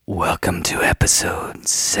Welcome to episode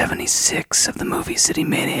 76 of the Movie City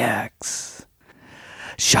Maniacs.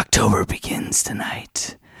 Shocktober begins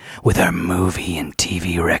tonight with our movie and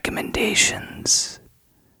TV recommendations.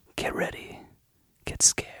 Get ready. Get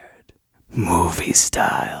scared. Movie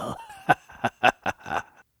style.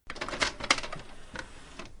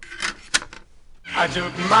 I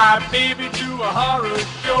took my baby to a horror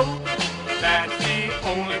show. That's the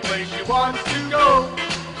only place she wants to go.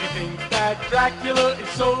 She thinks that Dracula is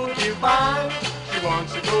so divine. She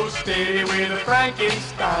wants to go stay with a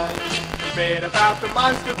Frankenstein. She read about the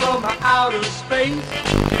monster from outer space.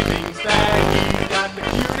 She thinks that he got the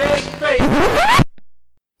cutest face.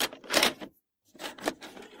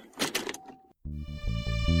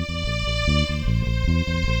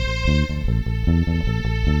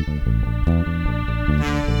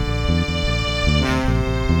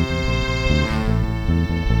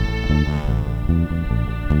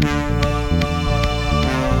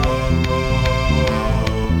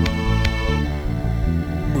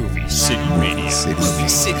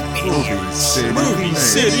 Movie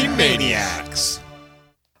City Maniacs.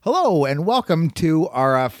 Hello, and welcome to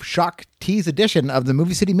our Shock Tease edition of the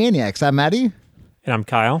Movie City Maniacs. I'm Maddie. And I'm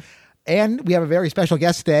Kyle. And we have a very special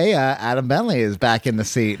guest today. Adam Bentley is back in the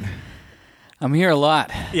seat. I'm here a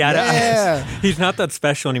lot. Yeah. He's not that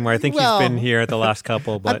special anymore. I think Well, he's been here at the last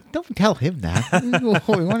couple. But don't tell him that.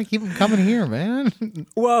 We want to keep him coming here, man.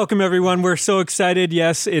 welcome, everyone. We're so excited.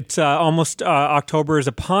 Yes, it's almost October is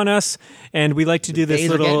upon us. And we like to do this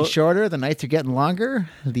Days little... are getting shorter. The nights are getting longer.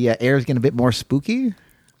 The air is getting a bit more spooky.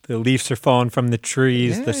 The leaves are falling from the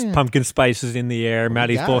trees. Yeah. The pumpkin spice is in the air.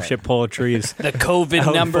 Maddie's got bullshit poetry is... The COVID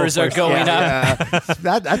Out numbers full are force. going up.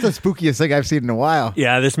 Yeah. That's the spookiest thing I've seen in a while.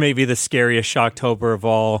 Yeah, this may be the scariest Shocktober of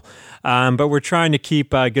all. But we're trying to keep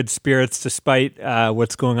good spirits despite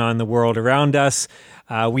what's going on in the world around us.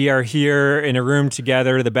 We are here in a room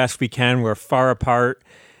together the best we can. We're far apart.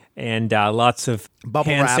 And lots of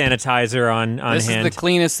Bubble hand wrap. sanitizer on This hand. is the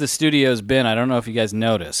cleanest the studio's been. I don't know if you guys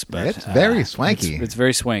noticed, but It's very swanky. It's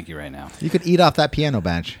very swanky right now. You could eat off that piano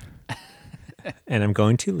bench. And I'm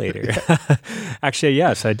going to later. Actually,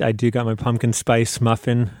 yes, I do got my pumpkin spice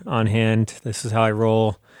muffin on hand. This is how I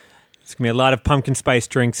roll. It's going to be a lot of pumpkin spice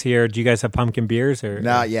drinks here. Do you guys have pumpkin beers? Or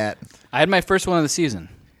Not yet. I had my first one of the season.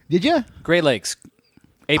 Did you? Great Lakes,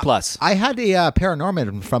 A+. I had a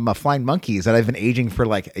Paranorman from Flying Monkeys that I've been aging for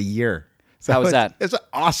like a year. So How was that? It's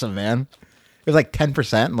awesome, man. It was like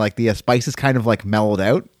 10%. And like the spices kind of like mellowed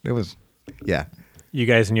out. It was, yeah. You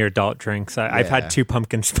guys and your adult drinks. I've Yeah. had 2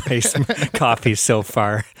 pumpkin spice coffees so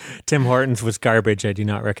far. Tim Hortons was garbage. I do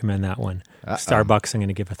not recommend that one. Starbucks, I'm going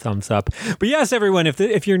to give a thumbs up. But yes, everyone,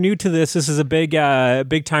 if you're new to this is a big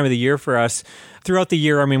time of the year for us. Throughout the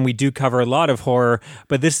year, I mean, we do cover a lot of horror,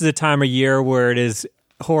 but this is a time of year where it is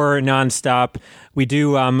horror nonstop. We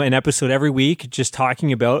do an episode every week just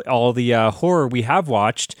talking about all the horror we have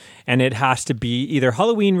watched, and it has to be either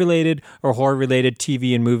Halloween related or horror related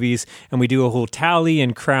TV and movies, and we do a whole tally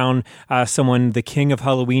and crown someone the king of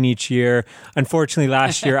Halloween each year. Unfortunately,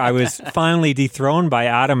 last year I was finally dethroned by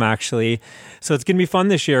Adam, actually, so it's going to be fun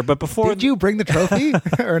this year. But before... Did you bring the trophy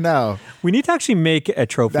or no? We need to actually make a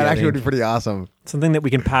trophy. That I actually would think. be pretty awesome. Something that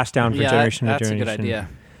we can pass down for generation to that's generation. a good idea.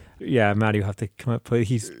 Yeah, Maddie will have to come up with.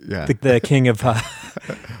 He's Yeah. the king of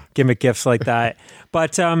gimmick gifts like that.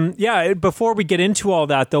 But before we get into all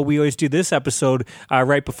that, though, we always do this episode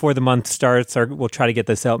right before the month starts. Or we'll try to get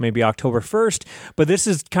this out maybe October 1st. But this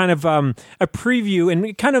is kind of a preview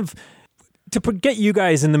and kind of to get you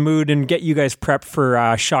guys in the mood and get you guys prepped for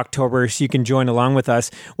Shocktober so you can join along with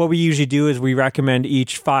us. What we usually do is we recommend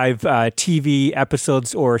each 5 TV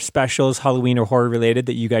episodes or specials, Halloween or horror related,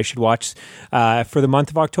 that you guys should watch for the month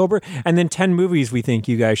of October, and then 10 movies we think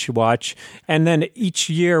you guys should watch. And then each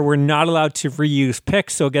year we're not allowed to reuse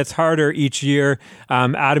picks, so it gets harder each year.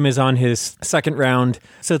 Adam is on his second round,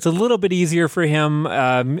 so it's a little bit easier for him.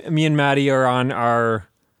 Me and Maddie are on our,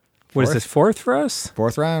 what is this, fourth for us?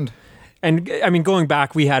 Fourth round. And I mean, going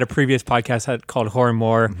back, we had a previous podcast called Horror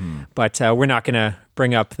More, but we're not going to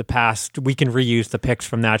bring up the past. We can reuse the picks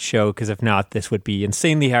from that show because if not, this would be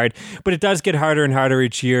insanely hard. But it does get harder and harder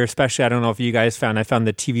each year, especially, I don't know if you guys found, I found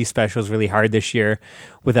the TV specials really hard this year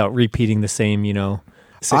without repeating the same,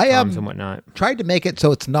 sitcoms and whatnot. Tried to make it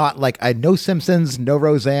so it's not like no Simpsons, no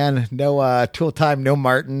Roseanne, no Tool Time, no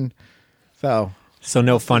Martin. So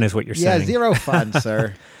no fun is what you're saying. yeah, zero fun,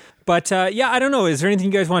 sir. But I don't know. Is there anything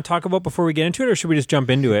you guys want to talk about before we get into it, or should we just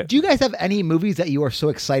jump into it? Do you guys have any movies that you are so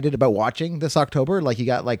excited about watching this October? Like you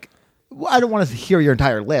got like, I don't want to hear your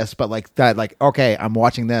entire list, but like that, like, okay, I'm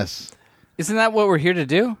watching this. Isn't that what we're here to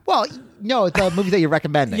do? Well, no, it's a movie that you're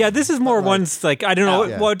recommending. Yeah, this is more ones like I don't know.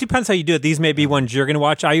 yeah. Well, it depends how you do it. These may be ones you're going to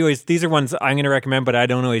watch. These are ones I'm going to recommend, but I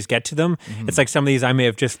don't always get to them. It's like some of these I may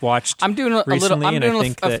have just watched. I'm doing a recently, little. I'm and doing I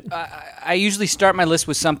think that I usually start my list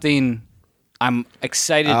with something I'm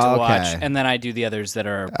excited to Okay. watch, and then I do the others that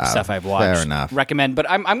are stuff I've watched. fair enough. Recommend, but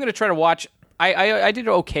I'm going to try to watch. I did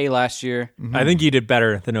okay last year. I think you did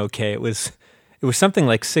better than okay. It was something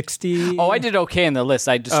like 60. Oh, I did okay in the list.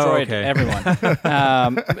 I destroyed okay. everyone.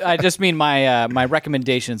 I just mean my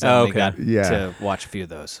recommendations. I only Okay. got Yeah. to watch a few of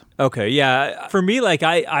those. Okay, yeah. For me, like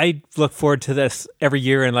I look forward to this every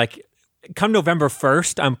year, and like come November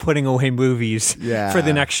 1st, I'm putting away movies Yeah. for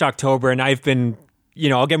the next Shocktober, and I've been.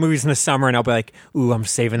 I'll get movies in the summer, and I'll be like, "Ooh, I'm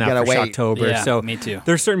saving that gotta for wait. Shocktober." Yeah, so me too.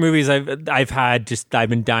 There's certain movies I've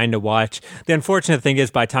been dying to watch. The unfortunate thing is,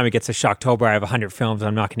 by the time it gets to Shocktober, I have 100 films.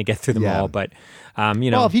 I'm not going to get through them Yeah. all, but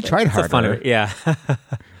Well, if you tried it's a fun- harder. yeah.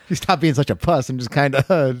 You stop being such a puss and just kind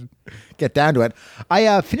of get down to it.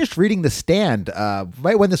 I finished reading The Stand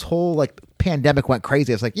right when this whole like pandemic went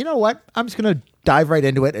crazy. I was like, you know what? I'm just going to dive right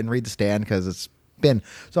into it and read The Stand because it's been.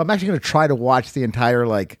 So I'm actually going to try to watch the entire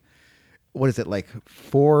like, what is it, like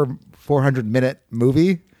 400-minute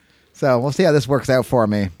movie? So we'll see how this works out for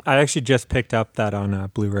me. I actually just picked up that on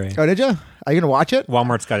Blu-ray. Oh, did you? Are you going to watch it?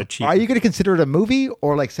 Walmart's got it cheap. Are you going to consider it a movie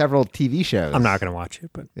or like several TV shows? I'm not going to watch it,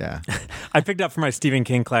 but Yeah. I picked up for my Stephen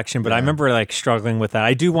King collection, but I remember like struggling with that.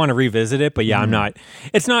 I do want to revisit it, but yeah, I'm not.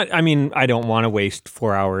 It's not. I mean, I don't want to waste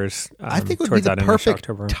 4 hours. I think it would be towards the that in perfect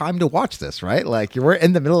October. time to watch this, right? Like you were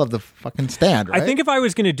in the middle of the fucking Stand, right? I think if I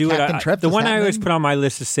was going to do Captain it, Trips the is one I always happening? put on my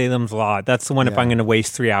list is Salem's Lot. That's the one. If Yeah. I'm going to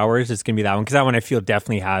waste 3 hours, it's going to be that one because that one I feel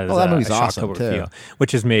definitely has Well, that a movie's Shocktober awesome, too. feel,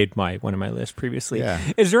 which has made one of my lists previously. Yeah.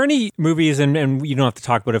 Is there any movies, and you don't have to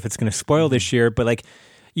talk about if it's going to spoil this year, but like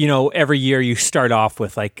every year you start off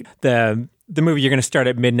with like the movie you're going to start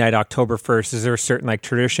at midnight October 1st. Is there a certain like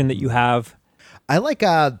tradition that you have? I like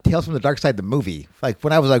Tales from the Dark Side, the movie. Like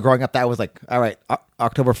when I was growing up, that was like, all right,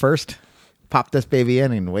 October 1st, pop this baby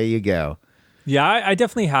in and away you go. Yeah, I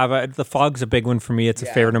definitely have. The Fog's a big one for me. It's a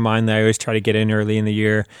favorite of mine that I always try to get in early in the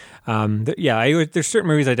year. There's certain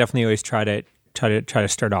movies I definitely always try to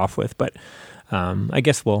start off with, but I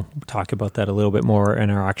guess we'll talk about that a little bit more in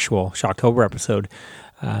our actual Shocktober episode.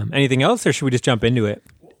 Anything else, or should we just jump into it?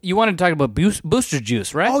 You wanted to talk about Booster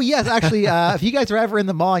Juice, right? Oh, yes. Actually, if you guys are ever in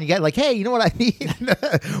the mall and you get like, hey, you know what I need?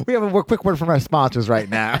 We have a quick word from our sponsors right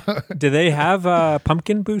now. Do they have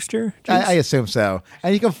pumpkin booster juice? I assume so.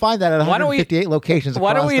 And you can find that at Why don't we- 158 locations.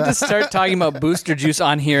 Why don't we across just start talking about Booster Juice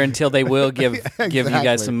on here until they will give you guys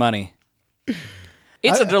Exactly. some money?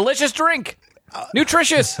 It's a delicious drink.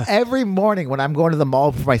 Nutritious. Every morning when I'm going to the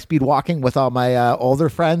mall for my speed walking with all my older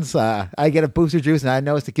friends, I get a Booster Juice, and I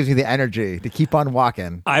notice it gives me the energy to keep on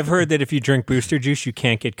walking. I've heard that if you drink booster juice, you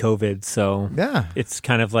can't get COVID. So Yeah. it's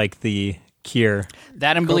kind of like the cure.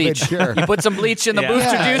 That and bleach. cure. You put some bleach in the Yeah.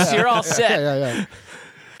 Booster Yeah. Juice, you're all set. Yeah.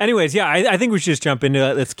 Anyways, yeah, I think we should just jump into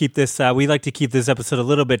it. Let's keep this. We like to keep this episode a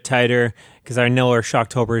little bit tighter because I know our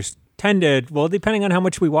Shocktobers tended, well, depending on how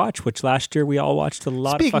much we watch, which last year we all watched a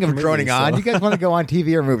lot Speaking of of fucking droning movies, on, so. you guys want to go on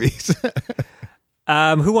TV or movies?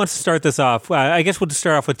 Who wants to start this off? I guess we'll just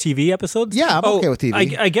start off with TV episodes. Yeah, I'm okay with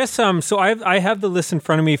TV. I guess. So I have the list in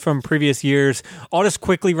front of me from previous years. I'll just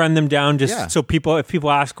quickly run them down, just Yeah. so if people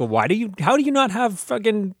ask, well, how do you not have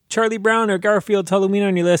fucking Charlie Brown or Garfield's Halloween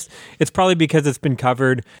on your list? It's probably because it's been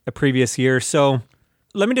covered a previous year. So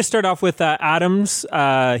let me just start off with Adams.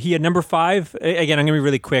 He had number 5. Again, I'm going to be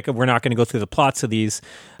really quick. We're not going to go through the plots of these.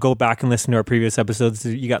 Go back and listen to our previous episodes.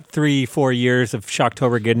 You got 3-4 years of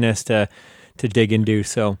Shocktober goodness to dig into.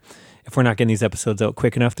 So if we're not getting these episodes out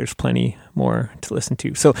quick enough, there's plenty more to listen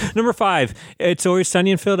to. So number 5, It's Always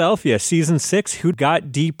Sunny in Philadelphia, season 6, Who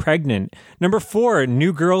Got Dee Pregnant? Number 4,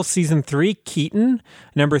 New Girl, season 3, Keaton.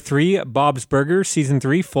 Number 3, Bob's Burgers, season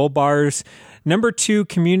 3, Full Bars. Number 2,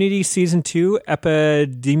 Community, season 2,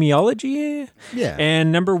 Epidemiology. Yeah.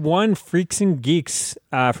 And number 1, Freaks and Geeks,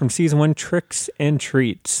 from season 1, Tricks and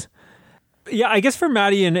Treats. Yeah, I guess for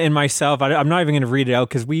Maddie and myself, I'm not even going to read it out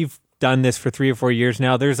because we've done this for 3 or 4 years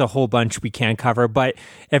now. There's a whole bunch we can't cover, but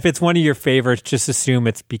if it's one of your favorites, just assume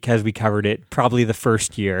it's because we covered it probably the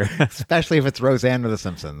first year. Especially if it's Roseanne or The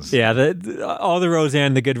Simpsons. Yeah, all the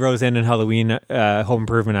Roseanne, the good Roseanne and Halloween, Home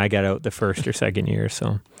Improvement, I got out the first or second year.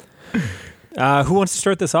 So, who wants to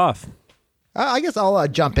start this off? I guess I'll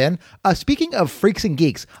jump in. Speaking of freaks and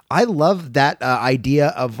geeks, I love that idea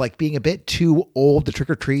of like being a bit too old to trick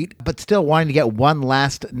or treat, but still wanting to get one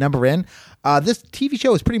last number in. This TV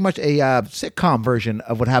show is pretty much a sitcom version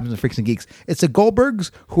of what happens in Freaks and Geeks. It's the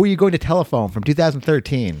Goldbergs, Who Are You Going to Telephone from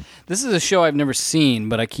 2013. This is a show I've never seen,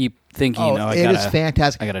 but I keep thinking, it is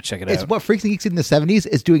fantastic. I gotta check it It's out. what Freaks and Geeks in the 70s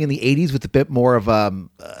is doing in the 80s with a bit more of a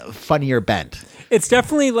funnier bent. It's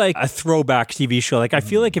definitely like a throwback TV show. Like I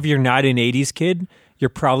feel like if you're not an 80s kid, you're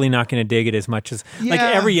probably not going to dig it as much as like Yeah.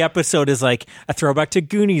 every episode is like a throwback to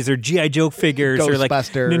Goonies or G.I. Joe figures or like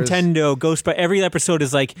Ghostbusters. Nintendo, Ghostbusters. Every episode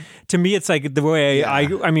is like, to me, it's like the way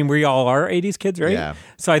I mean, we all are 80s kids, right? Yeah.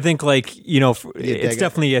 So I think like, it's dig it.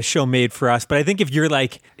 definitely a show made for us. But I think if you're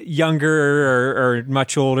like younger or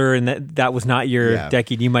much older and that was not your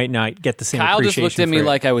decade, you might not get the same Kyle just appreciation looked at me for it.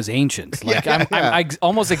 like I was ancient. Like I'm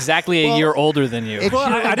almost exactly a year older than you. Well,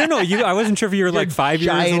 I don't know. I wasn't sure if you were like 5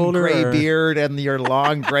 years Giant older. gray or- beard and your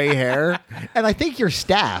long gray hair. And I think your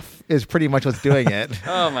staff is pretty much what's doing it.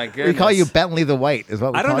 Oh my goodness. We call you Bentley the White is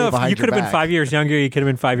what we I don't call know you if behind you your could have been back. 5 years younger. You could have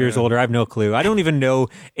been 5 years older. I have no clue. I don't even know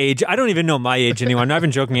age. I don't even know my age anymore. I'm not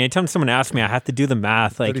even joking. Anytime someone asks me, I have to do the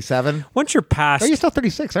math. Like 37? once you're past, Oh, you're still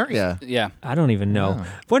 36, aren't you? Yeah. I don't even know.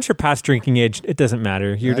 Once you're past drinking age, it doesn't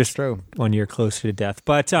matter. You're That's just true. 1 year closer to death.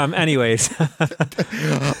 But anyways,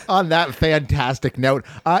 On that fantastic note,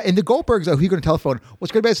 in the Goldbergs, Who You Going to Telephone,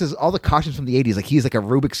 what's great about this is all the costumes from the 80s. Like he's like a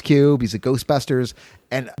Rubik's Cube, he's a Ghostbusters,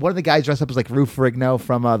 and one of the guys dressed up as like Rue Ferrigno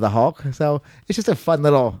from the Hulk. So it's just a fun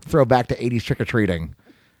little throwback to 80s trick-or-treating.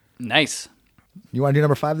 Nice. You want to do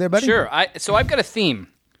number 5 there, buddy? Sure. So I've got a theme.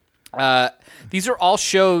 These are all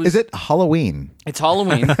shows. Is it Halloween? It's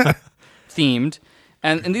Halloween themed,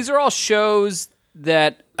 and these are all shows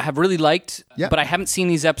that I have really liked, Yeah. but I haven't seen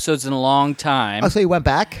these episodes in a long time. Oh, so you went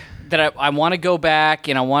back? That I want to go back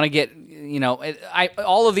and I want to get,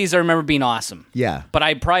 all of these I remember being awesome. Yeah. But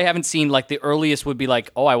I probably haven't seen, like, the earliest would be like,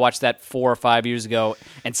 oh, I watched that 4 or 5 years ago,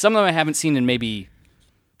 and some of them I haven't seen in maybe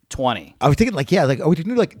 20. I was thinking we can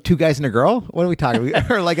do like Two Guys and a Girl? What are we talking?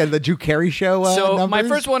 Or like the Drew Carey show So numbers? my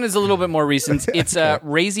first one is a little bit more recent. It's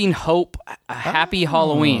Raising Hope, a Happy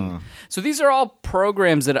Halloween. So these are all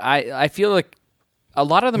programs that I feel like a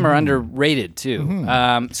lot of them are underrated too.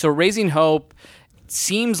 So Raising Hope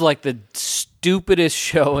seems like the stupidest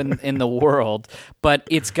show in the world, but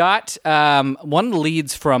it's got one of the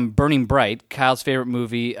leads from Burning Bright, Kyle's favorite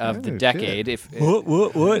movie of the decade.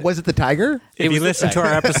 what? Was it the Tiger? If you listen to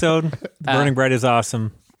our episode, Burning Bright is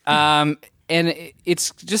awesome. And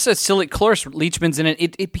it's just a silly. Cloris Leachman's in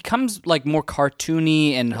it. It becomes like more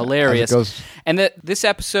cartoony and hilarious. As it goes. And this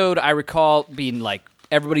episode, I recall being like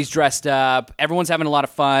everybody's dressed up, everyone's having a lot of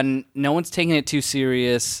fun, no one's taking it too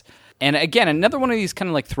serious. And again, another one of these kind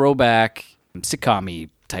of like throwback sitcom-y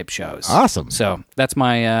type shows. Awesome. So that's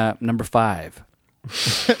my number 5.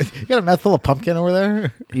 You got a mouthful of pumpkin over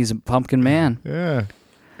there? He's a pumpkin man. Yeah.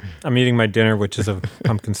 I'm eating my dinner, which is a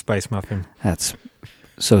pumpkin spice muffin. That's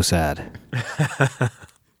so sad. It's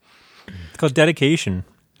called dedication.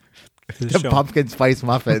 to The show. pumpkin spice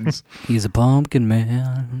muffins. He's a pumpkin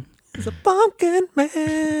man. He's a pumpkin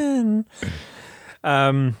man.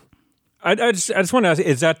 I just want to ask: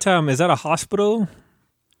 is that a hospital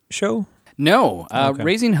show? No, Okay.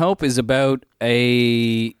 Raising Hope is about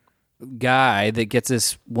a guy that gets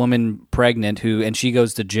this woman pregnant and she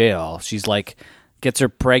goes to jail. She's like, gets her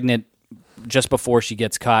pregnant just before she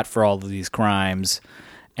gets caught for all of these crimes.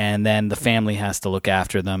 And then the family has to look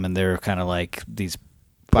after them. And they're kind of like these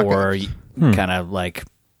poor, kind of like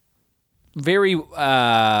very,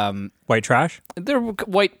 White trash. they're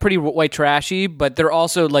pretty white trashy, but they're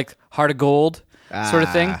also like heart of gold sort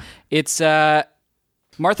of thing. It's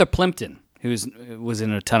Martha Plimpton, who was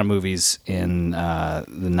in a ton of movies in the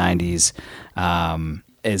 90s,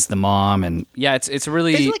 is the mom, and yeah, it's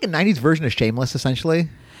really It's like a 90s version of Shameless, essentially.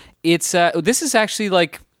 it's this is actually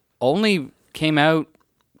like only came out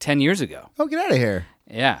 10 years ago. Oh, get out of here.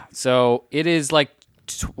 Yeah, so it is like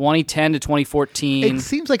 2010 to 2014. It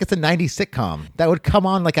seems like it's a 90s sitcom that would come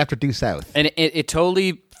on like after Due South. And it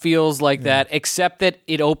totally feels like that, except that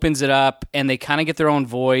it opens it up and they kind of get their own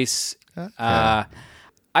voice.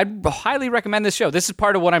 I'd highly recommend this show. This is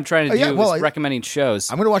part of what I'm trying to do, is recommending shows.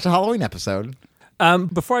 I'm going to watch a Halloween episode.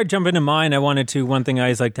 Before I jump into mine, I wanted to one thing I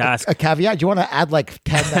always like to ask. A caveat? Do you want to add like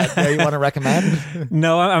 10 that you want to recommend?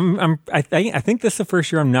 No, I think this is the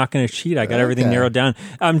first year I'm not going to cheat. I got everything Okay. narrowed down.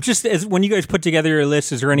 Just as when you guys put together your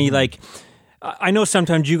list, is there any like? I know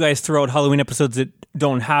sometimes you guys throw out Halloween episodes that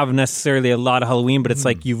don't have necessarily a lot of Halloween, but it's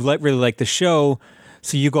like you really like the show,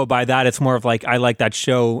 so you go by that. It's more of like I like that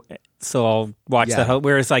show, so I'll watch Yeah. that.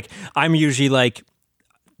 Whereas like I'm usually like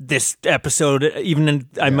this episode,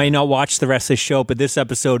 I may not watch the rest of the show, but this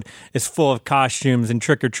episode is full of costumes and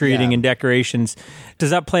trick-or-treating and decorations. Does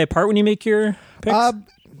that play a part when you make your picks?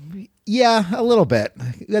 Yeah, a little bit.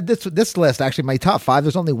 This list, actually, my top 5,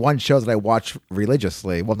 there's only one show that I watch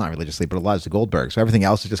religiously. Well, not religiously, but a lot is the Goldberg. So everything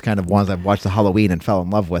else is just kind of ones I've watched the Halloween and fell in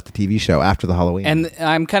love with, the TV show after the Halloween. And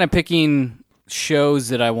I'm kind of picking shows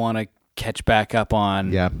that I want to catch back up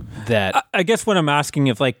on. Yeah. That I guess what I'm asking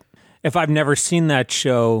if I've never seen that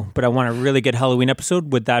show, but I want a really good Halloween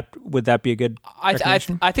episode, would that be a good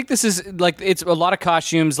recommendation? I think this is like, it's a lot of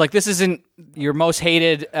costumes. Like, this isn't your most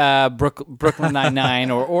hated Brooklyn Nine-Nine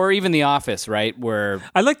or even The Office, right? Where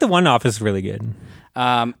I like the one Office really good.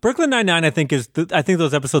 Brooklyn Nine-Nine, I think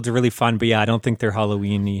those episodes are really fun, but yeah, I don't think they're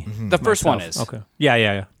Halloween-y. the first one is. Okay.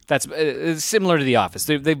 Yeah. That's it's similar to The Office.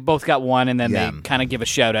 They've both got one, and then they kind of give a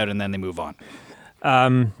shout out, and then they move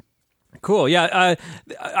on. Cool. Yeah.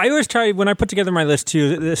 I always try, when I put together my list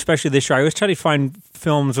too, especially this year, I always try to find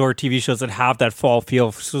films or TV shows that have that fall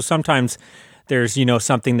feel. So sometimes there's,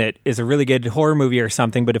 something that is a really good horror movie or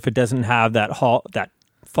something, but if it doesn't have that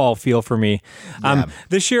fall feel for me.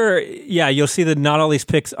 This year, you'll see that not all these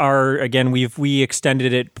picks are, again, we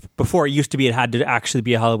extended it. Before it used to be it had to actually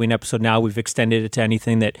be a Halloween episode. Now we've extended it to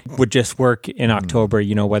anything that would just work in October,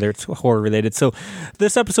 whether it's horror related. So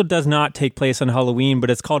this episode does not take place on Halloween, but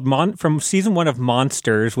it's called from season 1 of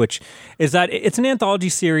Monsters, which is that it's an anthology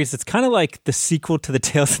series. It's kind of like the sequel to the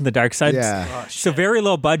Tales from the Dark Side. Yeah. So very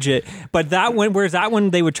low budget, but whereas that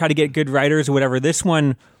one they would try to get good writers or whatever. This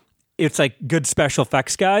one, it's like good special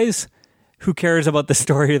effects guys. Who cares about the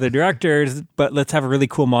story of the directors? But let's have a really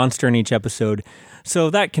cool monster in each episode. So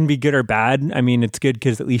that can be good or bad. I mean, it's good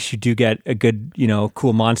because at least you do get a good,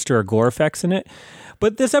 cool monster or gore effects in it.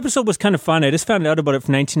 But this episode was kind of fun. I just found out about it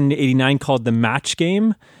from 1989 called The Match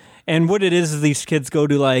Game. And what it is these kids go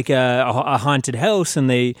to like a haunted house and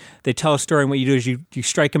they tell a story. And what you do is you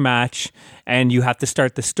strike a match and you have to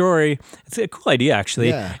start the story. It's a cool idea, actually.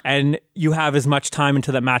 Yeah. And you have as much time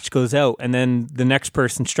until that match goes out. And then the next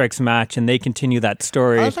person strikes a match and they continue that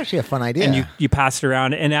story. Oh, that's actually a fun idea. And you pass it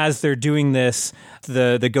around. And as they're doing this,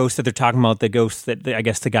 the ghost that they're talking about, the ghost that I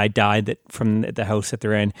guess the guy died from the house that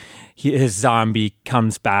they're in, his zombie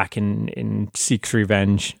comes back and seeks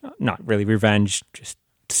revenge. Not really revenge, just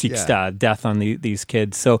seeks death on these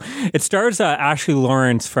kids. So it stars Ashley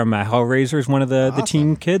Lawrence from Hellraiser, one of the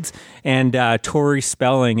teen kids, and Tori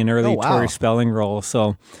Spelling, an early Tori Spelling role.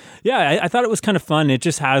 So I thought it was kind of fun. It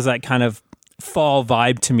just has that kind of fall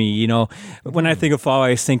vibe to me. When I think of fall, I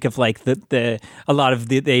always think of like a lot of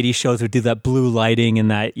the 80s shows would do that blue lighting and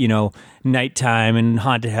that, nighttime and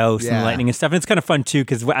haunted house and lightning and stuff. And it's kind of fun too,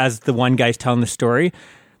 because as the one guy's telling the story,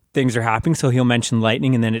 things are happening, so he'll mention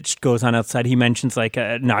lightning, and then it goes on outside. He mentions like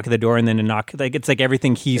a knock at the door, and then a knock. Like it's like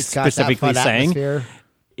everything he's specifically saying.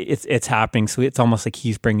 It's happening, so it's almost like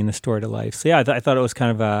he's bringing the story to life. So I thought it was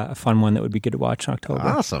kind of a fun one that would be good to watch in October.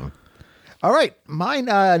 Awesome. All right, mine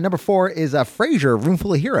number 4 is Frasier, Room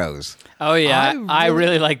Full of Heroes. Oh yeah, I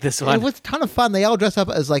really like this one. It was a ton of fun. They all dress up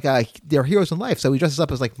as like they're heroes in life. So he dresses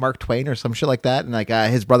up as like Mark Twain or some shit like that, and like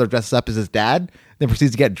his brother dresses up as his dad. Then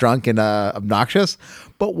proceeds to get drunk and obnoxious.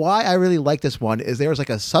 But why I really like this one is there's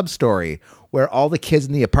like a sub story where all the kids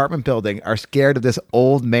in the apartment building are scared of this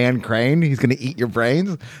old man Crane. He's going to eat your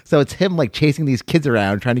brains. So it's him like chasing these kids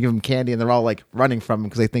around, trying to give them candy, and they're all like running from him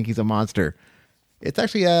because they think he's a monster. It's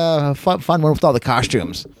actually a fun one with all the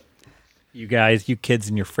costumes. You guys, you kids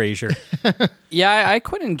and your Frasier. Yeah, I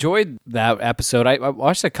quite enjoyed that episode. I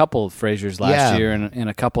watched a couple of Frasier's last year and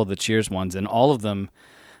a couple of the Cheers ones, and all of them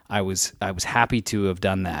I was happy to have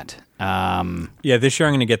done that. This year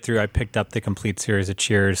I'm going to get through. I picked up the complete series of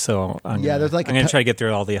Cheers, so I'm going to try to get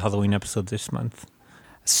through all the Halloween episodes this month.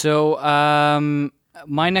 So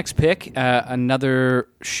my next pick, another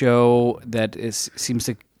show that seems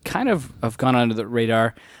to kind of have gone under the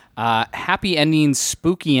radar. Happy Endings,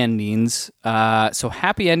 Spooky Endings. So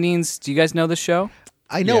Happy Endings, do you guys know this show?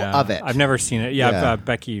 I know of it. I've never seen it.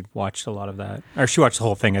 Becky watched a lot of that. Or she watched the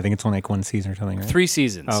whole thing. I think it's only like one season or something, right? 3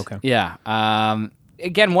 seasons. Oh, okay. Yeah.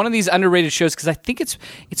 Again, one of these underrated shows because I think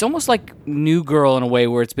it's almost like New Girl in a way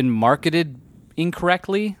where it's been marketed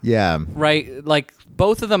incorrectly. Yeah. Right? Like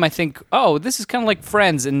both of them, I think, this is kind of like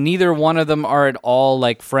Friends, and neither one of them are at all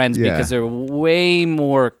like Friends because they're way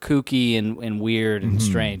more kooky and weird and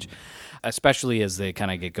strange. Especially as they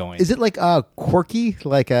kind of get going. Is it like quirky,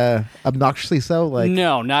 like obnoxiously so? Like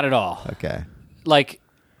no, not at all. Okay. Like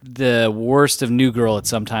the worst of New Girl, it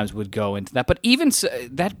sometimes would go into that. But even so,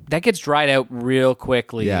 that gets dried out real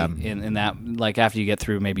quickly in that, like after you get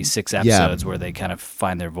through maybe 6 episodes where they kind of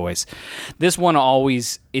find their voice. This one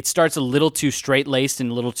always, it starts a little too straight-laced and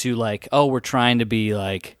a little too like, oh, we're trying to be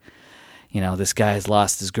like, this guy has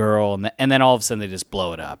lost his girl, and then all of a sudden they just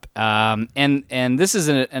blow it up. And this is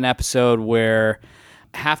an episode where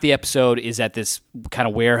half the episode is at this kind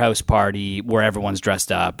of warehouse party where everyone's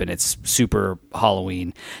dressed up and it's super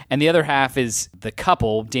Halloween. And the other half is the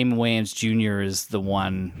couple. Damon Wayans Jr. is the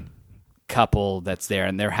one couple that's there,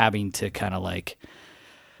 and they're having to kind of like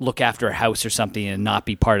look after a house or something and not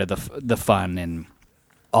be part of the fun. And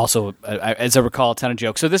also, as I recall, a ton of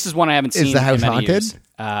jokes. So this is one I haven't seen. Is the house in many haunted? Years.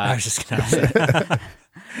 I was just going to say.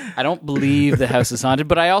 I don't believe the house is haunted,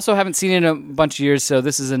 but I also haven't seen it in a bunch of years, so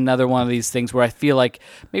this is another one of these things where I feel like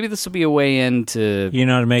maybe this will be a way in to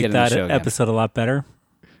to make get in the that show again. episode a lot better.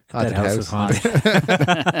 Haunted That house is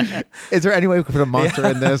haunted. Is there any way we could put a monster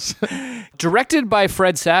in this? Directed by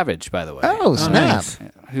Fred Savage, by the way. Oh, snap. nice.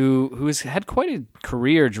 Who has had quite a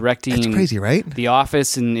career directing That's crazy, right? The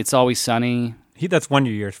Office and It's Always Sunny. That's one of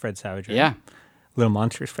your years, Fred Savage. Right? Yeah. Little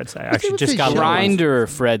Monsters, Fred Savage. What's Actually, with just the got show? Grinder,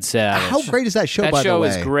 Fred Savage. How great is that show, That by the show way?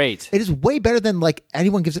 is great. It is way better than like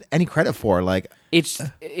anyone gives it any credit for. Like, It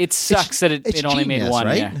sucks that it's it only made genius, one.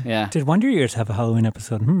 right? Yeah. Did Wonder Years have a Halloween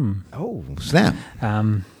episode? oh, snap.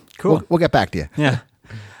 Cool. We'll get back to you. Yeah.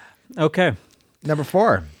 Okay. Number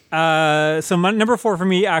 4. So my number 4 for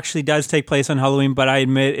me actually does take place on Halloween, but I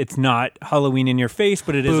admit it's not Halloween in your face,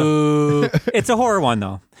 but it is. It's a horror one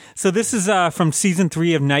though. So this is from season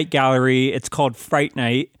 3 of Night Gallery. It's called Fright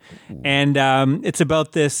Night, and it's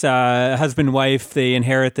about this husband and wife. They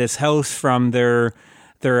inherit this house from their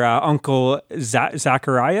uncle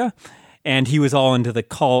Zachariah. And he was all into the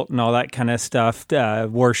cult and all that kind of stuff,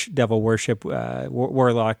 devil worship,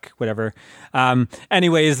 warlock, whatever.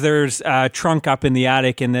 Anyways, there's a trunk up in the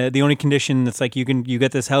attic, and the only condition that's like you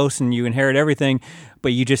get this house and you inherit everything,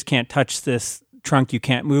 but you just can't touch this trunk. You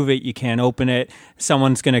can't move it. You can't open it.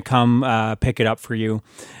 Someone's going to come pick it up for you.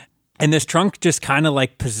 And this trunk just kind of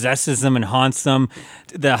like possesses them and haunts them.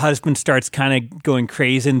 The husband starts kind of going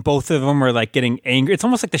crazy, and both of them are like getting angry. It's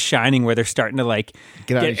almost like The Shining, where they're starting to like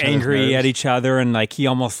get angry at each other, and like he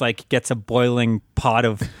almost like gets a boiling pot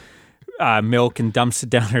of milk and dumps it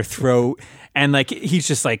down her throat. And like he's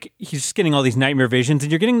just getting all these nightmare visions,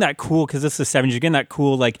 and you're getting that cool, because this is the 70s, you're getting that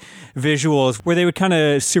cool like visuals where they would kind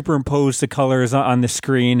of superimpose the colors on the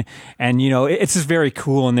screen, and it's just very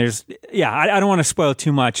cool. And there's I don't want to spoil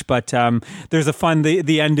too much, but there's a fun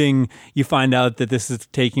the ending. You find out that this is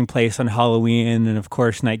taking place on Halloween, and of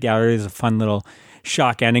course Night Gallery is a fun little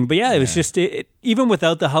shock ending. But it was just even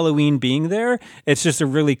without the Halloween being there, it's just a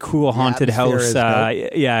really cool haunted house.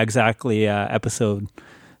 Exactly. Episode.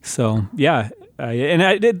 So they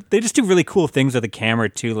just do really cool things with the camera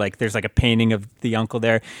too. Like there's like a painting of the uncle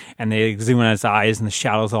there, and they zoom in on his eyes, and the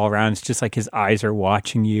shadows all around. It's just like his eyes are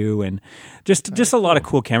watching you, and just a lot of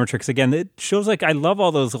cool camera tricks. Again, it shows like I love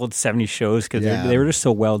all those old 70s shows because they were just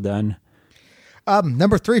so well done.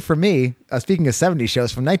 Number 3 for me, speaking of 70s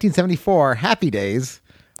shows, from 1974, Happy Days,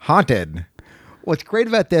 Haunted. What's great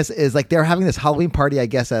about this is like they're having this Halloween party, I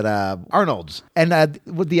guess, at Arnold's, and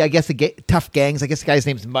with the tough gangs, I guess the guy's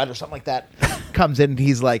name's Mud or something like that, comes in and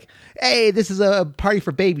he's like, "Hey, this is a party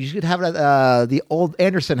for babies. You should have it at the old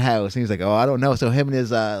Anderson house." And he's like, "Oh, I don't know." So him and his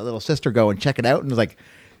little sister go and check it out, and it's like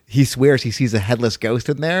he swears he sees a headless ghost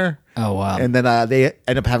in there. Oh wow! And then they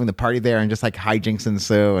end up having the party there, and just like hijinks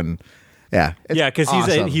ensue, and because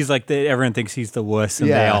awesome. he's like everyone thinks he's the wuss, and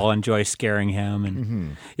they all enjoy scaring him,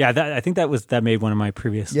 and I think that made one of my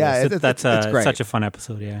previous lists. That's great. Such a fun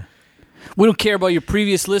episode. Yeah, we don't care about your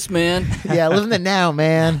previous list, man. Live in the now,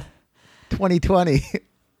 man. 2020.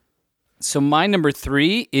 So my number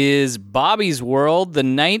 3 is Bobby's World: The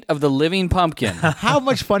Night of the Living Pumpkin. How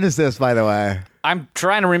much fun is this, by the way? I'm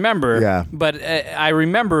trying to remember, but I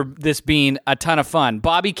remember this being a ton of fun.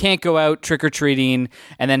 Bobby can't go out trick-or-treating,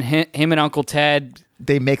 and then him and Uncle Ted,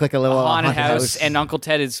 they make like a little haunted house, and Uncle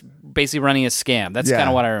Ted is basically running a scam. That's kind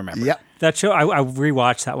of what I remember. Yep. That show, I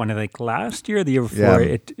rewatched that one like last year or the year before.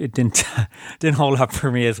 Yeah. It didn't hold up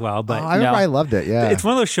for me as well. But I remember I loved it. Yeah, it's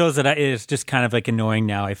one of those shows that is just kind of like annoying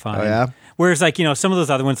now, I find. Oh, yeah? Whereas like some of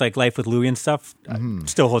those other ones like Life with Louie and stuff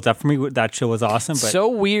still holds up for me. That show was awesome. But so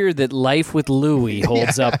weird that Life with Louie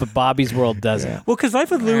holds up, but Bobby's World doesn't. Well, because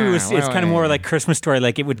Life with Louie it's kind of more like Christmas Story.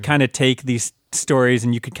 Like it would kind of take these stories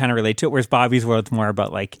and you could kind of relate to it. Whereas Bobby's World's more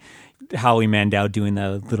about like Howie Mandel doing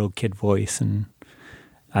the little kid voice, and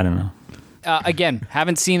I don't know. Again,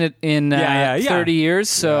 haven't seen it in Yeah. 30 years,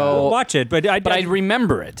 so Watch it, but I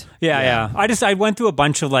remember it. Yeah. I went through a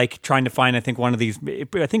bunch of like trying to find. I think one of these.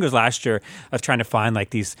 I think it was last year. I was trying to find like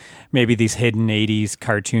these hidden '80s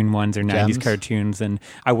cartoon ones or '90s Gems. cartoons, and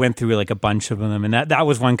I went through like a bunch of them, and that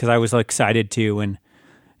was one because I was excited too, and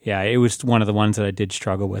yeah, it was one of the ones that I did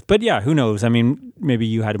struggle with. But yeah, who knows? I mean, maybe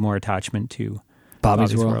you had more attachment to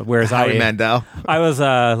Bobby's World. whereas Howie Mandel. I was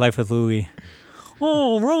Life with Louie.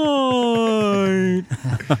 All right.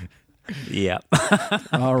 Yeah.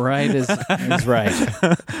 All right is right.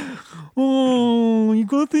 Oh, you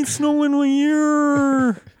got the snow in my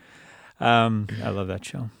ear. I love that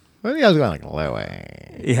show. I think I was going like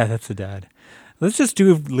Louie. Yeah, that's the dad. Let's just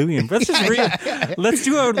do Louis. Let's just read. Let's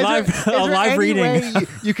do a live reading.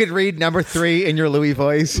 You could read number 3 in your Louis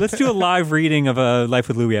voice. Let's do a live reading of a Life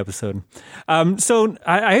with Louie episode. So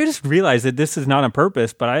I just realized that this is not on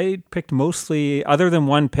purpose, but I picked mostly, other than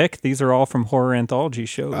one pick, these are all from horror anthology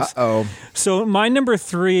shows. Uh-oh. So my number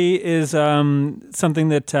 3 is something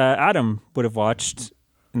that Adam would have watched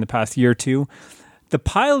in the past year or two. The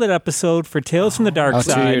pilot episode for Tales from the Dark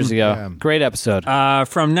Side. 2 years ago. Yeah. Great episode.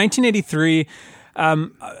 From 1983.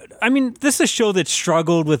 I mean, this is a show that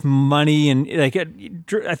struggled with money, and like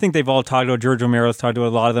I think they've all talked about. George Romero's talked about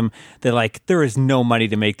a lot of them. That like there is no money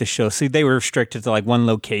to make the show, so they were restricted to like one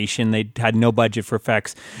location. They had no budget for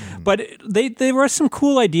effects, but there were some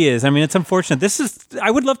cool ideas. I mean, it's unfortunate.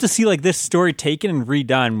 I would love to see like this story taken and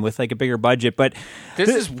redone with like a bigger budget, but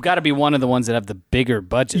this has got to be one of the ones that have the bigger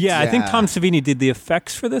budgets. yeah, I think Yeah. Tom Savini did the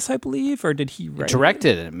effects for this, I believe, or did he write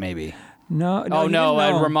Directed it, maybe. No. Oh, he no, didn't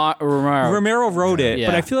know. Romero. Romero wrote it, Yeah.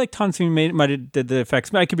 but I feel like Tom Savini might have did the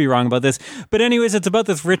effects. I could be wrong about this. But anyways, it's about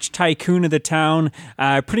this rich tycoon of the town.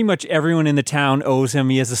 Pretty much everyone in the town owes him.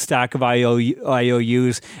 He has a stack of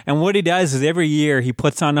IOUs. And what he does is every year he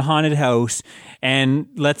puts on a haunted house and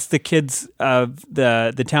lets the kids of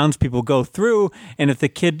the townspeople go through. And if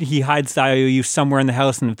he hides the IOU somewhere in the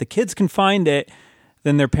house, and if the kids can find it,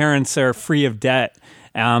 then their parents are free of debt.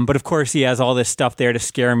 But of course, he has all this stuff there to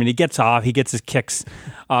scare him, and he gets his kicks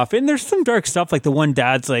off. And there's some dark stuff, like the one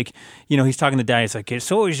dad's like, he's talking to dad. He's like,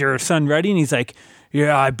 so is your son ready? And he's like,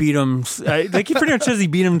 yeah, I beat him. Like he pretty much says he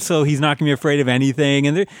beat him, so he's not gonna be afraid of anything.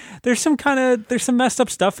 And there's some messed up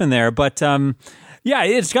stuff in there, but yeah,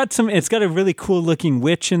 it's got a really cool looking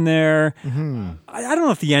witch in there. Mm-hmm. I don't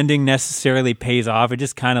know if the ending necessarily pays off. It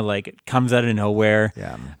just kind of like it comes out of nowhere.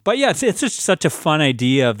 Yeah. But yeah, it's just such a fun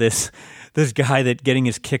idea of this guy that getting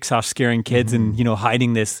his kicks off scaring kids and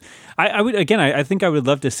hiding this. I think I would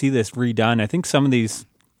love to see this redone. I think some of these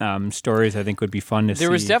stories I think would be fun to see.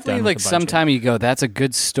 There was definitely done like with a some budget. time you go, that's a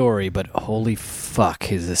good story, but holy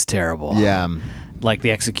fuck, is this terrible? Yeah. Like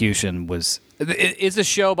the execution was. It's a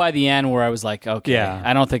show by the end where I was like, okay, Yeah.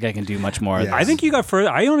 I don't think I can do much more. Of Yeah. this. I think you got further.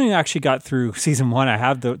 I only actually got through season 1. I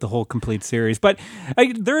have the whole complete series, but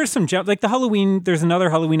there are some gems, like the Halloween. There's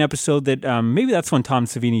another Halloween episode that maybe that's one Tom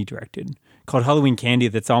Savini directed, called Halloween Candy.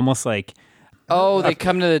 That's almost like they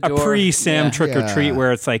come to the a door. pre-Sam Yeah. Trick or Treat, Yeah.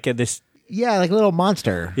 where it's like this. Yeah, like a little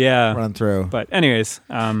monster. Yeah. Run through. But anyways,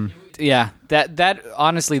 Yeah, that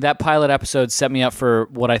honestly, that pilot episode set me up for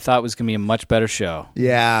what I thought was going to be a much better show.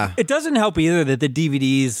 Yeah. it doesn't help either that the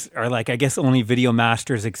DVDs are like, I guess only Video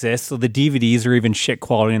Masters exist, so the DVDs are even shit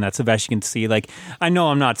quality, and that's the best you can see. Like, I know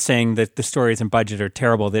I'm not saying that the stories and budget are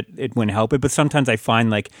terrible, that it wouldn't help it, but sometimes I find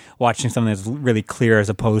like watching something that's really clear as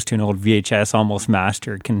opposed to an old VHS almost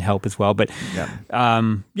mastered can help as well. But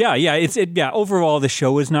overall the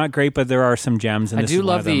show is not great, but there are some gems. And I this do is one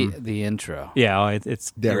love of them. the intro. Yeah,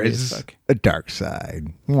 it's There eerie as is fuck. a dark side.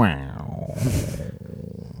 Wow.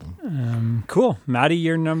 Cool. Maddie,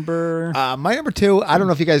 your number. My number 2, I don't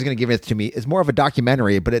know if you guys are going to give it to me, is more of a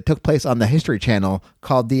documentary, but it took place on the History Channel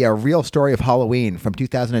called The Real Story of Halloween from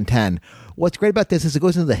 2010. What's great about this is it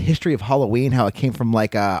goes into the history of Halloween, how it came from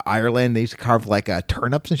like Ireland. They used to carve like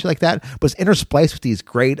turnips and shit like that, but it's interspliced with these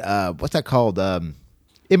great, what's that called?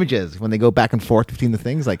 Images when they go back and forth between the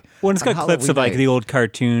things. Like, Well, it's got on clips of Halloween like the old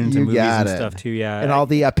cartoons and You movies got and it. stuff too. Yeah, and all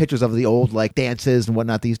the pictures of the old like dances and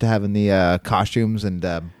whatnot they used to have in the costumes and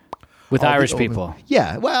With all the Irish old- people.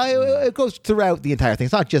 Yeah, well, it goes throughout the entire thing.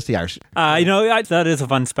 It's not just the Irish. that is a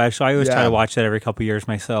fun special. I always try Yeah. to watch that every couple of years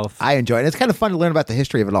myself. I enjoy it. It's kind of fun to learn about the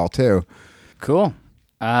history of it all too. Cool.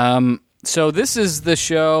 So this is the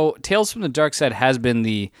show. Tales from the Dark Side has been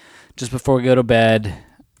the just before we go to bed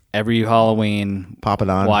every Halloween. Pop it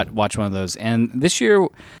on. Watch one of those. And this year,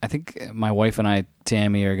 I think my wife and I,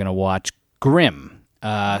 Tammy, are going to watch Grimm.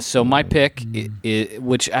 So my pick,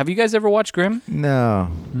 which have you guys ever watched Grimm? No.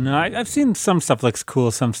 No, I've seen some stuff looks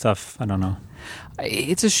cool. Some stuff I don't know.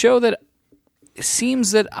 It's a show that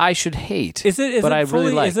seems that I should hate. Is it? but I fully,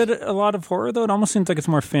 really like. Is it a lot of horror though? It almost seems like it's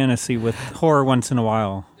more fantasy with horror once in a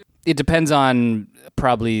while. It depends on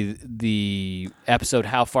probably the episode,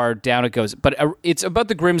 how far down it goes. But it's about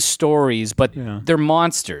the Grimm stories, but they're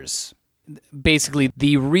monsters. Basically,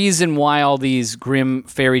 the reason why all these Grimm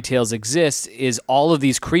fairy tales exist is all of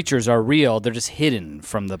these creatures are real. They're just hidden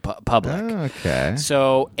from the public. Okay.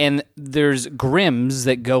 So, and there's Grimms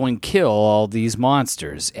that go and kill all these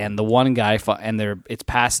monsters. And the one guy, it's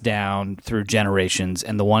passed down through generations.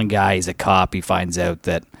 And the one guy is a cop. He finds out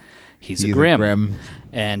that he's a Grimm.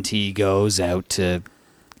 And he goes out to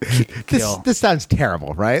kill. This sounds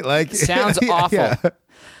terrible, right? Like Sounds awful.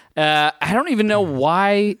 Yeah. I don't even know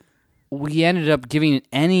why we ended up giving it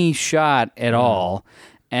any shot at all.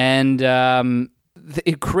 And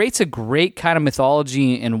it creates a great kind of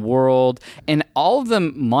mythology and world. And all of the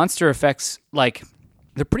monster effects, like,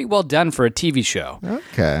 they're pretty well done for a TV show.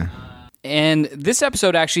 Okay. And this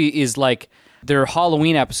episode actually is like their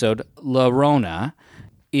Halloween episode, La Rona,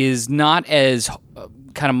 is not as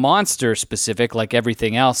kind of monster specific like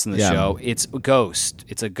everything else in the show. It's a ghost.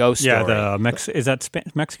 It's a ghost story. Is that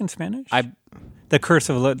Mexican Spanish? The Curse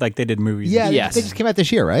of like they did movies. Yeah, Yes. they just came out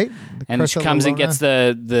this year, right? And she comes and gets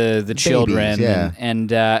the children. yeah.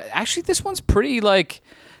 And actually, this one's pretty, like,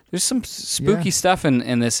 there's some spooky stuff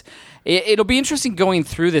in this. It'll be interesting going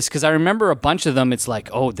through this because I remember a bunch of them. It's like,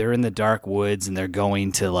 oh, they're in the dark woods and they're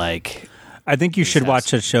going to, like... I think you should watch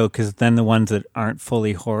that show because then the ones that aren't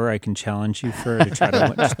fully horror, I can challenge you to try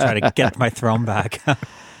to get my throne back.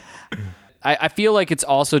 I feel like it's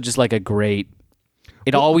also just like a great...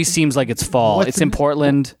 It always seems like it's fall. It's in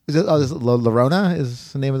Portland. Is it? Oh, this is La Rona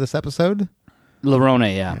is the name of this episode. La Rona,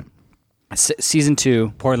 yeah. Season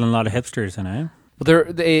 2. Portland, a lot of hipsters in it.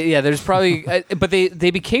 Well, there's probably, but they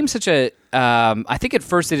became such a. I think at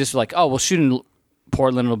first they just were like, oh, we'll shoot in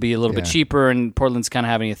Portland. It'll be a little bit cheaper, and Portland's kind of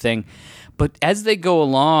having a thing. But as they go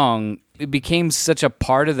along, it became such a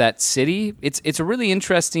part of that city. It's a really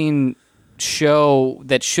interesting show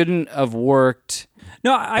that shouldn't have worked.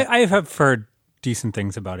 No, I have heard decent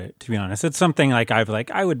things about it, to be honest. It's something like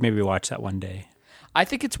I would maybe watch that one day. I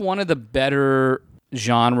think it's one of the better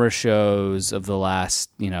genre shows of the last,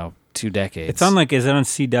 2 decades. It's on is it on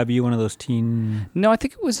CW, one of those teen? No, I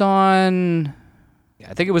think it was on.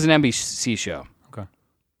 I think it was an NBC show. Okay.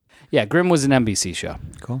 Yeah, Grimm was an NBC show.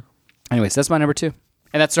 Cool. Anyways, that's my number 2,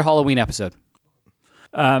 and that's their Halloween episode.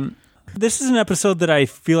 This is an episode that I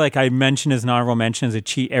feel like I mention as an honorable mention as a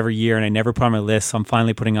cheat every year, and I never put on my list, so I'm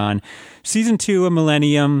finally putting on Season 2 of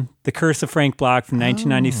Millennium, The Curse of Frank Black from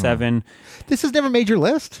 1997. This has never made your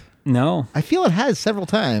list? No. I feel it has several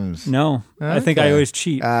times. No. I think I always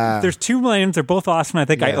cheat. There's 2 Millenniums. They're both awesome. I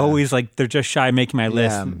think I always, they're just shy of making my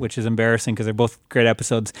list, which is embarrassing because they're both great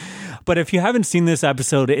episodes. But if you haven't seen this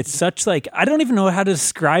episode, it's such I don't even know how to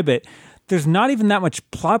describe it. There's not even that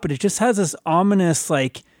much plot, but it just has this ominous,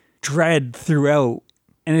 dread throughout,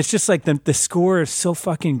 and it's just the score is so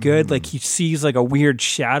fucking good. He sees a weird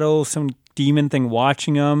shadow, some demon thing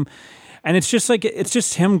watching him, and it's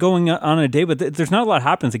just him going on a day, but there's not a lot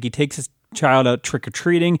happens. He takes his child out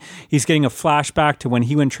trick-or-treating. He's getting a flashback to when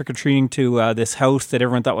he went trick-or-treating to this house that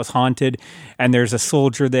everyone thought was haunted, and there's a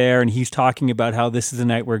soldier there, and he's talking about how this is a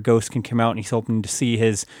night where ghosts can come out, and he's hoping to see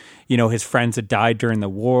his friends that died during the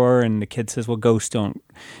war, and the kid says, well, ghosts don't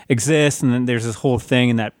exist, and then there's this whole thing,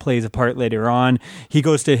 and that plays a part later on. He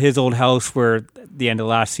goes to his old house where at the end of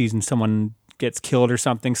last season someone gets killed or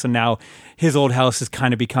something, so now his old house has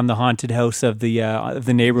kind of become the haunted house of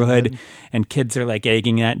the neighborhood, and kids are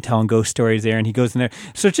egging that and telling ghost stories there, and he goes in there.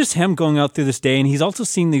 So it's just him going out through this day, and he's also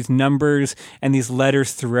seen these numbers and these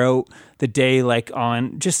letters throughout the day,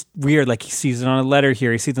 on just weird, he sees it on a letter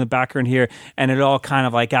here, he sees it in the background here, and it all kind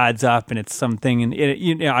of adds up, and it's something, and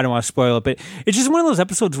I don't want to spoil it, but it's just one of those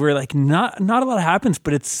episodes where not a lot happens,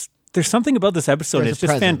 but there's something about this episode. It's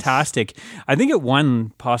just fantastic. I think it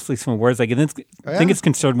won possibly some awards. I think it's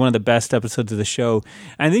considered one of the best episodes of the show.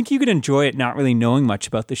 And I think you could enjoy it not really knowing much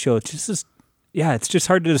about the show. It's just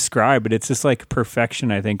hard to describe, but it's just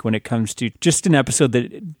perfection, I think, when it comes to just an episode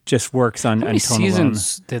that just works on. How many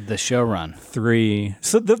seasons did the show run? 3.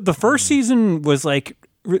 So the first season was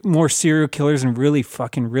more serial killers and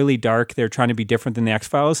really dark. They're trying to be different than the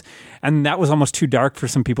X-Files, and that was almost too dark for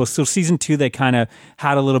some people. So season 2, they kind of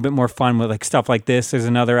had a little bit more fun with stuff like this. There's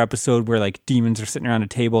another episode where demons are sitting around a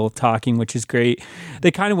table talking, which is great.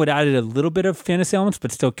 They kind of would added a little bit of fantasy elements,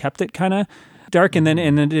 but still kept it kind of dark, and then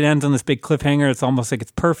it ends on this big cliffhanger. It's almost like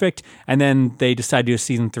it's perfect, and then they decide to do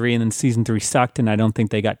season 3, and then season 3 sucked, and I don't think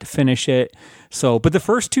they got to finish it. So, but the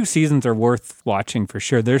first 2 seasons are worth watching for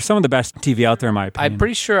sure. They're some of the best TV out there, in my opinion. I'm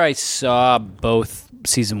pretty sure I saw both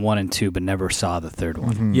season 1 and 2, but never saw the third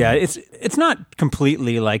one. Yeah, it's not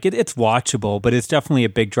completely like it's watchable, but it's definitely a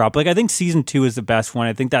big drop. Like I think season 2 is the best one.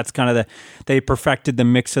 I think that's kind of they perfected the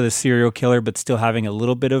mix of the serial killer, but still having a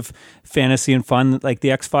little bit of fantasy and fun, like the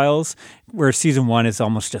X-Files. Where season 1 is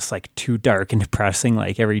almost just like too dark and depressing.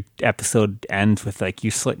 Like every episode ends with like you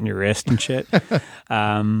slitting your wrist and shit.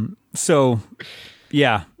 So.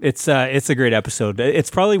 Yeah, it's a great episode. It's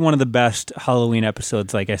probably one of the best Halloween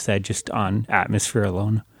episodes, like I said, just on atmosphere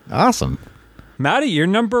alone. Awesome. Maddie, you're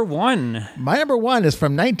number 1. My number 1 is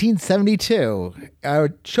from 1972. A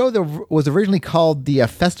show that was originally called the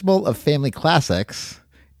Festival of Family Classics.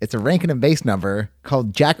 It's a Rankin and Bass number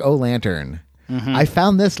called Jack-O-Lantern. I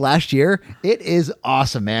found this last year. It is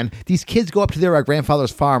awesome, man. These kids go up to their grandfather's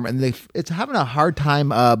farm, and it's having a hard time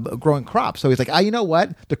growing crops. So he's like, you know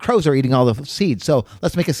what? The crows are eating all the seeds, so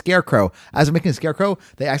let's make a scarecrow. As they're making a scarecrow,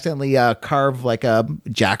 they accidentally carve like a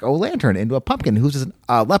Jack-O-Lantern into a pumpkin, who's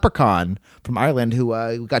a leprechaun from Ireland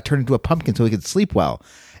who got turned into a pumpkin so he could sleep well.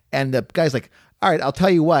 And the guy's like, all right, I'll tell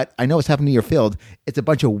you what. I know what's happening to your field. It's a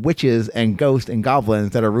bunch of witches and ghosts and goblins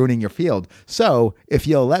that are ruining your field. So if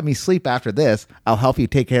you'll let me sleep after this, I'll help you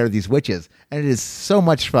take care of these witches. And it is so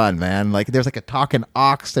much fun, man. Like there's like a talking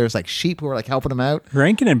ox. There's like sheep who are like helping him out.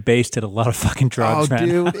 Rankin and Bass did a lot of fucking drugs, man.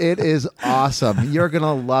 Dude, it is awesome. You're going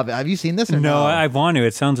to love it. Have you seen this or no? No, I want to.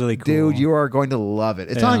 It sounds really cool. Dude, you are going to love it.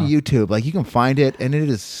 It's on YouTube. Like you can find it, and it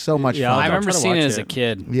is so much fun. I I'll remember try to seeing it watch as a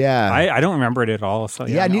kid. Yeah. I don't remember it at all. So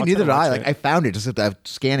yeah, I'll try neither to did I. watch Like it. I found it just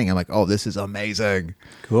scanning. I'm like, oh, this is amazing.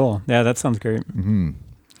 Cool. Yeah, that sounds great.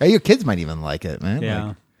 Hey, your kids might even like it, man. Yeah.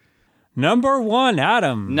 Like, Number 1,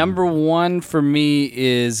 Adam. Number 1 for me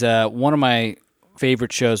is one of my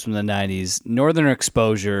favorite shows from the 90s, Northern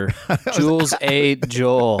Exposure, Jules A.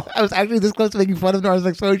 Joel. I was actually this close to making fun of Northern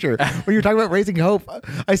Exposure. When you were talking about Raising Hope,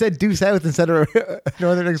 I said due south instead of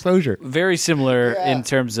Northern Exposure. Very similar in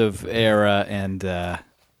terms of era. And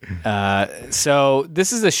so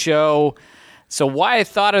this is a show. So why I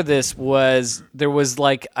thought of this was there was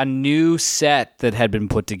like a new set that had been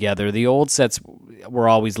put together. The old sets were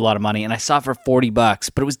always a lot of money, and I saw it for $40,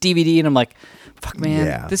 but it was DVD, and I'm like, fuck,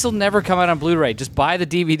 man, this will never come out on Blu-ray. Just buy the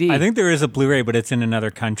DVD. I think there is a Blu-ray, but it's in another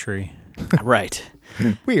country. Right.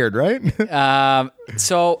 Weird, right?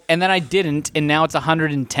 So, and then I didn't, and now it's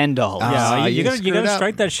 $110. Yeah, you screwed gotta up.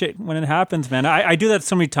 strike that shit when it happens, man. I do that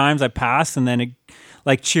so many times. I pass, and then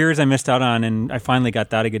like Cheers, I missed out on, and I finally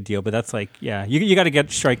got that a good deal. But that's like, yeah, you got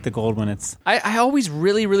to strike the gold when it's. I always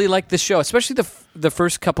really, really liked this show, especially the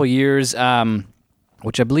first couple years,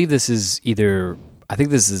 which I believe this is I think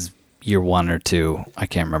this is year 1 or 2. I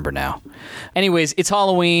can't remember now. Anyways, it's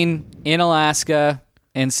Halloween in Alaska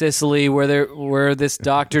and Sicily, where this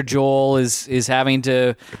Dr. Joel is having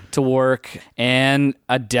to work, and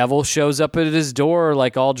a devil shows up at his door,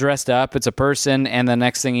 like all dressed up. It's a person, and the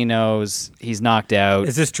next thing he knows, he's knocked out.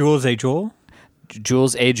 Is this Jules A. Joel?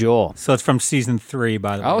 Jules A. Joel. So it's from season 3,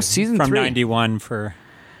 by the way. Oh, season from 3. 91 for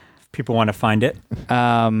if people want to find it.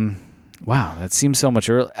 Wow, that seems so much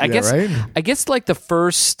early. I guess like the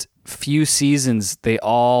first few seasons they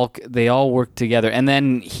all work together, and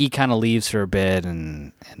then he kind of leaves for a bit,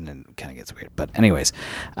 and then kind of gets weird. But anyways,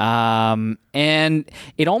 and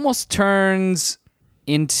it almost turns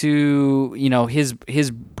into, his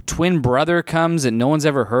twin brother comes that no one's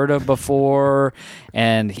ever heard of before,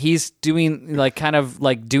 and he's doing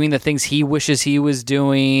doing the things he wishes he was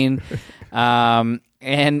doing.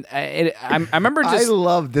 And I remember I just...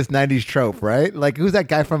 love this 90s trope, right? Like, who's that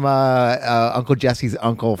guy from Uncle Jesse's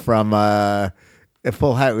uncle from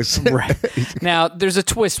Full House? Right. Now, there's a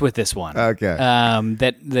twist with this one. Okay.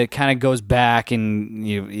 That kind of goes back, and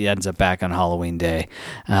he ends up back on Halloween Day.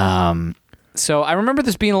 So I remember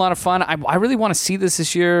this being a lot of fun. I really want to see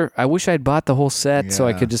this year. I wish I'd bought the whole set so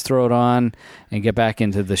I could just throw it on and get back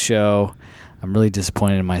into the show. I'm really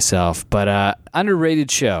disappointed in myself. But underrated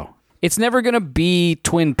show. It's never going to be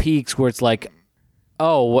Twin Peaks, where it's like,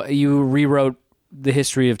 oh, you rewrote the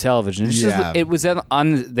history of television. It's just, it was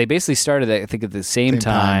they basically started, I think, at the same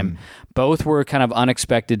time. Both were kind of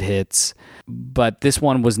unexpected hits, but this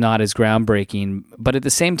one was not as groundbreaking. But at the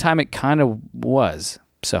same time, it kind of was.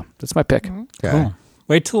 So that's my pick. Okay. Cool.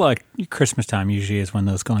 Wait till Christmas time usually is when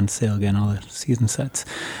those go on sale again, all the season sets.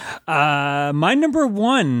 My number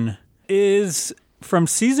 1 is from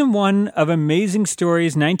season 1 of Amazing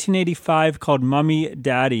Stories 1985, called Mummy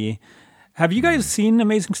Daddy. Have you guys seen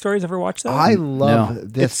Amazing Stories? Ever watched that? I love No.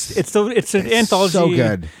 this. It's an anthology. so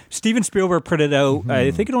good. Steven Spielberg put it out.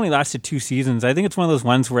 I think it only lasted 2 seasons. I think it's one of those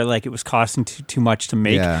ones where like it was costing too much to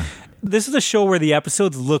make. Yeah. This is a show where the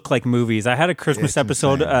episodes look like movies. I had a Christmas It's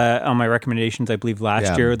episode insane. on my recommendations, I believe, last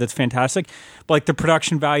Yeah. year. That's fantastic. But like the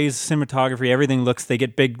production values, cinematography, everything looks. They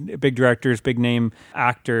get big directors, big name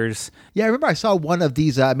actors. Yeah, I remember I saw one of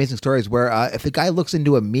these Amazing Stories where if a guy looks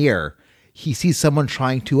into a mirror, he sees someone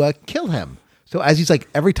trying to kill him. So as he's like,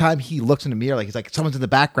 every time he looks in the mirror, like he's like, someone's in the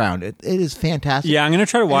background. It is fantastic. Yeah, I'm gonna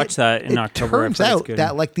try to And watch that in October. Turns I've heard it's out good.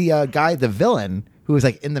 that like the guy, the villain who was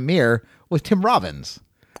like in the mirror was Tim Robbins.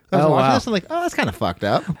 I was Oh, watching wow. this and like, oh, that's kind of fucked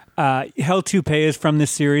up. Hell to Pay is from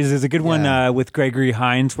this series. There's a good one Yeah. with Gregory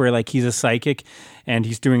Hines where like he's a psychic and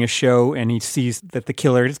he's doing a show and he sees that the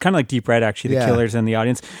killer, it's kind of like Deep Red actually, the Yeah. killer's in the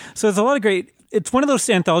audience. So there's a lot of great, it's one of those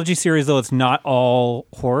anthology series though, it's not all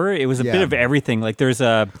horror. It was a Yeah. bit of everything. Like there's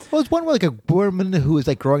a, Well, it's one where like a woman who is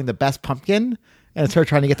like growing the best pumpkin, and it's her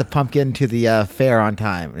trying to get the pumpkin to the fair on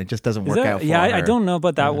time, and it just doesn't is work there- out. For yeah, her. I don't know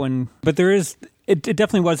about that one, but there is, it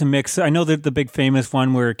definitely was a mix. I know that the big famous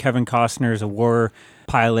one where Kevin Costner is a war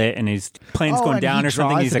pilot and his plane's Oh, going and down he or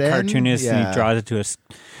something. draws He's a it in? cartoonist and Yeah. he draws it to us.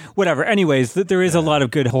 Whatever. Anyways, there is a lot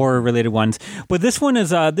of good horror related ones, but this one is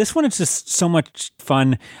just so much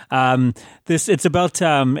fun. It's about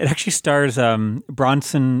it actually stars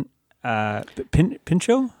Bronson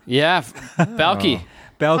Pinchot. Yeah, Balky.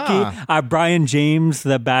 Belky, Brian James,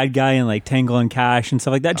 the bad guy in like Tangle and Cash and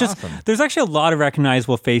stuff like that. Just Awesome. there's actually a lot of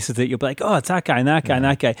recognizable faces that you'll be like, oh, it's that guy and that guy and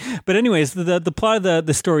that guy. But anyways, the plot of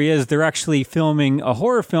the story is they're actually filming a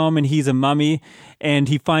horror film and he's a mummy and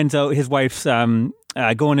he finds out his wife's going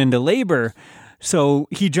into labor. So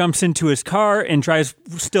he jumps into his car and drives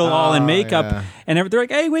still all in makeup. yeah. And they're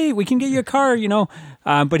like, hey, wait, we can get you a car, you know.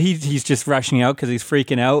 But he's just rushing out because he's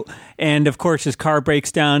freaking out. And of course, his car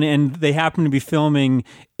breaks down. And they happen to be filming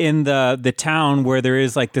in the town where there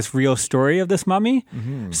is like this real story of this mummy.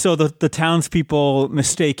 So the townspeople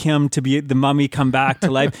mistake him to be the mummy come back to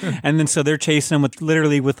life. And then so they're chasing him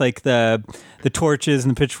with like the torches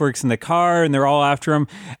and the pitchforks in the car. And they're all after him.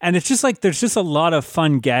 And it's just like there's just a lot of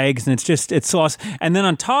fun gags. And it's so awesome. And then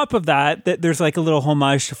on top of that, there's like a little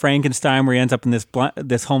homage to Frankenstein where he ends up in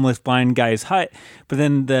this homeless blind guy's hut. But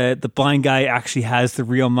then the blind guy actually has the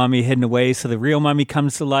real mummy hidden away. So the real mummy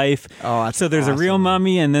comes to life. Oh, that's so there's a real awesome.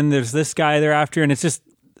 mummy and then there's this guy they're after. And it's just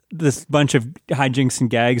this bunch of hijinks and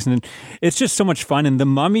gags. And it's just so much fun. And the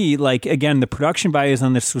mummy, like, again, the production values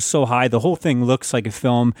on this was so high. The whole thing looks like a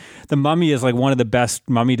film. The mummy is like one of the best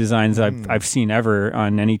mummy designs I've seen ever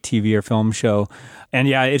on any TV or film show. And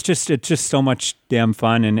yeah, it's just so much damn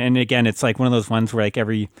fun. And again, it's like one of those ones where like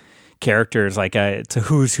every character is like it's a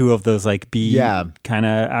who's who of those like B kind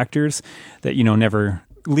of actors that, you know, never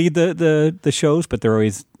lead the shows, but they're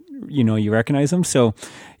always, you know, you recognize them. So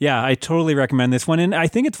yeah, I totally recommend this one. And I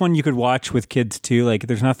think it's one you could watch with kids too. Like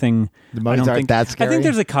there's nothing, The mummies aren't that scary? I think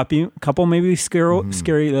there's a couple maybe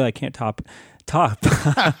scary that I can't top.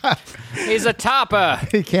 He's a topper.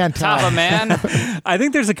 He can't Topper, top. man. I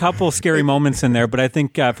think there's a couple scary moments in there, but I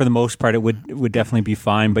think for the most part it would definitely be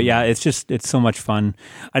fine. But yeah, it's so much fun.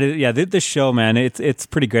 This show, man, it's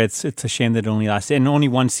pretty great. It's a shame that it only lasted, and only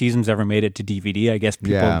one season's ever made it to DVD. I guess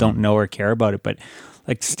people don't know or care about it, but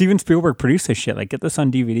like Steven Spielberg produced this shit. Like, get this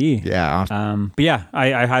on DVD. Yeah. Awesome. But yeah,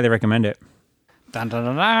 I highly recommend it. Dun, dun,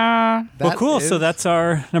 dun, dun. Well, cool. is- So that's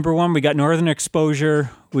our number one. We got Northern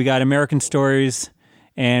Exposure, we got American Stories,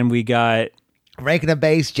 and we got Rankin and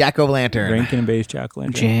Base, Jack O'Lantern. Rankin and Base Jack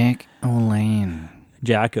Lantern. Jack O'Lane.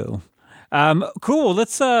 Jacko. Cool.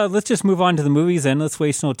 Let's just move on to the movies then. Let's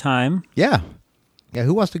waste no time. Yeah. Yeah.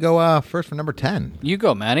 Who wants to go first for number 10? You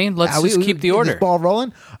go, Manny. Let's just keep the get order. This ball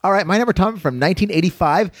rolling. All right, my number 10 from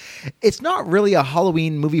 1985. It's not really a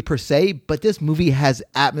Halloween movie per se, but this movie has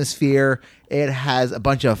atmosphere. It has a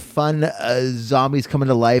bunch of fun zombies coming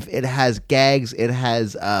to life. It has gags. It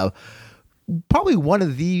has probably one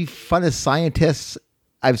of the funnest scientists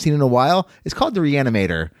I've seen in a while. It's called The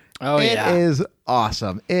Reanimator. Oh, yeah. It is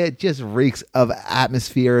awesome. It just reeks of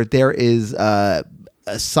atmosphere. There is a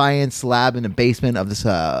science lab in the basement of this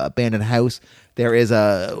abandoned house. There is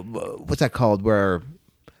what's that called, where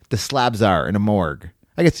the slabs are in a morgue.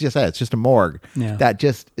 I guess it's just a morgue that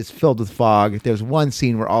just is filled with fog. There's one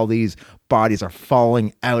scene where all these bodies are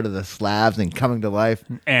falling out of the slabs and coming to life.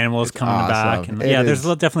 Animals coming back. awesome. And, It yeah, there's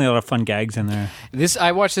is- definitely a lot of fun gags in there.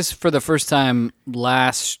 I watched this for the first time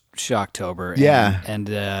last Shocktober. Yeah. And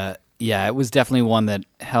it was definitely one that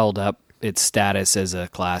held up its status as a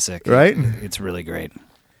classic. Right? It's really great.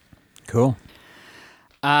 Cool.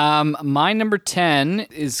 My number 10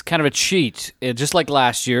 is kind of a cheat, just like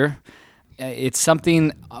last year. It's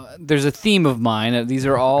something. There's a theme of mine. These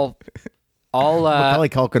are all Macaulay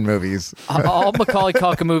Culkin movies. all Macaulay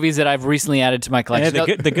Culkin movies that I've recently added to my Yeah,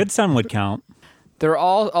 collection. the good son would count. They're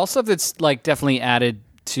all stuff that's like definitely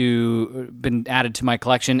been added to my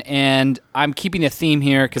collection, and I'm keeping a theme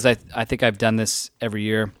here because I think I've done this every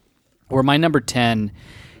year. Where my number 10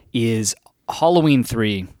 is Halloween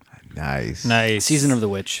 3, Nice. Season of the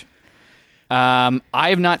Witch. I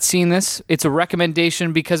have not seen this. It's a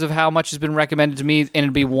recommendation because of how much has been recommended to me, and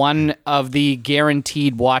it'd be one of the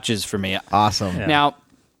guaranteed watches for me. Awesome. Now,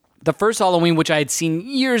 the first Halloween, which I had seen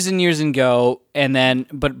years and years ago,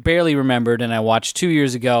 but barely remembered, and I watched 2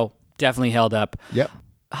 years ago, definitely held up. Yep.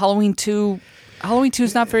 Halloween 2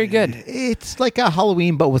 is not very good. It's like a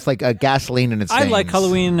Halloween, but with like a gasoline in its I veins. like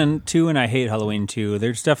Halloween 2, and I hate Halloween 2.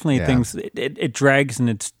 There's definitely things, it drags and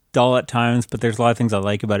it's dull at times, but there's a lot of things I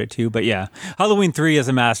like about it too. But yeah, Halloween 3 is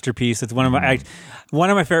a masterpiece. It's one of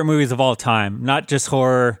my favorite movies of all time, not just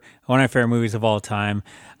horror, one of my favorite movies of all time.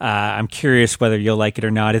 I'm curious whether you'll like it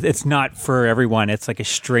or not. It's not for everyone. It's like a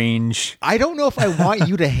strange... I don't know if I want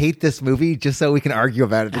you to hate this movie just so we can argue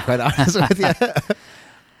about it, to be quite honest with you.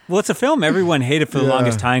 Well, it's a film everyone hated for the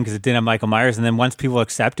longest time because it didn't have Michael Myers, and then once people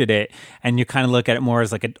accepted it, and you kind of look at it more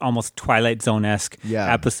as like an almost Twilight Zone-esque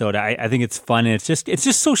episode, I think it's fun, and it's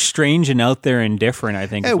just so strange and out there and different. I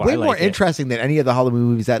think Way more interesting than any of the Halloween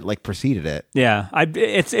movies that like preceded it. Yeah,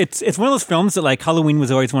 it's one of those films that like Halloween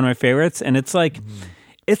was always one of my favorites, and it's like.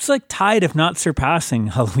 It's like tied, if not surpassing,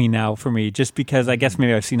 Halloween now for me, just because I guess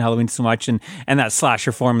maybe I've seen Halloween so much and that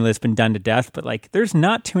slasher formula has been done to death. But like, there's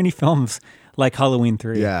not too many films like Halloween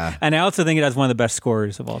 3. Yeah. And I also think it has one of the best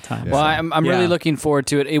scores of all time. Well, I'm really looking forward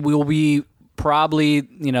to it. It will be probably,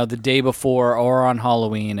 the day before or on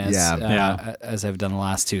Halloween as I've done the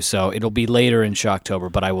last two. So it'll be later in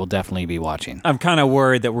Shocktober, but I will definitely be watching. I'm kind of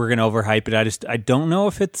worried that we're going to overhype it. I don't know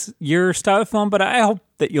if it's your style of film, but I hope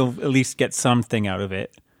that you'll at least get something out of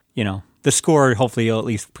it. The score, hopefully you'll at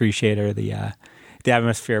least appreciate, or the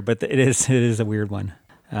atmosphere, but it is a weird one.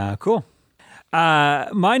 Cool.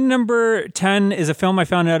 My number 10 is a film I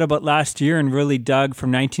found out about last year and really dug,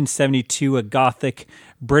 from 1972, a gothic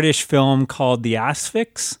British film called The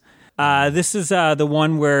Asphyx. This is the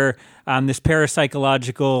one where this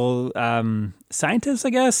parapsychological scientist, I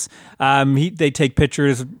guess, they take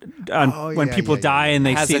pictures when people die, and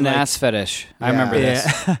they has see an like, ass fetish. I remember this.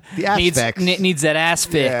 The aspects. Needs that ass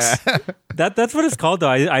fix. Yeah. That's what it's called, though.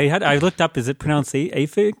 I looked up, is it pronounced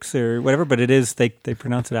aphix or whatever? But it is, they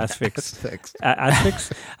pronounce it asphyx.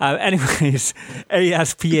 Asphyx. Anyways,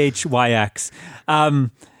 ASPHYX.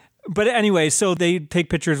 But anyway, so they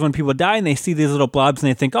take pictures when people die, and they see these little blobs, and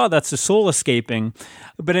they think, oh, that's the soul escaping.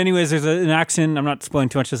 But anyways, there's an accident. I'm not spoiling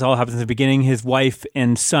too much. This all happens in the beginning. His wife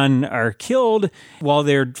and son are killed while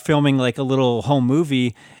they're filming like a little home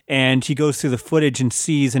movie. And he goes through the footage and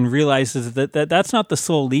sees and realizes that that's not the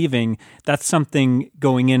soul leaving. That's something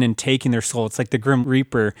going in and taking their soul. It's like the Grim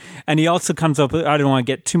Reaper. And he also comes up with, I don't want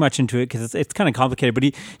to get too much into it because it's kind of complicated, but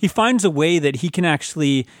he finds a way that he can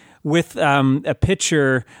actually, with a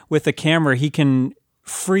picture, with a camera, he can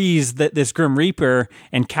freeze this Grim Reaper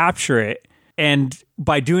and capture it. And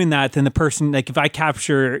by doing that, then the person, like if I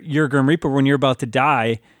capture your Grim Reaper when you're about to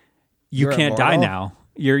die, you're can't die now.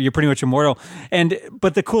 You're pretty much immortal.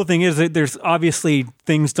 But the cool thing is that there's obviously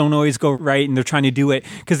things don't always go right, and they're trying to do it,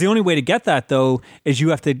 because the only way to get that, though, is you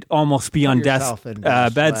have to almost be on death's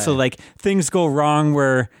bed. So like things go wrong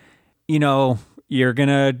where, you're going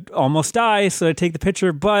to almost die, so I take the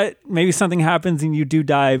picture, but maybe something happens and you do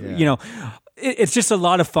die. Yeah. It's just a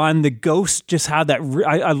lot of fun. The ghost just had that.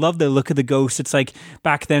 I love the look of the ghost. It's like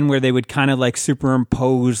back then where they would kind of like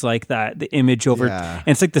superimpose like the image over. And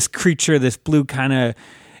it's like this creature, this blue kind of.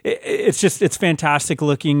 It's fantastic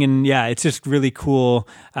looking, and it's just really cool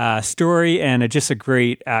story, and just a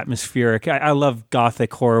great atmospheric. I love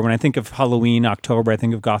gothic horror. When I think of Halloween, October, I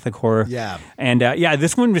think of gothic horror. Yeah. And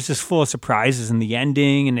this one was just full of surprises, and the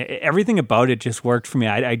ending and everything about it just worked for me.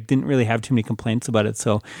 I didn't really have too many complaints about it,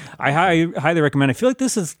 so I highly recommend. I feel like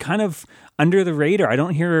this is kind of under the radar. I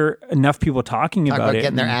don't hear enough people talking about it.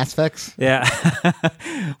 Getting their ass fixed? Yeah.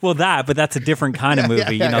 Well, but that's a different kind of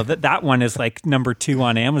movie. That one is like number 2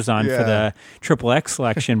 on Amazon for the XXX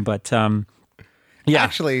selection. But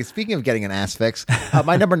actually, speaking of getting an ass fix,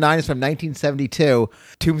 my number 9 is from 1972,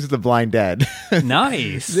 Tombs of the Blind Dead.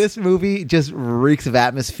 Nice. This movie just reeks of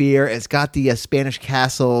atmosphere. It's got the Spanish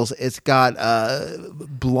castles. It's got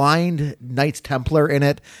blind Knights Templar in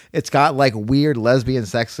it. It's got like weird lesbian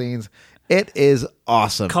sex scenes. It is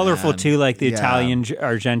awesome. Colorful, man. too, like the Italian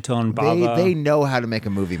Argento and Bava. They know how to make a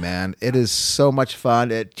movie, man. It is so much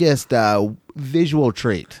fun. It just visual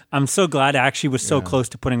treat. I'm so glad I actually was so close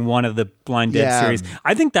to putting one of the Blind Dead Yeah. series.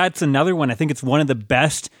 I think that's another one. I think it's one of the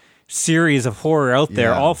best series of horror out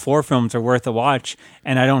there. Yeah. All 4 films are worth a watch,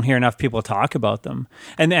 and I don't hear enough people talk about them.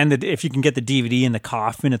 And if you can get the DVD in the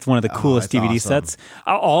coffin, it's one of the coolest that's DVD awesome. sets.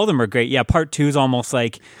 All of them are great. Yeah, part 2 is almost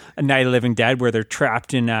like a Night of the Living Dead, where they're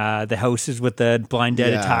trapped in the houses with the Blind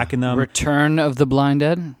Dead Yeah. attacking them. Return of the Blind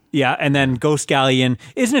Dead. Yeah, and then Ghost Galleon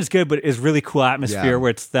isn't as good, but is really cool atmosphere Yeah. where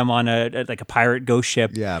it's them on a pirate ghost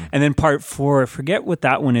ship. Yeah. And then part 4, I forget what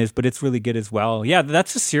that one is, but it's really good as well. Yeah,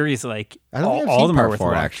 that's a series like I don't think I've all seen of them are part worth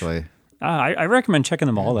 4, a watch. actually. I recommend checking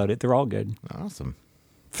them all out. They're all good. Awesome.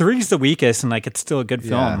 3's the weakest, and it's still a good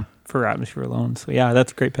film Yeah. for atmosphere alone. So yeah,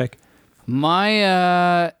 that's a great pick.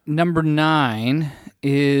 My number 9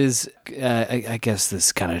 is, I guess this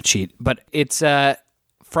is kind of cheat, but it's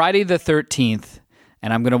Friday the 13th,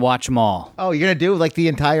 and I'm going to watch them all. Oh, you're going to do like the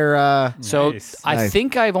entire... So Nice. I Nice.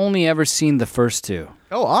 think I've only ever seen the first 2.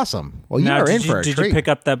 Oh, awesome. Well, you Now, are in did for a Did treat. you pick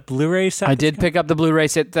up that Blu-ray set? I did pick up the Blu-ray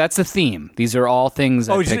set. That's the theme. These are all things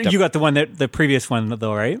I Oh, picked up. you got the one the previous one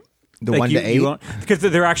though, right? The 1 to 8? Because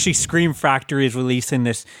they're actually Scream Factory is releasing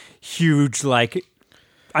this huge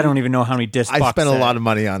I don't even know how many disc I box spent a set. lot of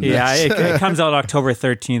money on this. Yeah, it comes out October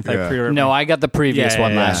 13th. I Yeah. pre-ordered. No, I got the previous Yeah,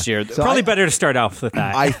 one yeah, last yeah. year. So Probably I- better to start off with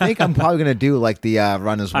that. I think I'm probably going to do like the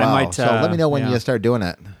run as I well. might, so let me know when yeah. you start doing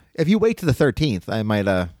it. If you wait to the 13th, I might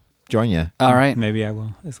join you. All right. Maybe I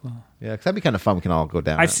will as well. Yeah, because that'd be kind of fun. We can all go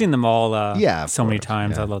down. I've seen them all. Yeah, of so many course,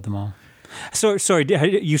 times. yeah. I love them all. So sorry,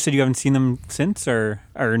 you said you haven't seen them since, or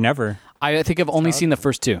never? I think I've only seen the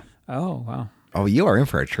first 2. Oh wow. Oh, you are in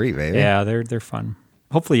for a treat, baby. Yeah, they're fun.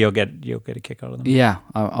 Hopefully you'll get a kick out of them. Yeah,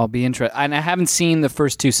 I'll be interested. And I haven't seen the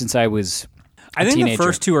first 2 since I was I think teenager. the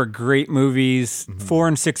first 2 are great movies. 4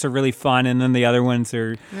 and 6 are really fun, and then the other ones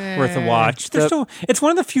are worth a watch. It's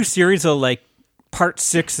one of the few series though, Part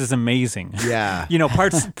 6 is amazing. Yeah.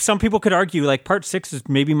 Some people could argue Part 6 is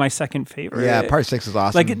maybe my second favorite. Yeah, part 6 is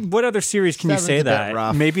awesome. What other series can you Seven's say a bit that?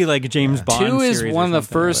 rough. Maybe James Bond. 2 is series or one of the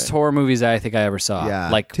something first like horror movies I think I ever saw.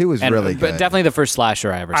 Yeah, 2 is really But good. definitely the first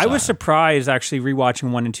slasher I ever saw. I was surprised actually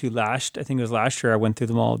rewatching 1 and 2 I think it was last year I went through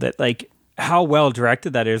them all, that how well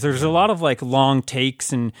directed that is. There's a lot of long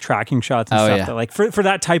takes and tracking shots and stuff yeah. that for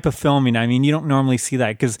that type of filming, I mean, you don't normally see that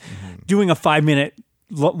because doing a 5-minute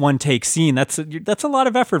one take scene, that's a lot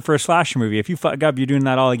of effort for a slasher movie. If you fuck up, you're doing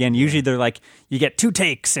that all again. Usually they're you get 2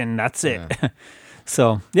 takes and that's it.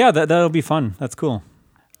 So yeah, that'll be fun. That's cool.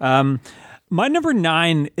 My number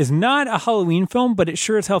 9 is not a Halloween film, but it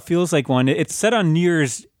sure as hell feels like one. It's set on New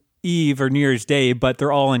Year's Eve or New Year's Day, but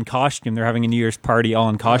they're all in costume. They're having a New Year's party all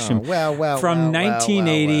in costume. From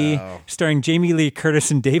 1980, starring Jamie Lee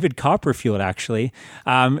Curtis and David Copperfield, actually.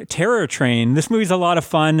 Terror Train. This movie's a lot of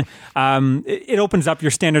fun. It opens up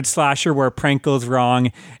your standard slasher where a prank goes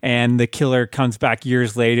wrong and the killer comes back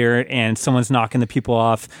years later and someone's knocking the people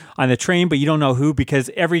off on the train, but you don't know who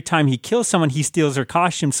because every time he kills someone, he steals their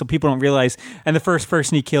costume so people don't realize. And the first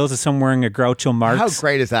person he kills is someone wearing a Groucho Marx How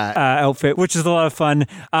great is that? outfit, which is a lot of fun.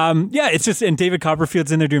 It's just, and David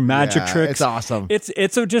Copperfield's in there doing magic Yeah, tricks. it's awesome. It's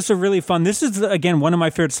just a really fun. This is again one of my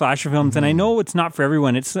favorite slasher films, and I know it's not for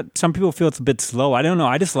everyone. It's some people feel it's a bit slow. I don't know.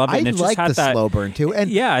 I just love it. I and it's like just had the that, slow burn too, and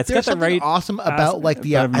yeah, it's there's got the something right awesome about the.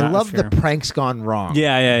 bit of I love the atmosphere. pranks gone wrong.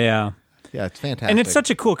 Yeah. Yeah, it's fantastic. And it's such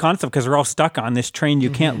a cool concept because we're all stuck on this train. You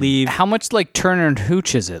can't leave. How much Turner and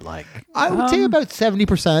Hooch is it like? I would say about 70%.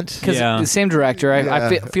 Because Yeah. the same director,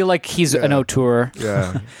 I feel like he's an auteur.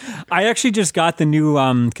 Yeah, I actually just got the new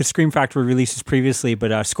because Scream Factory releases previously,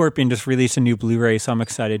 but Scorpion just released a new Blu-ray, so I'm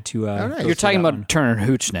excited to. nice. You're talking that about one. Turner and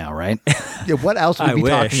Hooch now, right? yeah. What else would I we be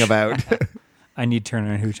wish. talking about? I need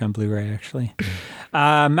Turner and Hooch on Blu-ray actually.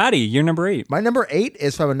 Maddie, you're number 8. My number 8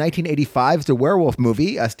 is from a 1985. It's a werewolf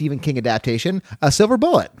movie, a Stephen King adaptation, A Silver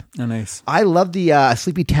Bullet. Oh, nice. I love the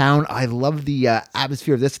Sleepy Town. I love the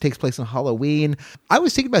atmosphere of this. It takes place on Halloween. I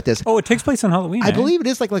was thinking about this. Oh, it takes place on Halloween. I believe it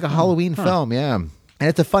is like a Halloween film, yeah. And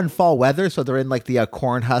it's a fun fall weather, so they're in the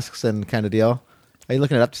corn husks and kind of deal. Are you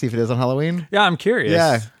looking it up to see if it is on Halloween? Yeah, I'm curious.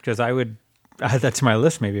 Yeah. Because I would add that to my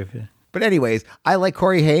list maybe. But anyways, I like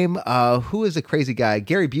Corey Haim. Who is the crazy guy?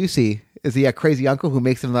 Gary Busey is the crazy uncle who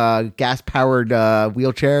makes him a gas-powered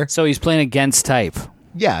wheelchair. So he's playing against type.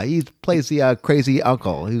 Yeah, he plays the crazy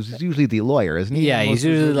uncle, who's usually the lawyer, isn't he? Yeah, he's Most of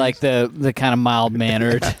usually his like the kind of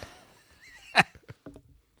mild-mannered.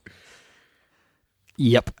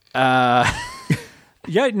 Yep.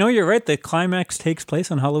 Yeah, no, you're right. The climax takes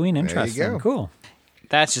place on Halloween. Interesting. go. Cool.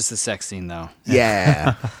 That's just the sex scene, though.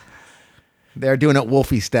 Yeah. They're doing it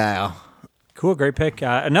Wolfie style. Cool, great pick.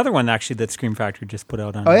 Another one actually that Scream Factory just put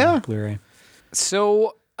out on Blu-ray.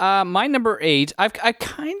 So my number 8, I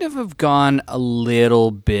kind of have gone a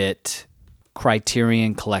little bit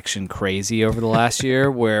Criterion Collection crazy over the last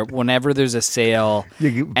year, where whenever there's a sale,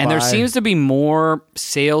 You and there buy- seems to be more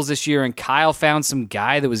sales this year, and Kyle found some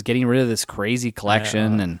guy that was getting rid of this crazy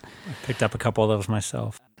collection, and Picked up a couple of those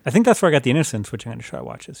myself. I think that's where I got The Innocents, which I'm going to try to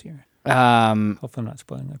watch this year. Hopefully I'm not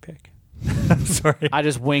spoiling my pick. Sorry. I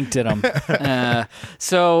just winked at him.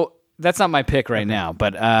 So that's not my pick right now,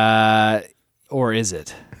 but or is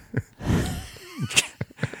it?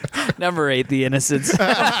 Number 8, The Innocents.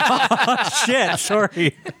 Shit,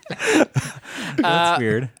 sorry. That's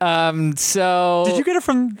weird. So Did you get it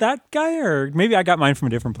from that guy, or maybe I got mine from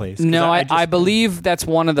a different place? 'Cause No, I just- believe that's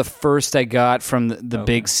one of the first I got from the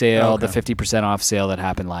big sale, Okay. the 50% off sale that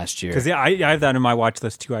happened last year. Because I have that in my watch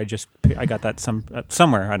list too. I got that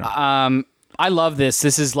somewhere. I don't know. I love this.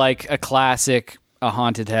 This is like a classic, a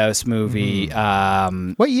haunted house movie.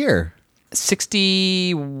 What year?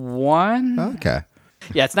 61? Okay.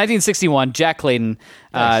 Yeah, it's 1961. Jack Clayton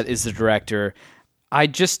is the director. I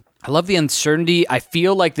love the uncertainty. I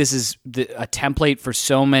feel like this is a template for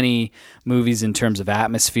so many movies in terms of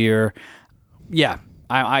atmosphere. Yeah,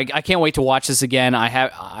 I can't wait to watch this again.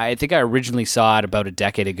 I think I originally saw it about a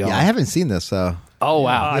decade ago. Yeah, I haven't seen this, so Oh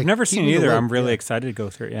wow, I've never seen keep it me either. low- I'm really excited to go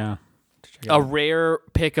through it. Yeah. a rare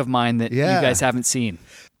pick of mine that Yeah. you guys haven't seen.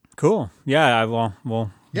 Cool. Yeah. I will.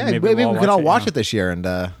 Well. yeah, maybe we we'll could all watch yeah. it this year,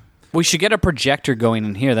 and We should get a projector going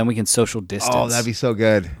in here, then we can social distance. oh, that'd be so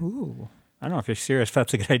good. I don't know if you're serious. If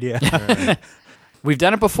that's a good idea. We've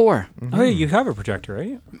done it before. Oh, yeah, you have a projector,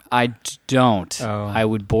 right? I don't. Oh. I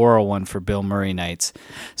would borrow one for Bill Murray nights.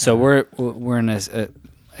 So we're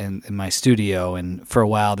in my studio, and for a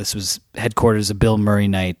while this was headquarters of Bill Murray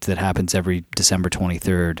night that happens every December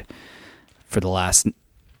 23rd. For the last,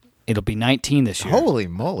 it'll be 19 this year. Holy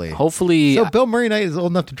moly! Hopefully, So Bill Murray night is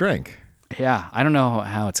old enough to drink. yeah. I don't know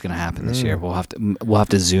how it's going to happen this year. We'll have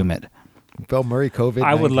to zoom it. Bill Murray COVID.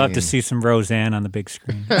 I would love to see some Roseanne on the big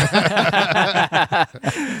screen.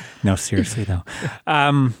 No, seriously though.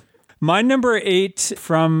 My number 8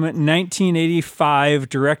 from 1985,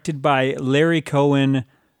 directed by Larry Cohen,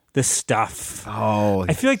 The Stuff. Oh,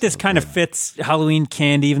 I feel like this kind of fits Halloween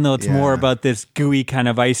candy, even though it's more Yeah. about this gooey kind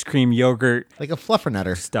of ice cream yogurt like a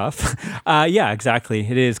fluffernutter. stuff. Yeah, exactly.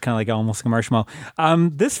 It is kind of like almost like a marshmallow.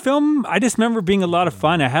 This film, I just remember being a lot of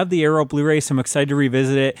fun. I have the Arrow Blu-ray, so I'm excited to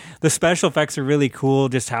revisit it. The special effects are really cool,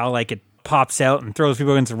 just how like it pops out and throws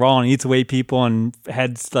people against the wall and eats away people and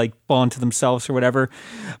heads like fall into themselves or whatever.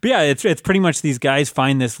 But yeah, it's pretty much these guys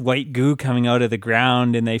find this white goo coming out of the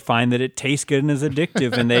ground and they find that it tastes good and is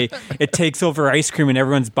addictive and it takes over ice cream and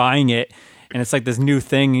everyone's buying it and it's like this new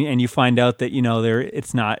thing and you find out that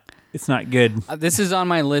it's not good. This is on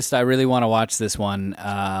my list. I really want to watch this one.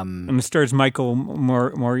 And it stars Michael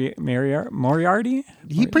Moriarty.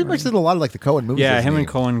 He pretty much did a lot of like the Cohen movies. Yeah, doesn't him he? and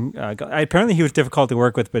Cohen. Apparently, he was difficult to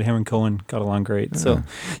work with, but him and Cohen got along great. So,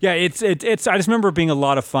 yeah, it's. I just remember it being a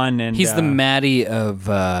lot of fun. And He's the Maddie of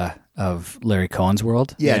Larry Cohen's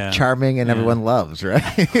world. Yeah, Yeah. charming and everyone loves, right?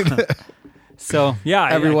 So yeah,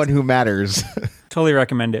 Everyone who matters. I totally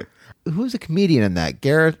recommend it. Who's a comedian in that?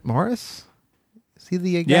 Garrett Morris? Is he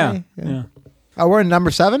the guy? Yeah. We're in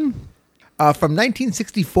number 7. From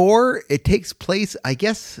 1964. It takes place, I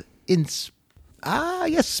guess, in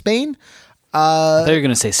Spain. I thought you were going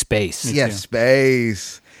to say space. Yes,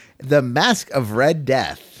 space. The Mask of Red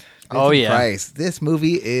Death. Oh, Vincent yeah. Price. This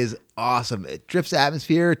movie is awesome. It drifts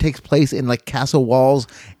atmosphere. It takes place in like castle walls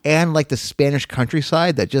and like the Spanish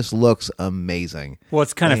countryside that just looks amazing. Well,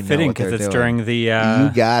 it's kind They of know fitting what they're because it's doing. during the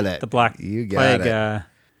You got it. the Black You got Plague. it.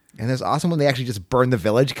 And it's awesome when they actually just burn the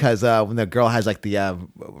village because when the girl has like the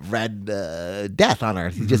red death on her,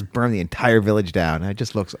 you just burn the entire village down. It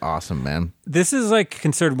just looks awesome, man. This is like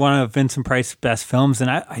considered one of Vincent Price's best films,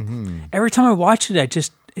 and I every time I watch it,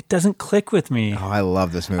 it doesn't click with me. Oh, I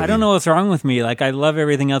love this movie. I don't know what's wrong with me. Like I love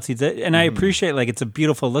everything else he did, and I appreciate like it's a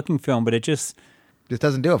beautiful looking film, but it just Just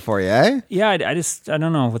doesn't do it for you, eh? yeah, I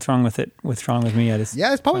don't know what's wrong with it. What's wrong with me? Yeah,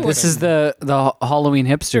 it's probably This is the Halloween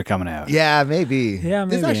hipster coming out. Yeah, maybe. Yeah,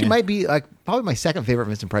 This maybe. actually might be like probably my second favorite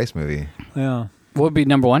Vincent Price movie. yeah. What would be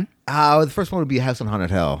number 1? The first one would be House on Haunted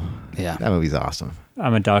Hill. Yeah. That movie's awesome.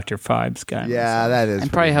 I'm a Dr. Phibes guy. Yeah, that is.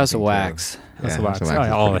 And probably pretty House of interesting, Wax. too. House of Yeah, Wax. House of Wax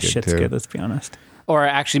is All the pretty good, shit's too. good. Let's be honest. Or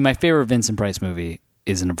actually, my favorite Vincent Price movie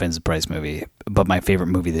isn't a Vincent Price movie, but my favorite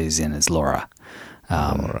movie that he's in is Laura.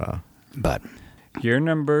 But You're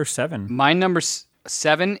number 7. my number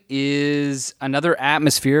 7 is another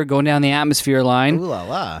atmosphere, going down the atmosphere line, Ooh la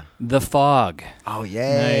la. The Fog. Oh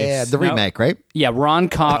yeah, Nice. the Now- remake, right? Yeah, Ron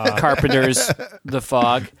Carpenter's The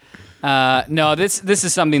Fog. No, this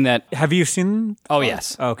is something that. Have you seen? Oh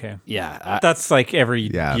yes, Okay. yeah. That's like every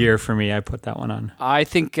Yeah. year for me. I put that one on. I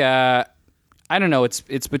think I don't know.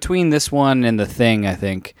 It's between this one and The Thing. I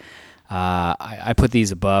think I put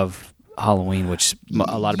these above Halloween, which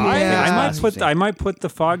a lot of people. think I might put The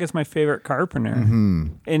Fog as my favorite Carpenter.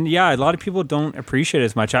 And yeah, a lot of people don't appreciate it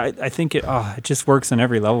as much. I think it just works on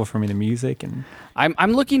every level for me. The music and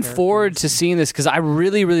I'm looking forward to seeing this because I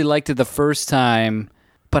really, really liked it the first time,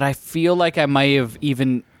 but I feel like I might have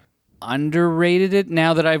even underrated it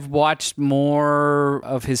now that I've watched more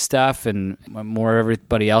of his stuff and more of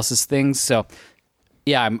everybody else's things. So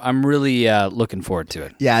yeah, I'm really looking forward to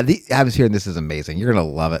it. Yeah, the atmosphere in this is amazing. You're gonna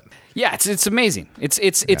love it. Yeah, it's amazing.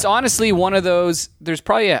 It's honestly one of those. There's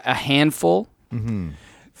probably a handful.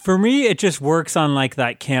 for me, it just works on like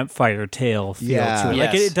that campfire tale feel Yeah. to it.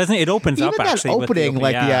 Like Yes. it doesn't. It opens Even up that actually. with the opening,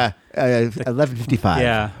 like yeah. 11:55.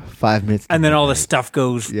 Yeah. 5 minutes. And then all the stuff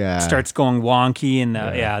goes starts going wonky, and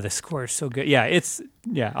the score is so good.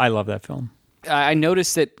 Yeah, I love that film. I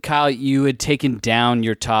noticed that, Kyle, you had taken down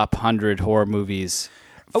your top 100 horror movies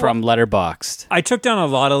from Letterboxd. I took down a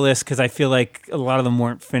lot of lists because I feel like a lot of them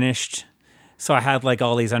weren't finished. So I had like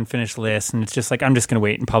all these unfinished lists, and it's just like I'm just going to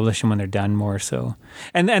wait and publish them when they're done more. So,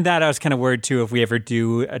 and that I was kind of worried too if we ever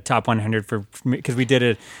do a top 100 for because we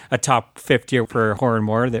did a top 50 for horror and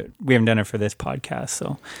more that we haven't done it for this podcast.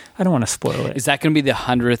 So I don't want to spoil it. Is that going to be the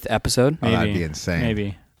 100th episode? Oh, that'd be insane.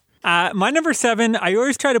 Maybe. My number 7, I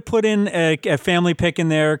always try to put in a family pick in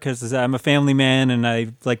there because I'm a family man and I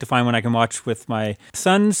like to find one I can watch with my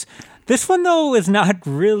sons. This one, though, is not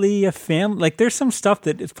really a family. Like, there's some stuff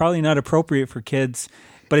that is probably not appropriate for kids.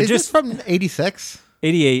 But Is it just this from 86?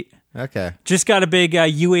 88. Okay. Just got a big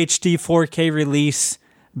UHD 4K release.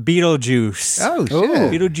 Beetlejuice. Oh,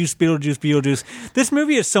 shit. Beetlejuice. This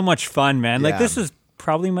movie is so much fun, man. Like, Yeah. this is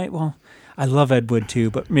probably I love Ed Wood, too,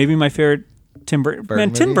 but maybe my favorite Tim Burton.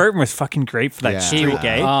 Man, Tim movie? Burton was fucking great for that Yeah. streak,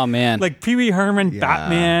 eh? Oh, man. Like Pee Wee Herman, Yeah.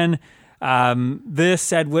 Batman,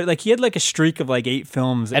 this Edward, like he had like a streak of like 8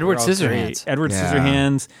 films. that Edward were all Scissorhands. great. Edward Yeah.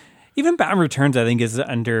 Scissorhands. Even Batman Returns, I think, is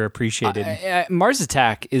underappreciated. Mars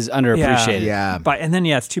Attack is underappreciated. Yeah. But and then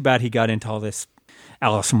it's too bad he got into all this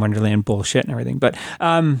Alice in Wonderland bullshit and everything. But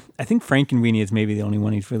I think Frankenweenie is maybe the only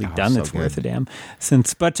one he's really done so that's worth a good. damn.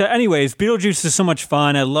 But anyways, Beetlejuice is so much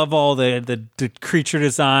fun. I love all the creature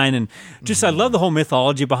design and just I love the whole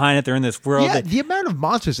mythology behind it. They're in this world. Yeah, that, the amount of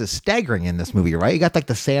monsters is staggering in this movie, right? You got like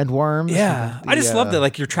the sandworms. yeah, I just love that.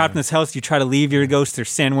 Like you're trapped in this house, you try to leave your ghost. There's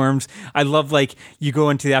sandworms. I love like you go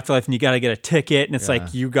into the afterlife and you got to get a ticket, and it's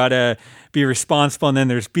like you got to be responsible. And then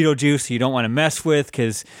there's Beetlejuice, who you don't want to mess with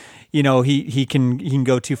because he can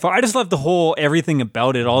go too far. I just love the whole everything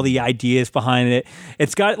about it, all the ideas behind it.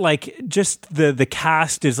 It's got like just the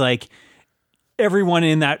cast is like everyone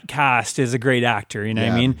in that cast is a great actor. You know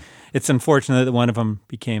what I mean? It's unfortunate that one of them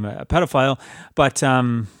became a pedophile, but.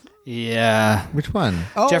 Yeah. Which one?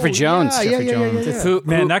 Jeffrey Jones. Yeah, Jeffrey yeah, yeah, Jones. yeah, yeah. Who-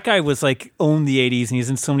 Man, that guy was like owned the 80s, and he's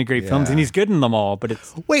in so many great films, and he's good in them all. But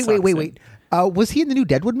it's Wait. Was he in the new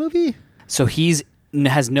Deadwood movie? So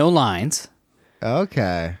has no lines.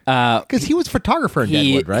 Okay. Because he was photographer in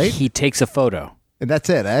Deadwood, right? He takes a photo. And that's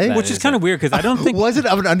it, eh? which is kind of weird because I don't think Was it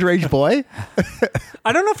of an underage boy?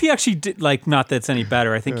 I don't know if he actually did like. Not that it's any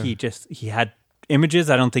better. I think he had images.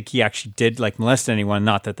 I don't think he actually did like molest anyone.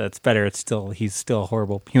 Not that that's better. He's still a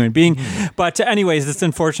horrible human being. But anyways, it's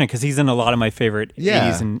unfortunate because he's in a lot of my favorite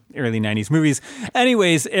 80s and early 90s movies.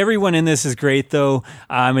 Anyways, everyone in this is great though.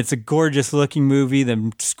 It's a gorgeous looking movie.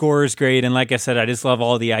 The score is great, and like I said, I just love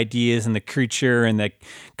all the ideas and the creature and the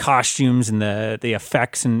costumes and the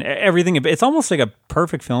effects and everything. It's almost like a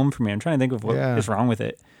perfect film for me. I'm trying to think of what is wrong with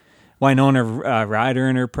it. Winona Ryder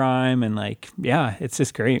in her prime, and it's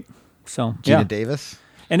just great. So Gina Davis.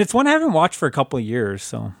 and it's one I haven't watched for a couple of years.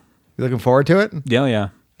 So You looking forward to it? yeah.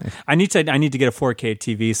 I need to get a 4K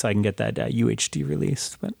TV so I can get that UHD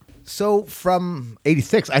released. But So from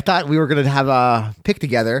 86, I thought we were going to have a pick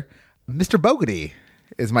together. Mr. Boogedy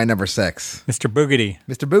is my number 6. Mr. Boogedy,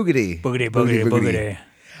 Mr. Boogedy. Boogedy.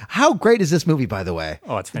 How great is this movie, by the way?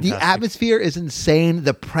 Oh, it's fantastic. The atmosphere is insane.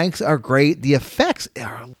 The pranks are great. The effects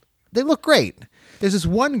they look great. There's this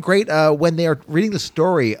one great when they are reading the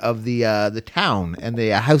story of the town and the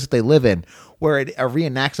house that they live in, where it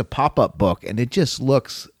reenacts a pop-up book, and it just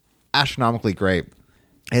looks astronomically great.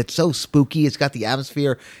 It's so spooky. It's got the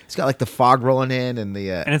atmosphere. It's got like the fog rolling in, and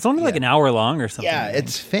And it's only like an hour long or something. yeah,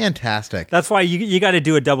 it's fantastic. That's why you got to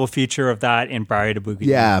do a double feature of that and Bride of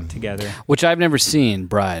Boogedy together. Which I've never seen,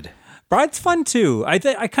 Bride. Bride's fun too. I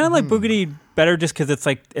kind of like Boogedy better just because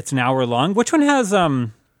it's an hour long. Which one has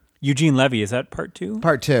Eugene Levy? Is that part 2?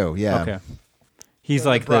 Part 2, yeah. Okay. He's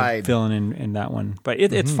like the Bride. villain in that one. But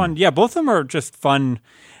it's fun. Yeah, both of them are just fun.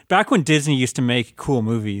 Back when Disney used to make cool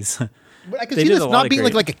movies, I can They see did this a lot not of being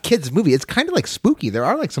great- like a kid's movie. It's kind of like spooky. There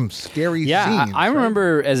are like some scary Yeah, scenes. I right?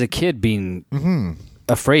 remember as a kid being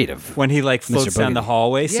afraid of. when he like floats down Boogie. the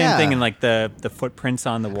hallway, same Yeah. thing, and like the footprints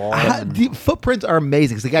on the wall. and- The footprints are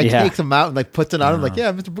amazing because the guy Yeah. takes them out and like puts it on him like,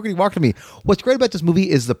 yeah, Mr. Boogity walked to me. What's great about this movie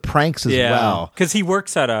is the pranks as yeah, well. because he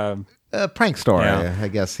works at a. Prank store, Yeah. I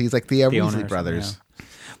guess. He's like the owner or Weasley something, brothers.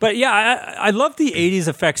 But yeah, I love the '80s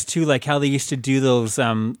effects too, like how they used to do those.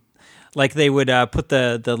 Like they would put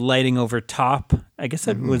the lighting over top. I guess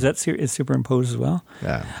that was that is superimposed as well.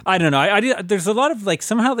 Yeah. I don't know. There's a lot of like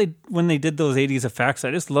somehow when they did those '80s effects,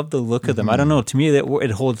 I just love the look of them. I don't know. To me,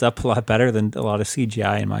 it holds up a lot better than a lot of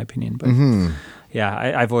CGI in my opinion. But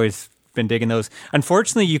yeah, I've always been digging those.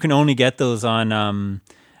 Unfortunately, you can only get those on.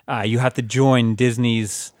 You have to join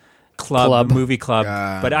Disney's movie club.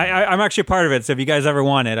 But I'm actually a part of it. So if you guys ever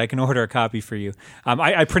want it, I can order a copy for you.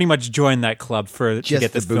 I pretty much joined that club to Just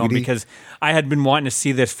get this the film Boogity? because I had been wanting to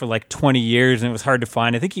see this for like 20 years and it was hard to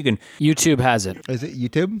find. I think you can. YouTube has it. Is it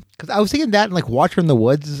YouTube? Because I was thinking that and like Watcher in the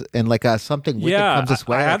Woods and like something wicked Yeah, comes this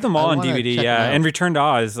way. I have them all on wanna DVD. check Yeah, them out. and Return to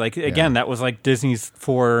Oz. Like again, that was like Disney's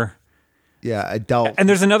for. Yeah, adult. And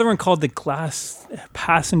there's another one called The Glass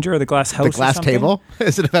Passenger or The Glass House. The or glass something. table?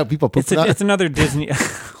 Is it about people pooping on It's another Disney.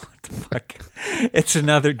 What the fuck? It's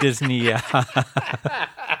another Disney. I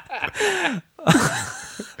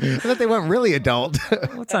thought they went really adult.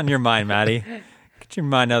 What's on your mind, Maddie? Get your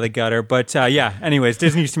mind out of the gutter. But yeah, anyways,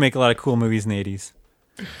 Disney used to make a lot of cool movies in the 80s.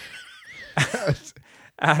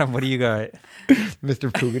 Adam, what do you got?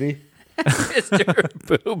 Mr. Poogity. Mr.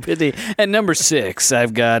 Boobity. At number 6,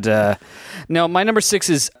 I've got. No, my number 6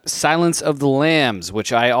 is Silence of the Lambs,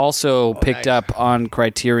 which I also picked up on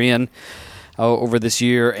Criterion over this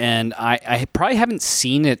year, and I probably haven't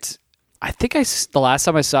seen it. I think the last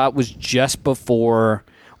time I saw it was just before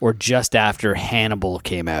or just after Hannibal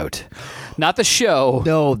came out. Not the show.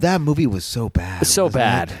 No, that movie was so bad. So wasn't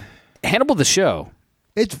bad. it? Hannibal the show.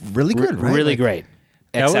 It's really good, right? Really Like, great.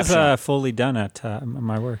 That was Exceptional. fully done at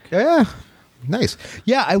my work. Yeah, nice.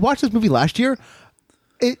 Yeah, I watched this movie last year.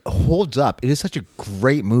 It holds up. It is such a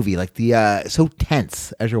great movie. Like so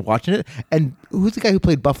tense as you're watching it. And who's the guy who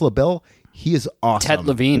played Buffalo Bill? He is awesome. Ted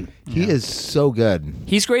Levine. He is so good.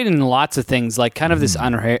 He's great in lots of things, like kind of this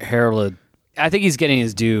unheralded. I think he's getting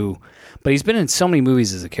his due, but he's been in so many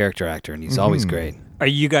movies as a character actor, and he's always great. Are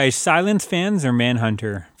you guys Silence fans or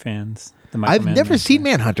Manhunter fans? The Michael I've Mann never movie? seen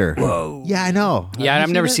Manhunter. Whoa. Yeah, I know. Yeah, Have I've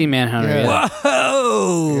you never it? seen Manhunter. Yeah. Either.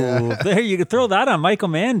 Oh, there you go. Throw that on Michael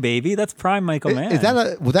Mann, baby. That's prime Michael Mann. Is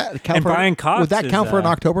that would that count And for Brian Cox would that count is, for an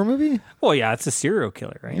October movie? Well, yeah, it's a serial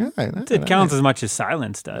killer, right? Yeah, I know, it counts as much as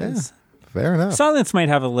Silence does. Fair enough. Silence might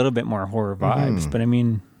have a little bit more horror vibes, but I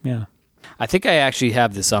mean, yeah. I think I actually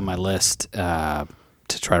have this on my list to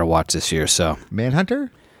try to watch this year. So Manhunter?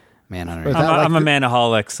 Manhunter. Is that like I'm a the-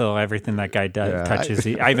 manaholic, so everything that guy does Yeah, touches.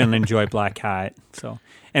 I even enjoy Black Cat. So,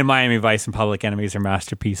 and Miami Vice and Public Enemies are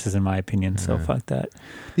masterpieces in my opinion. So fuck that.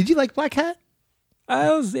 Did you like Black Cat?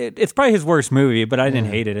 It's probably his worst movie, but I didn't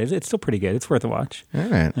hate it. It's still pretty good. It's worth a watch. All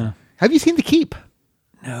right. Have you seen The Keep?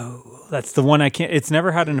 No, that's the one I can't. It's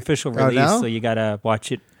never had an official Oh, release, no? so you gotta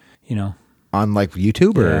watch it. You know, On like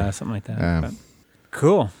YouTube or yeah, something like that. But-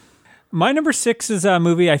 cool. My number 6 is a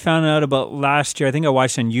movie I found out about last year. I think I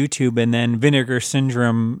watched on YouTube, and then Vinegar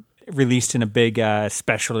Syndrome released in a big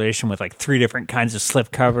special edition with like 3 different kinds of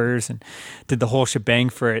slip covers and did the whole shebang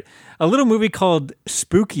for it. A little movie called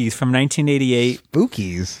Spookies from 1988.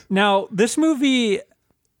 Spookies? Now, this movie,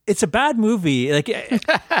 it's a bad movie. Like,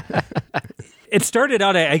 it started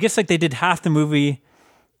out, I guess, like they did half the movie.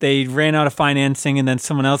 They ran out of financing, and then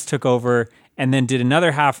someone else took over and then did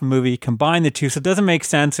another half of the movie, combined the two. So it doesn't make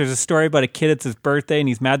sense. There's a story about a kid, it's his birthday, and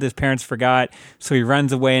he's mad that his parents forgot. So he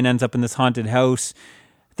runs away and ends up in this haunted house.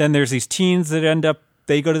 Then there's these teens that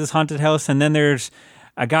they go to this haunted house, and then there's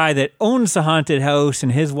a guy that owns the haunted house,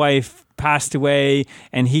 and his wife passed away,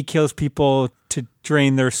 and he kills people to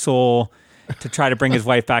drain their soul to try to bring his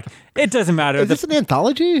wife back. It doesn't matter. Is this an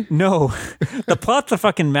anthology? No, the plot's a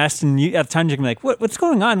fucking mess, and at times you can be like, what's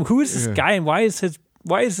going on? Who is this guy, and why is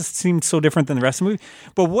this seem so different than the rest of the movie?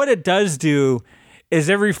 But what it does do is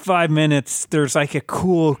every 5 minutes there's like a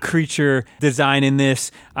cool creature design in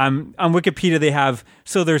this. On Wikipedia they have,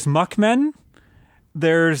 so there's muckmen,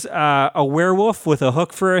 there's a werewolf with a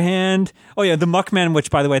hook for a hand. Oh yeah, the muckmen, which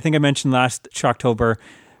by the way I think I mentioned last Shocktober,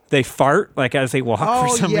 they fart like as they walk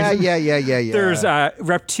for some reason. Yeah. There's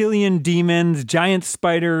reptilian demons, giant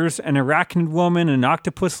spiders, an arachnid woman, an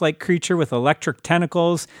octopus-like creature with electric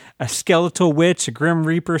tentacles, a skeletal witch, a grim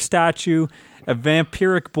reaper statue, a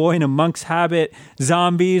vampiric boy in a monk's habit,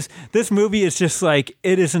 zombies. This movie is just like,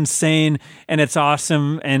 it is insane and it's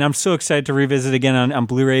awesome. And I'm so excited to revisit again on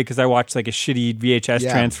Blu-ray because I watched like a shitty VHS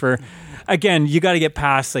transfer. Again, you got to get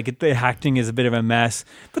past, like, the acting is a bit of a mess,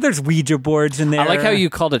 but there's Ouija boards in there. I like how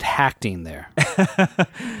you called it hacting there.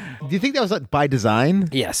 Do you think that was like by design?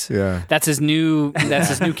 Yes. Yeah. That's his new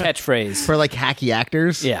catchphrase. For like hacky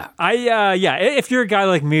actors? Yeah. If you're a guy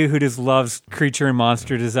like me who just loves creature and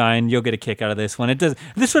monster design, you'll get a kick out of this one.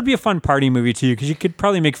 This would be a fun party movie too, because you could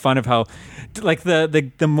probably make fun of how, like,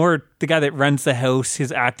 the guy that runs the house,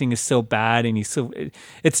 his acting is so bad and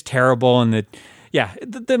it's terrible, and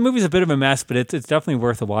the movie's a bit of a mess, but it's definitely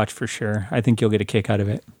worth a watch for sure. I think you'll get a kick out of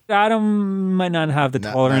it. Adam might not have the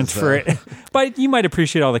tolerance for it, but you might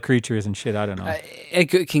appreciate all the creatures and shit. I don't know.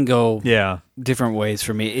 It can go Yeah. different ways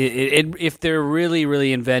for me. If they're really,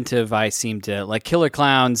 really inventive, I seem to like Killer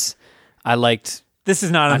Clowns. I liked. This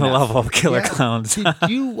is not on the Enough. level of Killer Clowns. Do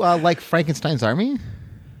you like Frankenstein's Army?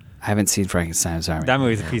 I haven't seen Frankenstein's Army. That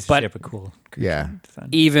movie's a piece But- of shit, but cool. Yeah.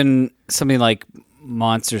 Even something like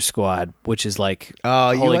Monster Squad, which is like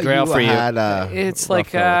Holy Grail for you. It's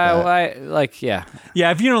like yeah.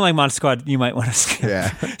 Yeah, if you don't like Monster Squad, you might want to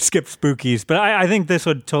skip Spookies. But I think this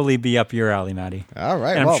would totally be up your alley, Maddie. All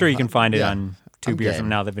right. And I'm well, sure you can find it yeah. on Two I'm Beers game. from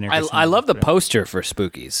Now. They've been I love the poster for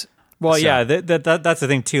Spookies. Well, So- yeah, that's the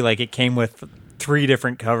thing too. Like, it came with 3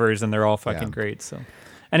 different covers, and they're all fucking great. So,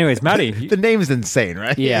 anyways, Maddie, The name is insane,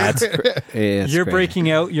 right? Yeah, you're breaking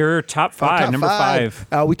out your top 5, Top number 5.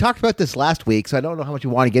 We talked about this last week, so I don't know how much you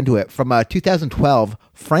want to get into it. From 2012,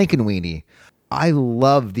 Frankenweenie. I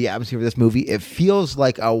love the atmosphere of this movie. It feels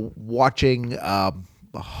like watching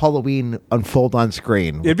Halloween unfold on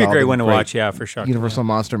screen. It'd be a with all great the one to watch, yeah, for sure. Universal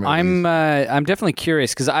monster movies. I'm definitely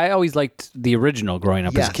curious because I always liked the original growing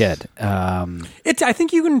up as a Yes. kid. I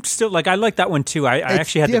think you can still, like, I like that one too. I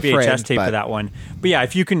actually had the different, VHS tape but- for that one. But yeah,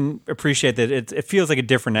 if you can appreciate that, it feels like a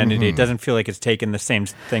different entity. It doesn't feel like it's taken the same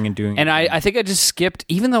thing and doing And it. I think I just skipped,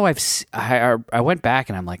 even though I went back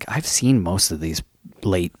and I'm like, I've seen most of these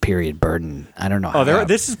late period Burden. I don't know.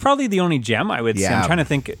 This is probably the only gem I would say. Yeah. I'm trying to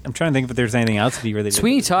think if there's anything else that he really did.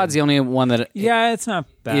 Sweeney Todd's the only one that Yeah, it's not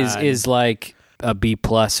bad. is like a B+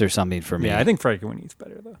 or something for me. Yeah, I think Frankenweenie's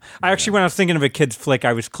better though. I actually, when I was thinking of a kid's flick,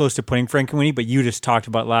 I was close to putting Frankenweenie, but you just talked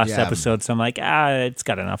about last Yeah. episode, so I'm like, it's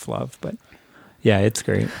got enough love. But yeah, it's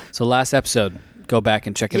great. So last episode, go back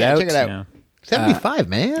and check it Yeah, out. check it out. Yeah. 75,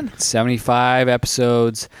 man. 75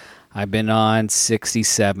 episodes. I've been on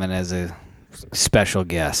 67 as a special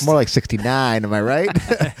guest. More like 69, am I right?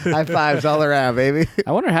 High fives all around, baby.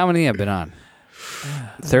 I wonder how many I've been on.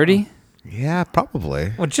 30? Yeah,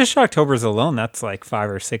 probably. Well, just October's alone, that's like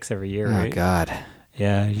 5 or 6 every year, Oh, right? God.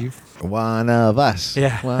 Yeah, you've. One of us.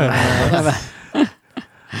 Yeah. One of us.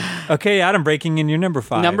 Okay, Adam, breaking in your number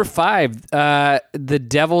 5. Number 5, The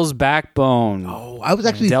Devil's Backbone. Oh, I was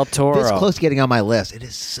actually Del Toro. this close to getting on my list. It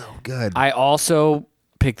is so good. I also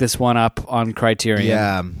picked this one up on Criterion.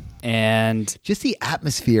 yeah. And Just the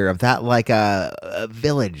atmosphere of that, like a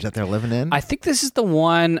village that they're living in. I think this is the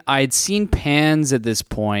one I'd seen Pans at this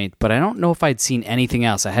point, but I don't know if I'd seen anything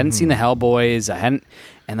else. I hadn't seen the Hellboys. And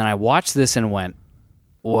then I watched this and went,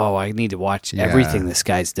 whoa, I need to watch everything this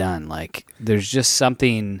guy's done. Like, there's just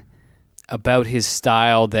something about his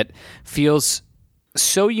style that feels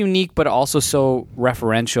so unique, but also so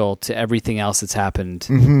referential to everything else that's happened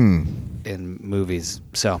in movies.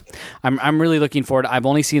 So I'm really looking forward. I've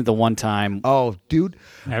only seen it the one time. oh, dude.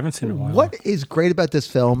 I haven't seen it in a while. What is great about this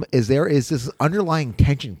film is there is this underlying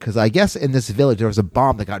tension because I guess in this village there was a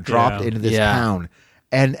bomb that got dropped Yeah. into this Yeah. town,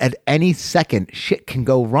 and at any second shit can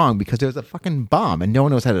go wrong because there's a fucking bomb and no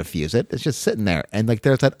one knows how to defuse it. It's just sitting there, and like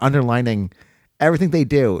there's that underlining. Everything they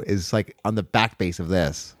do is like on the back base of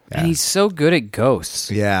this. And he's so good at ghosts.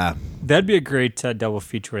 Yeah, That'd be a great double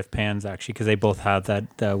feature with Pans, actually, because they both have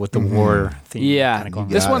that with the war theme. Yeah, kinda going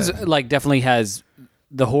this on. one's like definitely has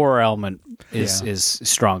the horror element is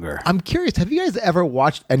stronger. I'm curious. Have you guys ever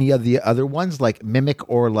watched any of the other ones like Mimic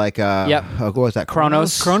or like Yep. what was that?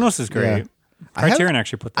 Kronos. Kronos is great. Yeah. I haven't- Criterion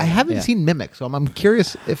actually put that. I haven't Yeah. seen Mimic, so I'm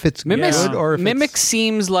curious if it's Mimic, good or if Mimic it's,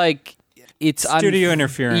 seems like it's Studio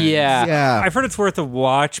interference. Yeah. yeah. I've heard it's worth a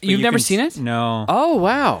watch. But You've you never can seen it? No. Oh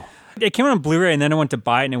wow. It came out on Blu-ray, and then I went to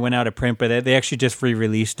buy it, and it went out of print. But they actually just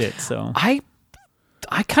re-released it. So I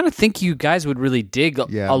kind of think you guys would really dig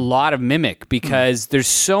Yeah. a lot of Mimic because there's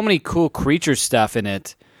so many cool creature stuff in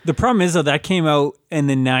it. the problem is though that came out in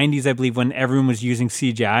the '90s, I believe, when everyone was using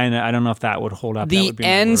CGI, and I don't know if that would hold up. That The would be my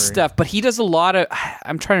end worry. stuff, but he does a lot of.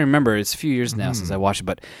 I'm trying to remember. It's a few years now since I watched it,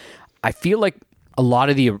 but I feel like a lot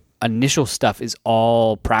of the initial stuff is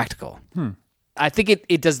all practical. I think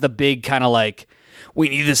it does the big kind of like we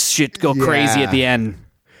need this shit to go crazy at the end.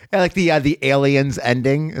 And like the aliens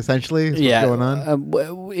ending, essentially, is what's going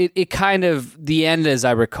on. It kind of, the end, as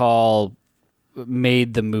I recall,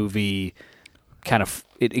 made the movie kind of,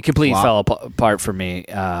 it completely fell apart for me.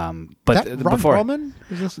 But Ron before, Perlman?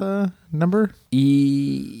 Is this a number?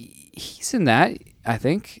 he's in that, I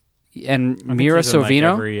think. And I think Mira he's in, like,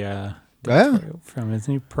 Sorvino. every, from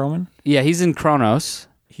isn't he Perlman? Yeah, he's in Kronos.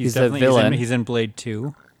 He's the definitely- villain. He's in Blade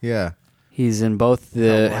 2. Yeah. He's in both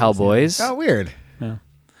the Hellboys. Oh, weird.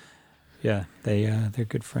 Yeah, they're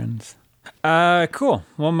good friends. Cool.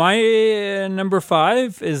 Well, my number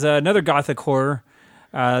 5 is another gothic horror.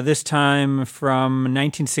 This time from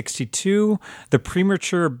 1962, The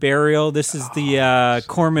Premature Burial. This is the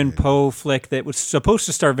Corman Poe flick that was supposed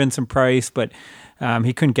to star Vincent Price, but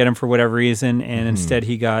he couldn't get him for whatever reason, and instead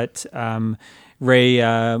he got Ray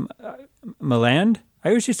Milland. I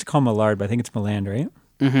always used to call him Millard, but I think it's Milland, right?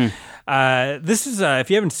 This is, if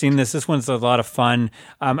you haven't seen this one's a lot of fun.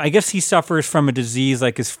 I guess he suffers from a disease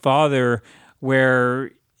like his father,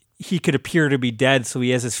 where he could appear to be dead, so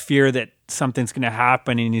he has this fear that something's going to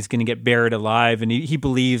happen and he's going to get buried alive. And he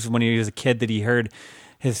believes when he was a kid that he heard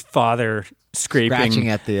his father scratching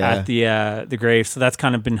at the grave. So that's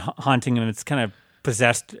kind of been haunting him. It's kind of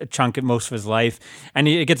possessed a chunk of most of his life. And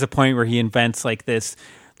it gets a point where he invents like this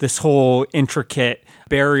whole intricate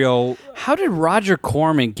burial. How did Roger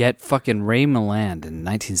Corman get fucking Ray Milland in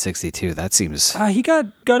 1962? That seems... He got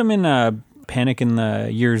him in Panic in the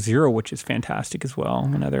Year Zero, which is fantastic as well.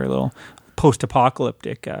 Another little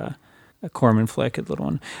post-apocalyptic a Corman flick, a little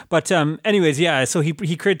one. But anyways, yeah, so he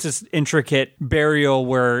creates this intricate burial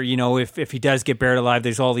where, you know, if he does get buried alive,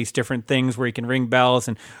 there's all these different things where he can ring bells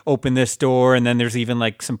and open this door, and then there's even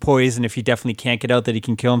like some poison if he definitely can't get out that he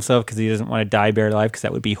can kill himself because he doesn't want to die buried alive because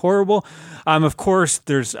that would be horrible. Of course,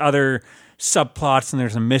 there's other subplots and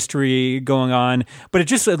there's a mystery going on, but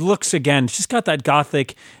it looks, again, it's just got that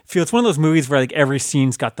gothic feel. It's one of those movies where like every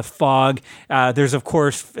scene's got the fog. There's, of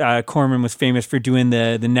course, Corman was famous for doing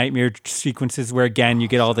the nightmare sequences where, again, you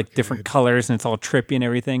get all the different colors and it's all trippy and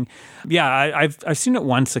everything. Yeah, I've seen it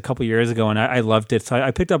once a couple years ago and I loved it, so I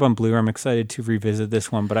picked up on Blu-ray. I'm excited to revisit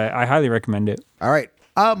this one, but I highly recommend it. All right.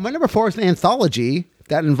 My number 4 is an anthology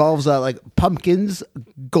that involves like pumpkins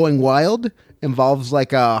going wild, involves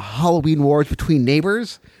like Halloween wars between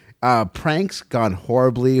neighbors, pranks gone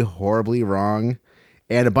horribly, horribly wrong,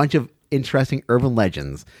 and a bunch of interesting urban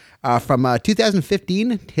legends. From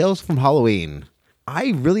 2015, Tales from Halloween.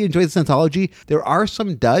 I really enjoyed this anthology. There are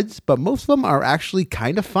some duds, but most of them are actually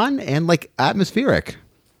kind of fun and like atmospheric.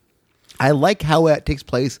 I like how it takes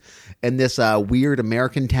place in this weird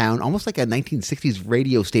American town, almost like a 1960s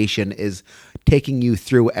radio station is taking you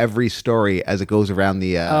through every story as it goes around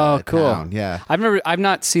the town. Yeah, I've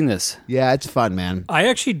not seen this. Yeah, it's fun, man. I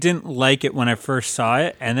actually didn't like it when I first saw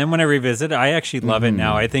it, and then when I revisit it, I actually love it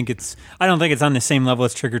now. I don't think it's on the same level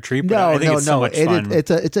as Trick or Treat, but I think it's so much fun.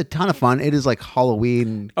 It's a ton of fun. It is like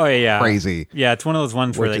Halloween. Oh yeah, crazy. Yeah, it's one of those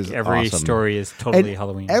ones where like every story is totally and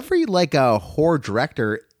Halloween. Every like a horror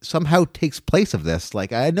director somehow takes place of this.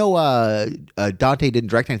 Like I know Dante didn't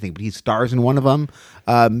direct anything, but he stars in one of them.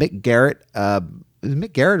 Mick Garrett, is it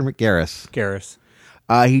Mick Garrett or Mick Garris? Garris.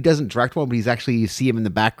 He doesn't direct one, but you see him in the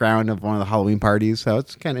background of one of the Halloween parties, so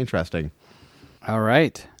it's kind of interesting. All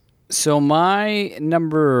right. So my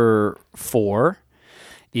number 4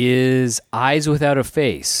 is Eyes Without a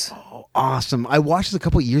Face. Oh, awesome. I watched this a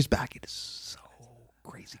couple of years back. It is so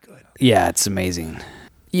crazy good. Yeah, it's amazing.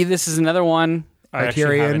 Yeah, this is another one. I actually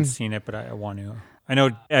Criterion. haven't seen it, but I want to. I know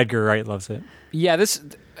Edgar Wright loves it. Yeah, this,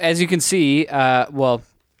 as you can see,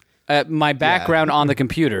 my background on the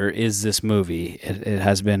computer is this movie. It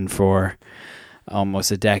has been for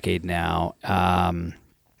almost a decade now.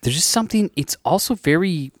 There's just something, it's also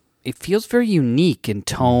it feels very unique in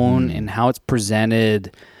tone and how it's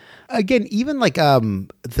presented. Again, even like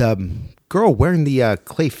the girl wearing the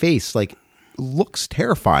clay face, like, looks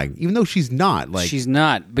terrifying, even though she's not. Like she's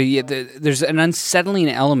not, but yeah, there's an unsettling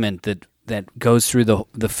element that goes through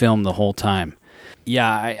the film the whole time.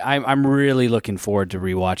 Yeah, I'm really looking forward to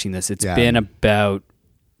rewatching this. It's been about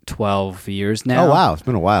 12 years now. Oh wow, it's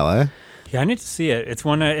been a while, eh? Yeah, I need to see it. It's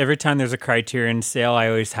one every time there's a Criterion sale, I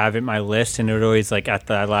always have it in my list, and it always like at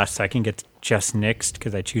the last second gets just nixed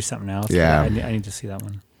because I choose something else. Yeah, I need to see that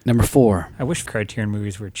one. Number 4. I wish Criterion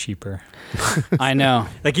movies were cheaper. I know.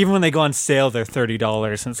 Like even when they go on sale, they're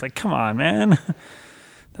 $30, and it's like, come on, man,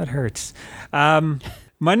 that hurts.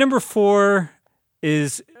 My number 4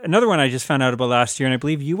 is another one I just found out about last year, and I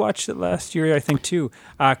believe you watched it last year, I think too.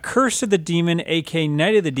 Curse of the Demon, a.k.a.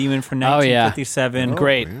 Night of the Demon from 1957.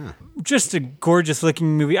 Great. just a gorgeous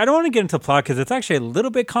looking movie. I don't want to get into the plot because it's actually a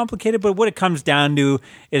little bit complicated, but what it comes down to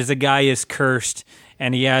is the guy is cursed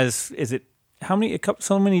and he has,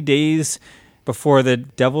 so many days before the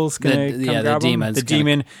devil's going to come grab him? The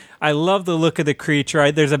demon. I love the look of the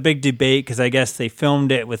creature. There's a big debate because I guess they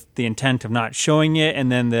filmed it with the intent of not showing it,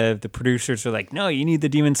 and then the producers are like, no, you need the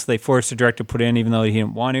demon, so they forced the director to put it in even though he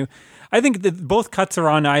didn't want to. I think that both cuts are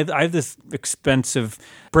on. I have this expensive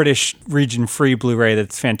British region-free Blu-ray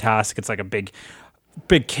that's fantastic. It's like a big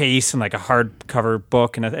case and like a hardcover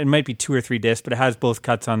book, and it might be 2 or 3 discs, but it has both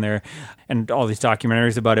cuts on there and all these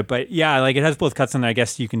documentaries about it. But yeah, like it has both cuts on there. I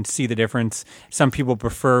guess you can see the difference. Some people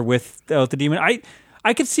prefer without the demon.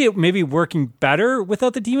 I could see it maybe working better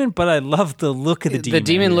without the demon, but I love the look of the demon. The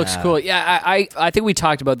demon looks cool. Yeah, I think we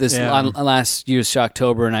talked about this on last year's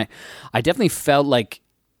Shocktober, and I definitely felt like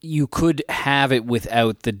you could have it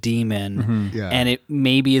without the demon, and it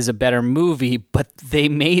maybe is a better movie, but they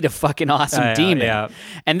made a fucking awesome demon. Yeah.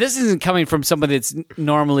 And this isn't coming from somebody that's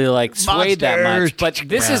normally like swayed that much, but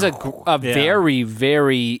this is a very,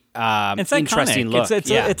 very it's interesting iconic. look.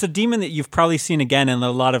 It's a demon that you've probably seen again in a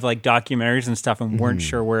lot of like documentaries and stuff and weren't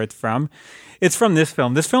sure where it's from. It's from this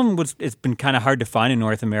film. This film it's been kind of hard to find in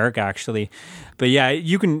North America, actually. But yeah,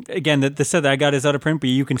 you can, again, the set that I got is out of print,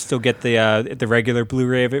 but you can still get the regular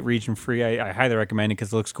Blu-ray of it, region free. I highly recommend it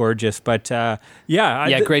because it looks gorgeous. But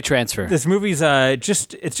great transfer. This movie's it's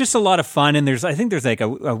just a lot of fun, and I think there's like a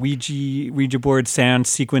Ouija board sound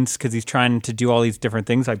sequence because he's trying to do all these different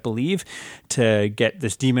things, I believe, to get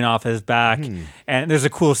this demon off his back. And there's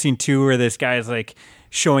a cool scene too where this guy's like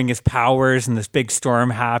showing his powers and this big storm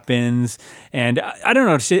happens, and I don't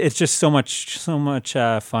know, it's just so much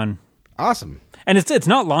fun. Awesome. And it's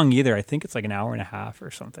not long either. I think it's like an hour and a half or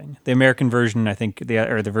something. The American version, I think,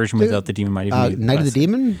 the version without the demon might even be Night of the less.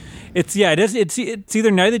 Demon? It is. It's either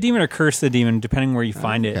Night of the Demon or Curse of the Demon, depending where you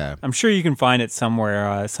find it. I'm sure you can find it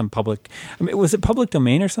somewhere, some public. Was it public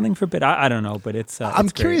domain or something for a bit? I don't know, but it's. I'm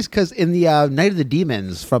curious because in the Night of the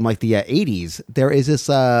Demons from like the 80s, there is this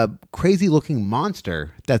crazy looking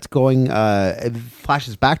monster that's going. It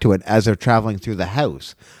flashes back to it as they're traveling through the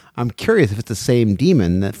house. I'm curious if it's the same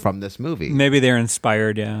demon from this movie. Maybe they're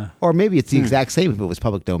inspired, yeah. Or maybe it's the exact same if it was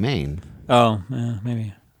public domain. Oh, yeah,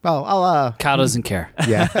 maybe. Well, I'll. Kyle doesn't care.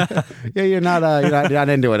 Yeah, yeah. You're not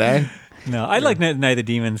into it, eh? No, I like Night of the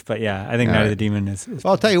Demons, but yeah, I think Night of the Demon is well,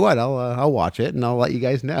 I'll tell you what. I'll watch it and I'll let you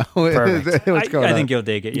guys know Perfect. what's going on. I think you'll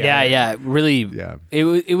dig it. Yeah. Really. Yeah.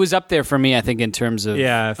 It was up there for me. I think in terms of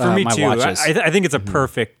for me my too. watches. I think it's a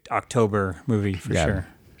perfect October movie for sure.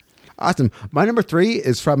 Awesome. My number 3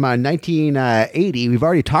 is from 1980. We've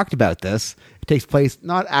already talked about this. It takes place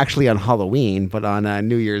not actually on Halloween, but on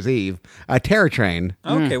New Year's Eve. Terror Train.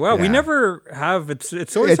 Okay, well, we never have. It's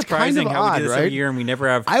always surprising kind of how odd, we do this right? every year, and we never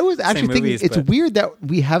have. I was actually thinking movies, it's but- weird that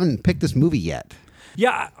we haven't picked this movie yet.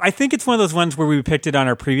 Yeah, I think it's one of those ones where we picked it on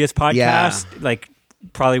our previous podcast, like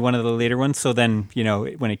probably one of the later ones. So then,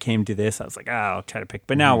 when it came to this, I was like, I'll try to pick.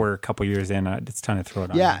 But now we're a couple years in. It's time to throw it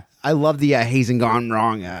on. Yeah, I love the hazing gone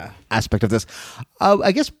wrong aspect of this.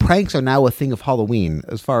 I guess pranks are now a thing of Halloween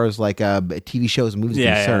as far as like TV shows and movies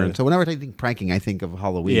are concerned. Yeah. So whenever I think pranking, I think of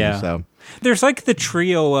Halloween. Yeah. So There's like the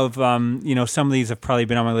trio of, some of these have probably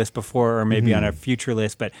been on my list before or maybe on a future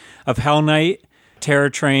list, but of Hell Night, Terror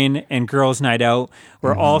Train, and Girls Night Out,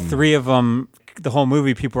 where all three of them, the whole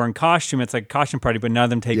movie, people are in costume. It's like a costume party, but none of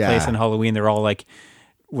them take place on Halloween. They're all like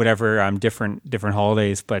whatever different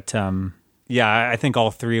holidays. But I think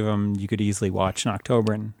all three of them you could easily watch in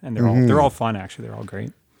October, and they're all fun. Actually, they're all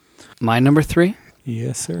great. My number 3.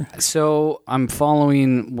 Yes, sir. So I'm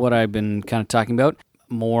following what I've been kind of talking about.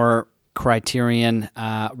 More Criterion,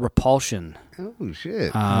 Repulsion. oh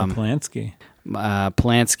shit, Polanski.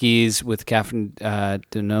 Polanski's with Catherine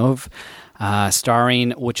Deneuve,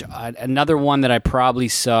 starring, another one that I probably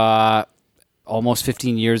saw almost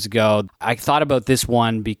 15 years ago. I thought about this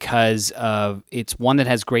one because it's one that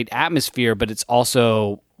has great atmosphere, but it's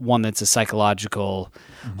also one that's a psychological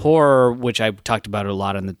horror, which I talked about a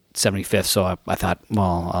lot in the 75th. So I thought,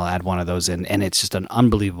 well, I'll add one of those in. And it's just an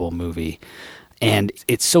unbelievable movie. And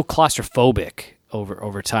it's so claustrophobic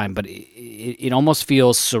over time, but it almost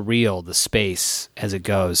feels surreal, the space as it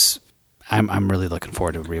goes. I'm really looking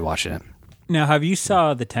forward to rewatching it. Now, have you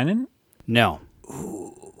saw The Tenant? No.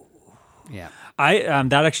 Yeah.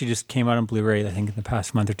 That actually just came out on Blu-ray, I think, in the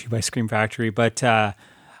past month or two by Scream Factory. But I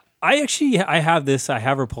have this. I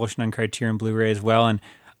have Repulsion on Criterion Blu-ray as well, and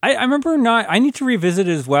I remember I need to revisit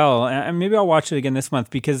it as well, and maybe I'll watch it again this month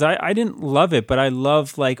because I didn't love it, but I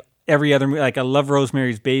love like every other, like I love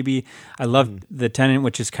Rosemary's Baby. I love The Tenant,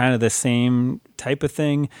 which is kind of the same type of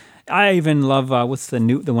thing. I even love what's the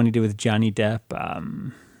one he did with Johnny Depp.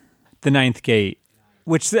 The Ninth Gate,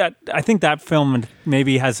 which I think that film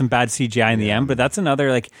maybe has some bad CGI in the end, but that's another,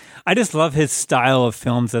 like, I just love his style of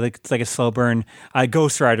films. It's like a slow burn.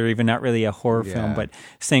 Ghost Rider, even, not really a horror film, but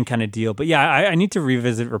same kind of deal. But yeah, I need to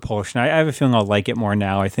revisit Repulsion. I have a feeling I'll like it more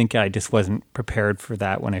now. I think I just wasn't prepared for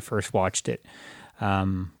that when I first watched it.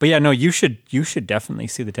 But yeah, no, you should definitely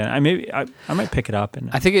see the Den. I might pick it up. And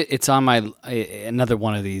I think it's on my another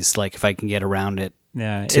one of these, like, if I can get around it.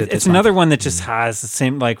 yeah, it's another one that just has the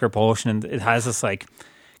same, like, Repulsion, and it has this, like,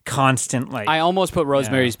 constant, like, I almost put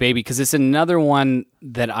Rosemary's Baby because it's another one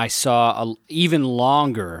that I saw even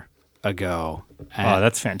longer ago. oh,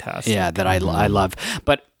 that's fantastic. Yeah, that I love.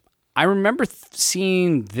 But I remember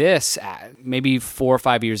seeing this maybe 4 or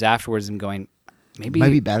 5 years afterwards and going, maybe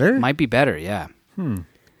Might be better? Might be better, yeah.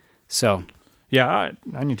 So Yeah,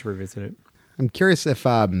 I need to revisit it. I'm curious if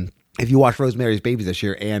you watch Rosemary's Baby this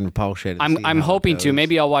year and Repulsion. and see I'm how it hoping to. goes.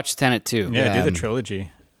 Maybe I'll watch Tenet too. Yeah, do Yeah. the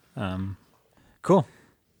trilogy. Cool.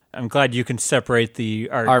 I'm glad you can separate the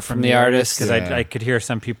art from the artist. because Yeah. I could hear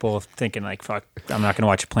some people thinking, like, fuck, I'm not going to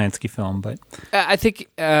watch a Polanski film, but I think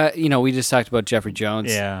we just talked about Jeffrey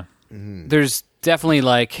Jones. yeah. There's definitely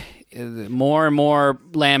like more and more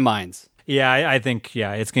landmines. Yeah, I think,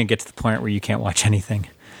 it's going to get to the point where you can't watch anything.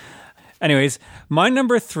 Anyways, my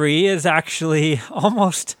number 3 is actually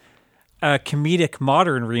almost a comedic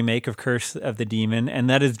modern remake of Curse of the Demon, and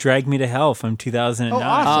that is Drag Me to Hell from 2009. Oh,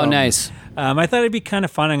 awesome. Oh, nice. I thought it'd be kind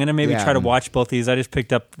of fun. I'm going to maybe Yeah. try to watch both these. I just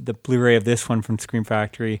picked up the Blu-ray of this one from Scream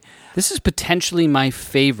Factory. This is potentially my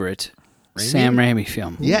favorite Sam Raimi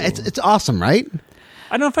film. Yeah, it's awesome, right?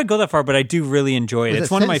 I don't know if I go that far, but I do really enjoy it. Was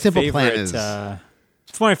It's it one of my Simple favorite. Plan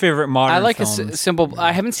It's one of my favorite modern I like films. simple.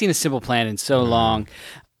 I haven't seen a Simple Plan in so long.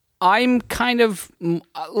 I'm kind of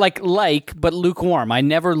but lukewarm. I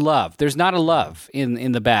never love. There's not a love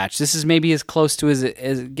in the batch. This is maybe as close to as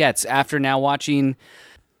it gets after now watching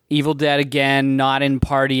Evil Dead again, not in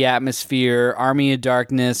party atmosphere, Army of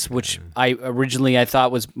Darkness, which I originally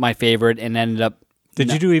thought was my favorite and ended up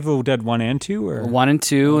Did you do Evil Dead 1 and 2? Or? 1 and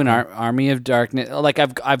 2 and Army of Darkness. Like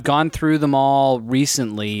I've gone through them all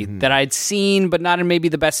recently that I'd seen, but not in maybe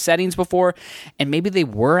the best settings before, and maybe they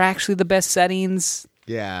were actually the best settings.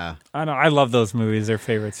 Yeah. I know. I love those movies. They're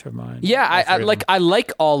favorites of mine. Yeah, All three of them. I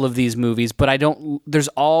like all of these movies, but I don't. There's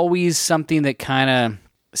always something that kind of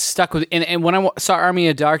stuck with. And when I saw Army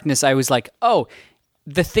of Darkness, I was like, oh,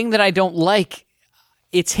 the thing that I don't like.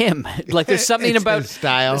 It's him. Like there's something It's about his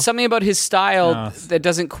style. something about his style No. that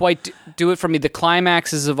doesn't quite do it for me. The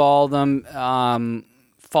climaxes of all of them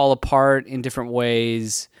fall apart in different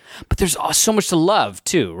ways, but there's so much to love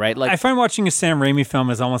too, right? Like I find watching a Sam Raimi film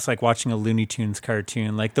is almost like watching a Looney Tunes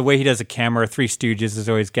cartoon. Like the way he does a camera, Three Stooges, there's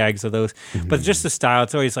always gags of those. But just the style,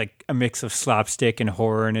 it's always like a mix of slapstick and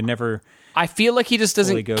horror, and it never. I feel like he just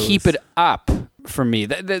doesn't Fully goes. keep it up for me.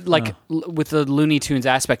 With the Looney Tunes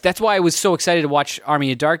aspect. That's why I was so excited to watch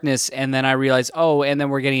Army of Darkness, and then I realized, and then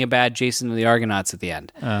we're getting a bad Jason and the Argonauts at the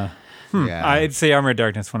end. Yeah. I'd say Armored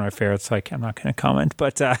Darkness one of my favorites, so I'm not going to comment.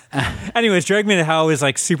 But anyways, Drag Me to Hell is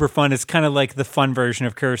like super fun. It's kind of like the fun version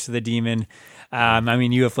of Curse of the Demon. I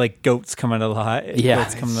mean, you have like goats coming to life. Yeah.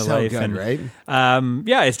 Goats coming to So life, good, and right?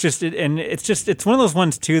 yeah, it's just it's one of those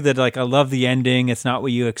ones too that like I love the ending. It's not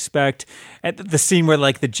what you expect. At the scene where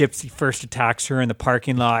like the gypsy first attacks her in the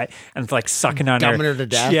parking lot and it's like sucking on Dumbing her to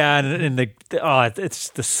death. Yeah, and it's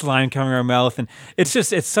the slime coming out of her mouth, and it's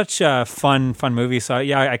such a fun movie. So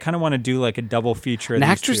yeah, I kind of want to do like a double feature. An of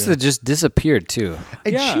these actress two. that just disappeared too.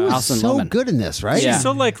 And Yeah. she was Alison so Lohman. good in this, right? Yeah. She's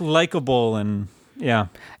so like likable and yeah.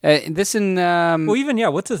 This in Well, even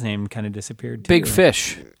what's his name kind of disappeared too. Big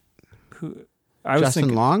Fish. I was Justin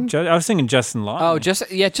thinking, Long? I was thinking Justin Long. Oh, Justin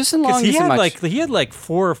Long. because he isn't had much. he had like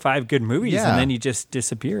 4 or 5 good movies, Yeah. and then he just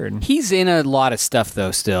disappeared. He's in a lot of stuff though.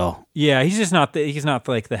 Still, Yeah, he's just not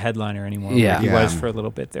like the headliner anymore. Yeah. like he Yeah. was for a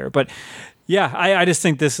little bit there. But yeah, I just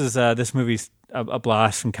think this is this movie's a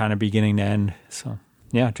blast from kind of beginning to end. So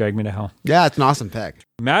yeah, Drag Me to Hell. Yeah, it's an awesome pick.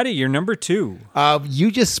 Maddie, you're number 2.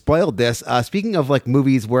 You just spoiled this. Speaking of like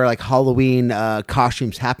movies where like Halloween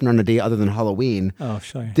costumes happen on a day other than Halloween, Oh,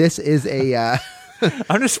 sorry. this is a.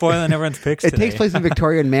 I'm just spoiling everyone's picks. It today. takes place in a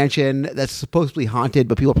Victorian mansion that's supposedly haunted,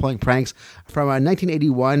 but people are playing pranks from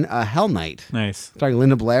 1981 Hell Night, Nice. starring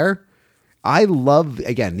Linda Blair. I love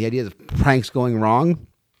again the idea of pranks going wrong.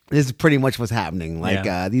 This is pretty much what's happening. Like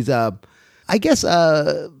Yeah. these, I guess,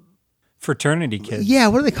 Fraternity kids. yeah.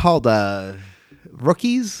 What are they called?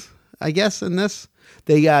 Rookies, I guess. In this,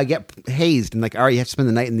 they get hazed and like, all right, you have to spend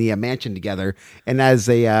the night in the mansion together. And as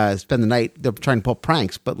they spend the night, they're trying to pull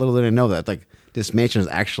pranks, but little do they know that like this mansion is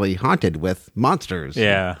actually haunted with monsters.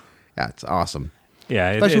 Yeah. Yeah, it's awesome.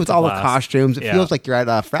 Yeah, especially it's with a all the blast. costumes. It Yeah. feels like you're at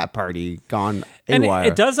a frat party gone And AWire.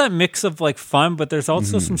 it does that mix of like fun, but there's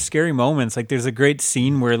also Mm-hmm. some scary moments. Like there's a great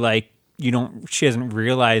scene where like she doesn't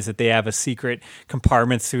realize that they have a secret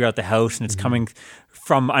compartments throughout the house, and it's Mm-hmm. coming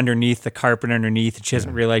from underneath the carpet underneath, and she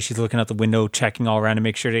doesn't realize she's looking out the window, checking all around to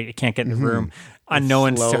make sure that it can't get in the room.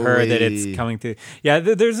 Unknowns to her that it's slowly- coming through. Yeah,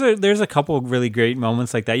 there's a couple of really great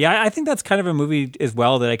moments like that. Yeah, I think that's kind of a movie as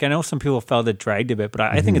well that like I know some people felt it dragged a bit, but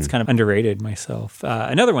I think it's kind of underrated myself.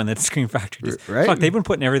 Another one that's Scream Factory. Just, Right. Fuck, they've been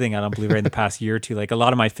putting everything out on Blu-ray in the past year or two. Like a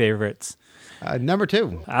lot of my favorites. Number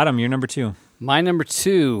 2. Adam, you're number 2. My number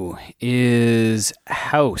 2 is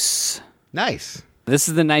House. Nice. This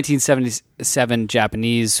is the 1977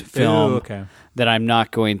 Japanese film Ooh, okay. that I'm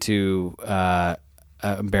not going to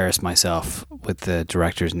embarrass myself with the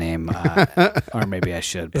director's name, or maybe I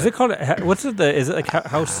should. Is it called? What's it? Is it like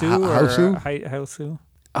Houseu or Houseu?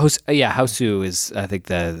 Houseu? Houseu is, I think,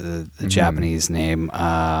 the Japanese name.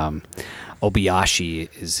 Obayashi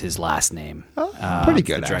is his last name. Pretty the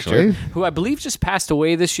good, director, actually. who I believe just passed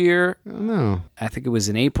away this year. No. I think it was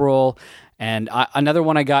in April. And another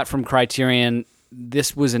one I got from Criterion.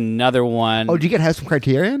 This was another one. Oh, did you get House from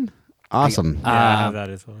Criterion? Awesome. Yeah, I have that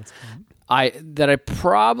as well. It's cool. I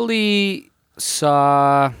probably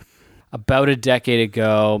saw about a decade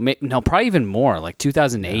ago. No, probably even more, like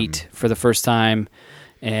 2008 for the first time,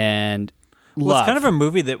 and Well, it's kind of a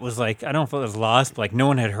movie that was like, I don't know if it was lost, but like no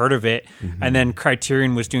one had heard of it. And then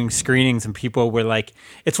Criterion was doing screenings and people were like,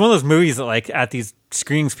 it's one of those movies that like at these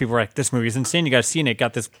screenings, people were like, this movie is insane. You got to see it. And it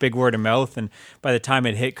got this big word of mouth. And by the time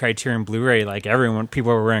it hit Criterion Blu-ray, like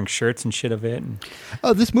people were wearing shirts and shit of it. And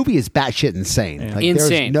Oh, this movie is batshit insane. Like, Insane.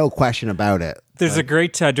 There's no question about it. there's a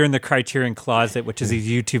great, during the Criterion Closet, which is these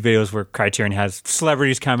YouTube videos where Criterion has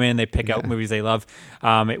celebrities come in, they pick out movies they love.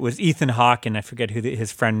 It was Ethan Hawke, and I forget who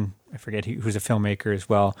his friend, who's a filmmaker as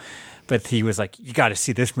well. But he was like, you got to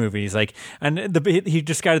see this movie. He's like, and he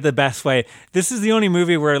described it the best way. This is the only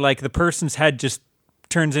movie where like the person's head just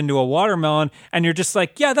turns into a watermelon, and you're just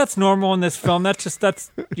like, yeah, that's normal in this film.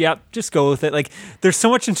 Just go with it. Like, there's so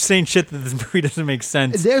much insane shit that this movie doesn't make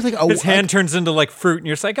sense. There's like his hand turns into like fruit, and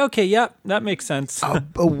you're just like, okay, yeah, that makes sense. A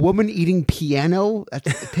woman eating piano that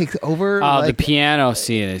takes over. Oh, the like, piano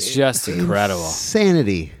scene is just incredible.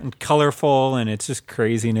 Insanity. And colorful, and it's just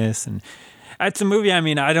craziness. And it's a movie. I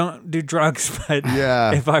mean, I don't do drugs, but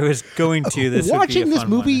Yeah. if I was going to, this Watching would be a this fun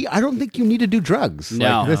movie, one. I don't think you need to do drugs.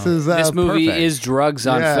 No. Like, this is This movie perfect. is drugs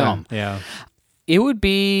on Yeah. film. Yeah. It would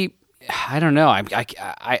be, I don't know.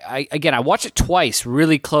 I watched it twice,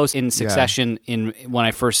 really close in succession. When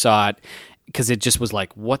I first saw it, because it just was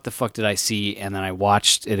like, what the fuck did I see? And then I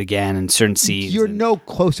watched it again in certain scenes. You're no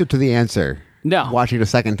closer to the answer. No. Watching it a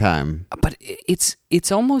second time. But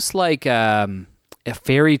it's almost like a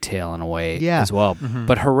fairy tale in a way, Yeah. as well,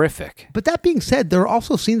 but horrific. But that being said, there are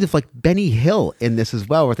also scenes of like Benny Hill in this as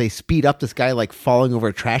well, where they speed up this guy like falling over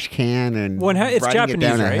a trash can and Well, it's riding Japanese, it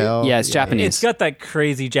down a right? hill. Yeah, it's Japanese. It's got that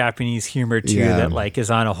crazy Japanese humor too Yeah. that like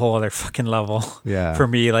is on a whole other fucking level. Yeah. For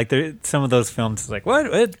me, like some of those films, is like what?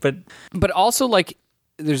 But also like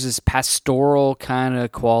there's this pastoral kind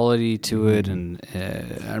of quality to it, and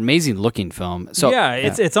an amazing looking film. So yeah,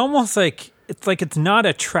 it's almost like it's not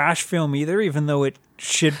a trash film either, even though it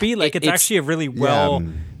should be. Like it's actually a really well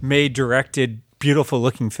made, directed, beautiful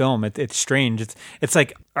looking film. It's strange. It's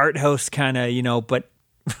like art house kind of, but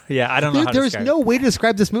yeah, I don't know how to There's describe no it. way to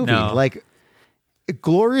describe this movie. No. Like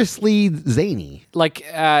gloriously zany. like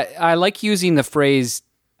I like using the phrase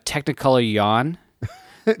Technicolor yawn.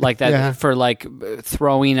 Like that Yeah. for like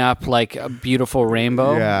throwing up like a beautiful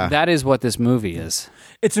rainbow. Yeah. That is what this movie is.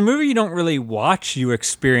 It's a movie you don't really watch, you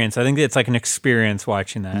experience. I think it's like an experience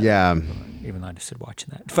watching that. Yeah. Even though I just said watching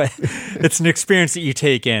that, but it's an experience that you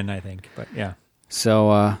take in, I think. But yeah,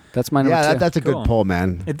 So that's my number Yeah, two. that's a Cool. good pull,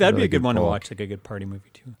 man. that'd be Really a good one to pull. watch, like a good party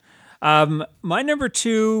movie too. My number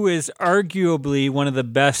 2 is arguably one of the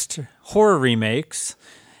best horror remakes.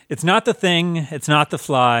 It's not The Thing. It's not The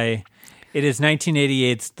Fly. It is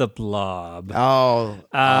 1988's The Blob. Oh,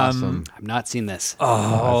 awesome. I've not seen this.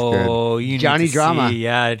 Oh, you need Johnny to Drama. see.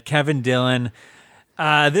 Yeah, Kevin Dillon.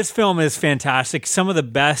 This film is fantastic. Some of the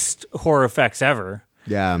best horror effects ever.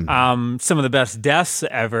 Yeah. Some of the best deaths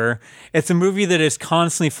ever. It's a movie that is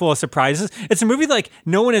constantly full of surprises. It's a movie like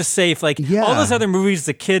no one is safe. Like Yeah. all those other movies,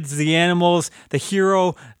 the kids, the animals, the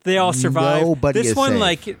hero, they all survive. Nobody this is one safe.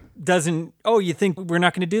 like doesn't. Oh, you think we're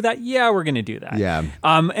not going to do that? Yeah, we're going to do that. Yeah.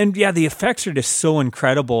 And yeah, the effects are just so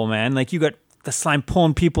incredible, man. Like you got the slime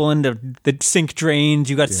pulling people into the sink drains.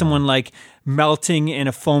 You got someone like melting in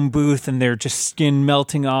a foam booth and their just skin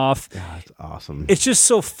melting off. That's awesome. It's just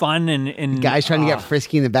so fun and Guys trying to get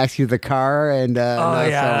frisky in the backseat of the car, and oh yeah, not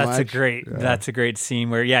so that's much. a great scene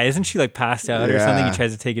where isn't she like passed out or something? He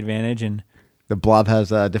tries to take advantage and. The Blob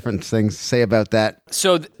has different things to say about that.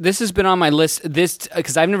 So this has been on my list. This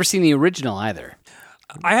because I've never seen the original either.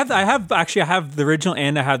 I have the original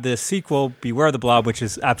and I have the sequel, Beware the Blob, which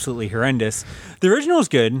is absolutely horrendous. The original is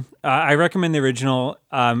good. I recommend the original.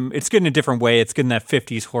 It's good in a different way. It's good in that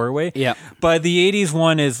 50s horror way. Yeah. But the 80s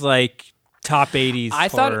one is like top 80s I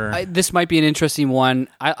horror. thought this might be an interesting one.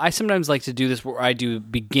 I sometimes like to do this where I do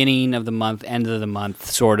beginning of the month, end of the month,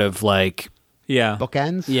 sort of like yeah.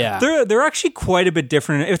 Bookends? yeah. They're actually quite a bit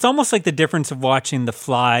different. It's almost like the difference of watching The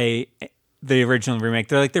Fly, the original remake.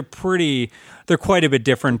 They're quite a bit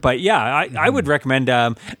different. But yeah, I would recommend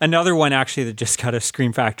another one actually that just got a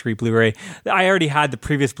Scream Factory Blu-ray. I already had the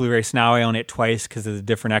previous Blu-ray, so now I own it twice because of the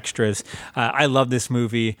different extras. I love this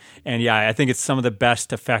movie, and I think it's some of the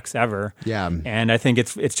best effects ever. Yeah. And I think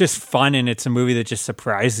it's just fun, and it's a movie that just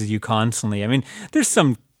surprises you constantly. I mean, there's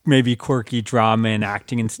some maybe quirky drama and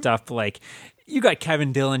acting and stuff, but like you got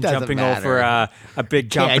Kevin Dillon Doesn't jumping matter. over a big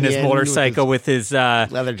jump in his Canyon motorcycle with his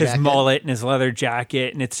leather his jacket. mullet and his leather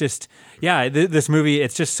jacket, and it's just this movie.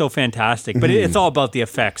 It's just so fantastic, but it's all about the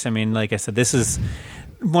effects. I mean, like I said, this is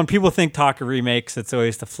when people talk of remakes, it's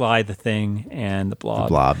always The Fly, The Thing, and The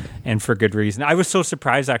Blob. And for good reason. I was so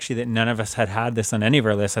surprised actually that none of us had this on any of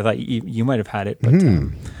our lists. I thought you might have had it, but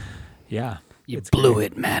yeah. You blew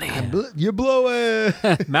it, Maddie. You blow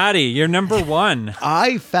it. Maddie, you're number one.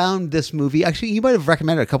 I found this movie. Actually, you might have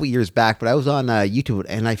recommended it a couple years back, but I was on YouTube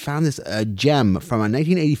and I found this gem from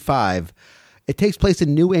 1985. It takes place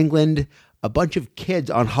in New England. A bunch of kids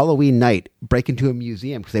on Halloween night break into a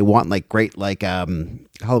museum because they want like great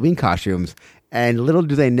Halloween costumes. And little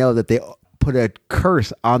do they know that they put a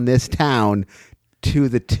curse on this town to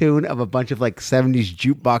the tune of a bunch of like 70s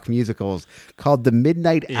jukebox musicals called The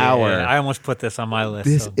Midnight Hour. I almost put this on my list.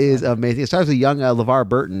 This is amazing. It stars with young LeVar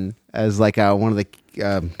Burton as like one of the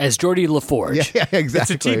As Geordie LaForge. yeah,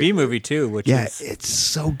 exactly. It's a TV movie too, which is it's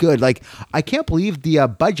so good. Like I can't believe the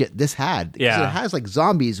budget this had. 'Cause Yeah. it has like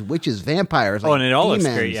zombies, witches, vampires. Like, and it all looks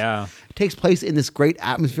demons. great. Yeah, It takes place in this great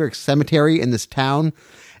atmospheric cemetery in this town.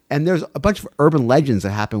 And there's a bunch of urban legends that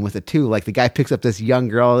happen with it too. Like the guy picks up this young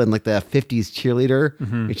girl in like the 50s cheerleader,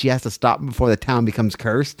 and she has to stop before the town becomes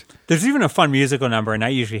cursed. there's even a fun musical number, and I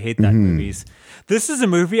usually hate that in movies. This is a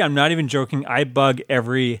movie. I'm not even joking. I bug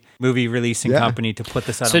every movie releasing company to put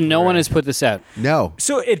this out. So on no Blu-ray. one has put this out. No.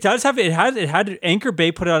 So it does have it had Anchor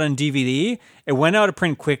Bay put it out on DVD. It went out of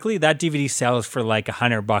print quickly. That DVD sells for like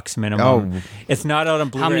 $100 minimum. Oh. It's not out on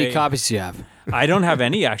Blu-ray. How many copies do you have? I don't have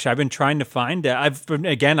any actually. I've been trying to find it.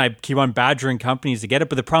 I keep on badgering companies to get it,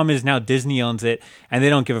 but the problem is now Disney owns it, and they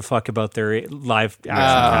don't give a fuck about their live action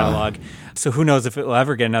catalog. So who knows if it will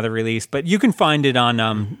ever get another release? But you can find it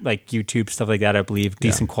on like YouTube, stuff like that. I believe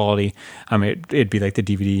decent quality. It'd be like the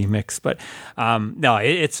DVD mix, but no,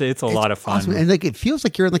 it's a lot of fun. Awesome. And like it feels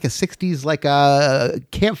like you're in like a 60s like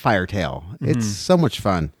campfire tale. It's so much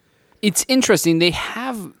fun. It's interesting. They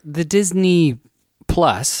have the Disney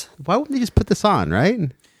Plus. Why wouldn't they just put this on, right?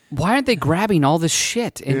 Why aren't they grabbing all this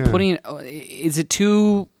shit and putting it? Is it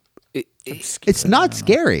too? It's not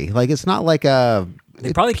scary. Like it's not like a.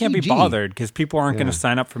 They probably can't be PG. bothered because people aren't going to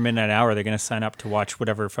sign up for Midnight Hour. They're going to sign up to watch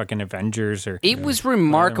whatever fucking Avengers or. It was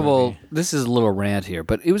remarkable. movie. This is a little rant here,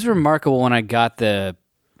 but it was remarkable when I got the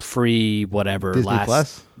free whatever Disney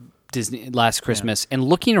Plus? last Christmas and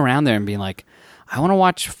looking around there and being like, I want to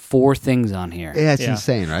watch 4 things on here. Yeah, it's Yeah.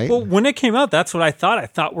 insane, right? Well, when it came out, that's what I thought. I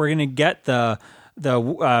thought we're going to get what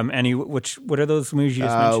are those movies you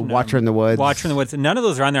just mentioned? Watcher in the Woods. Watcher in the Woods. None of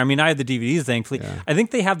those are on there. I mean, I have the DVDs, thankfully. I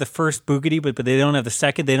think they have the first Boogity, but they don't have the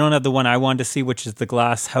second. They don't have the one I wanted to see, which is the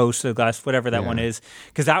Glass House or Glass, whatever that one is.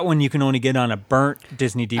 Because that one you can only get on a burnt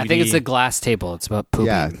Disney DVD. I think it's a glass table. It's about pooping.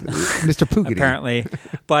 Yeah, Mr. Poogity. apparently.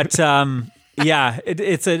 But yeah,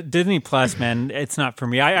 it's a Disney Plus, man. It's not for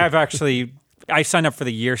me. I signed up for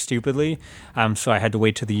the year stupidly, so I had to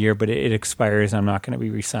wait till the year, but it expires. I'm not going to be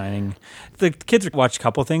re-signing. The kids watch a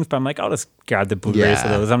couple things, but I'm like, I'll just grab the Blu-rays of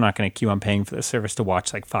Yeah. those. I'm not going to keep on paying for the service to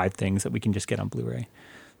watch like 5 things that we can just get on Blu-ray.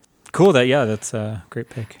 Cool. That's a great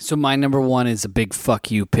pick. So my number 1 is a big fuck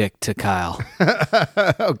you pick to Kyle.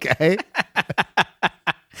 Okay.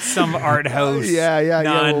 Some art house, Yeah.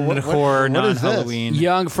 Well, non-horror, what is this? non-Halloween.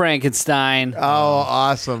 Young Frankenstein. Oh,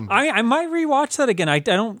 awesome. I might rewatch that again. I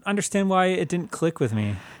don't understand why it didn't click with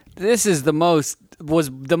me. this is the most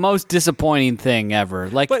disappointing thing ever.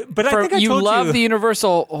 Like, But I think I you told love you- the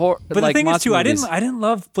Universal horror. But the thing is, too, I movies. didn't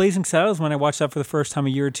love Blazing Saddles when I watched that for the first time a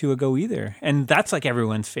year or two ago either, and that's like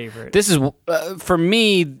everyone's favorite. This is for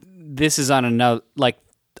me. This is on another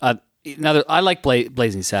another. I like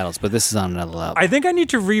Blazing Saddles, but this is on another level. I think I need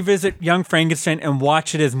to revisit Young Frankenstein and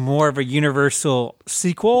watch it as more of a Universal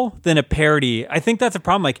sequel than a parody. I think that's a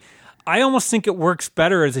problem. Like, I almost think it works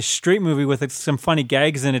better as a straight movie with some funny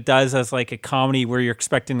gags than it does as like a comedy where you're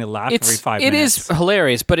expecting to laugh every 5 It minutes. is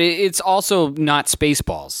hilarious, but it's also not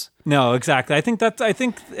Spaceballs. No, exactly. I think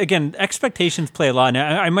again, expectations play a lot. And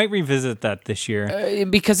I might revisit that this year.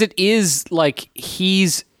 Because it is like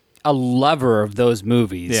he's a lover of those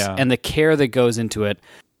movies and the care that goes into it.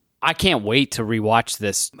 I can't wait to rewatch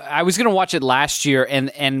this. I was going to watch it last year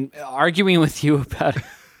and arguing with you about it.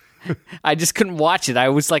 I just couldn't watch it. I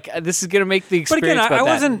was like, this is going to make the But experience again, I about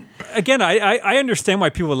that. wasn't. Again, I understand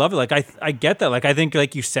why people love it. Like I get that. Like I think,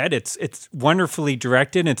 like you said, it's wonderfully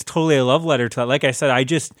directed. And it's totally a love letter to that. Like I said, I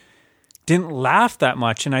just didn't laugh that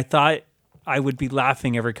much, and I thought I would be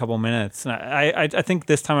laughing every couple minutes. And I think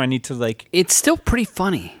this time I need to like. It's still pretty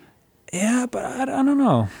funny. Yeah, but I don't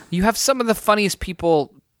know. You have some of the funniest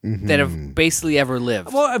people that have basically ever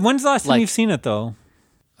lived. Well, when's the last time Like- you've seen it though?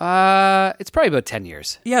 It's probably about 10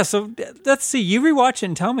 years. Yeah, so let's see. You rewatch it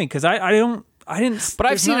and tell me because I didn't. But I've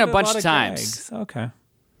there's seen it not a bunch lot of times. gags. Okay.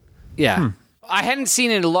 Yeah. I hadn't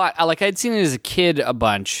seen it a lot. Like, I'd seen it as a kid a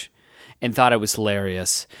bunch and thought it was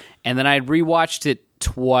hilarious. And then I'd rewatched it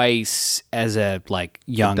twice as a, like,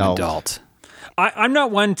 young adult. I'm not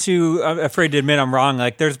one to afraid to admit I'm wrong.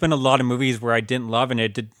 Like, there's been a lot of movies where I didn't love, and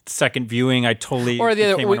it did second viewing. I totally Or the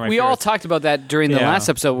became other, one of my we all favorites. talked about that during the Yeah. last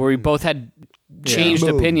episode where we both had changed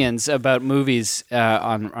opinions about movies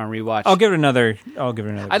on rewatch. I'll give it another.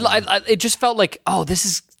 It just felt like, oh, this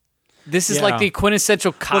is Yeah. like the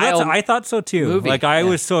quintessential Kyle. Well, I thought so too. movie. Like I Yeah.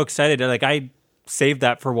 was so excited. Like I saved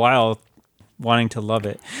that for a while, wanting to love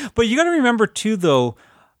it. But you got to remember too, though,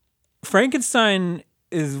 Frankenstein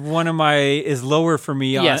is lower for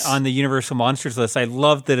me Yes. on the Universal Monsters list. I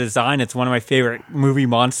love the design. It's one of my favorite movie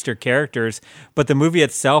monster characters. But the movie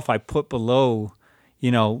itself, I put below,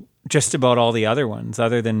 just about all the other ones,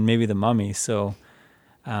 other than maybe the Mummy. So.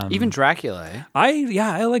 Even Dracula, eh?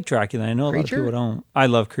 I like Dracula. I know a lot of Creature? people don't. I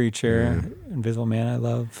love Creature, Invisible Man. I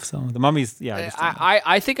love some the Mummies. Yeah, I just don't know.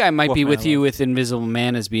 I think I might be Wolfman, with I you love. with Invisible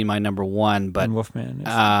Man as being my number one, but and Wolfman.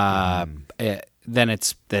 Is, then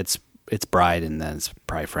it's Bride, and then it's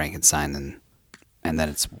probably Frankenstein, and then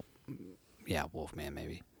it's Wolfman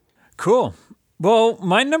maybe. cool. Well,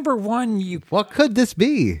 my number one, What could this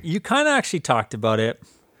be? you kind of actually talked about it.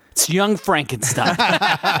 It's Young Frankenstein.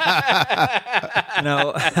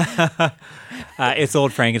 No, it's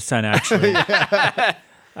Old Frankenstein. Actually,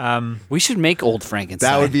 We should make Old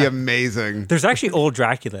Frankenstein. That would be amazing. there's actually Old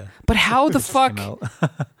Dracula. But how the fuck? Came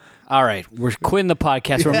out. All right, we're quitting the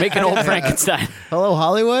podcast. We're making Old Frankenstein. Hello,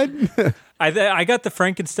 Hollywood. I got the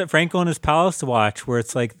Franco and His Palace to watch, where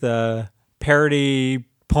it's like the parody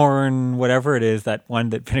porn, whatever it is, that one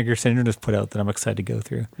that Vinegar Syndrome just put out that I'm excited to go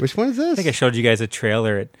through. Which one is this? I think I showed you guys a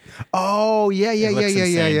trailer. Oh, yeah. It looks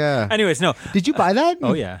insane. Anyways, no. Did you buy that?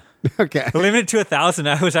 Oh yeah. Okay. Limited to 1,000.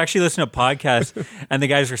 I was actually listening to a podcast, and the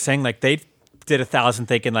guys were saying like they did 1,000,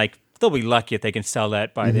 thinking like they'll be lucky if they can sell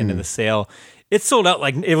that by the end of the sale. It sold out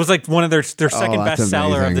like it was like one of their second that's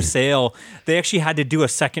bestseller of amazing. the sale. They actually had to do a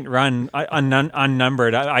second run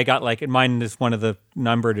unnumbered. I got like mine is one of the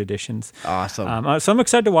numbered editions. Awesome. So I'm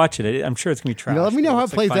excited to watch it. I'm sure it's gonna be trash. Let me know how it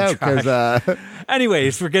looks like plays out fun trash. because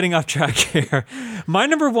Anyways, we're getting off track here. My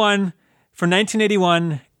number one for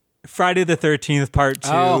 1981, Friday the 13th, Part 2.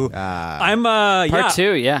 I'm Part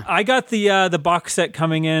 2, yeah. I got the box set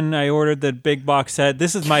coming in. I ordered the big box set.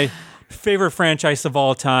 This is my favorite franchise of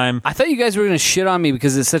all time. I thought you guys were going to shit on me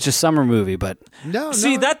because it's such a summer movie, but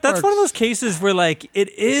See, that's one of those cases where like it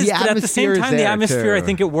is, The but at the same atmosphere is time, the there, atmosphere, I too.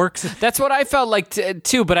 think it works. that's what I felt like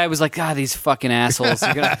too. But I was like, these fucking assholes.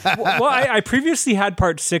 Are gonna... Well, I previously had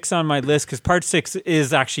Part 6 on my list because Part 6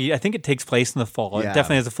 is actually, I think it takes place in the fall. It Yeah.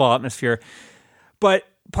 definitely has a fall atmosphere. But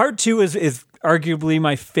Part 2 is arguably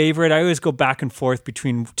my favorite. I always go back and forth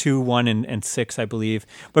between 2, 1, and 6, I believe.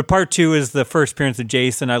 But Part 2 is the first appearance of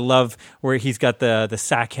Jason. I love where he's got the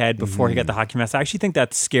sack head before he got the hockey mask. I actually think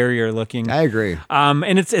that's scarier looking. I agree.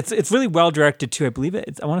 And it's really well directed too. I believe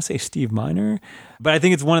I want to say Steve Miner, but I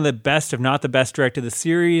think it's one of the best, if not the best, directed of the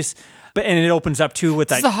series. And it opens up too with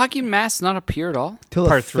Does that the hockey mask not appear at all? Till the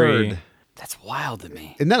Part 3. third. That's wild to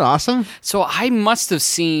me. Isn't that awesome? So I must have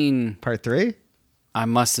seen Part 3?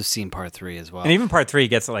 Part 3 as well. And even Part 3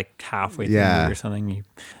 gets like halfway through Yeah. or something.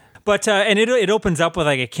 But and it opens up with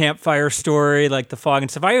like a campfire story, like the fog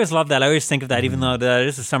and stuff. I always love that. I always think of that, even though that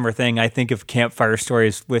is a summer thing. I think of campfire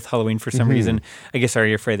stories with Halloween for some reason. I guess Are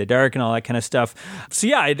You Afraid of the Dark and all that kind of stuff. So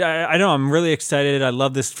yeah, I know I'm really excited. I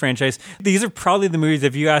love this franchise. These are probably the movies.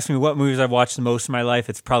 If you ask me what movies I've watched the most in my life,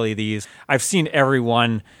 it's probably these. I've seen every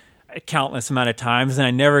one a countless amount of times, and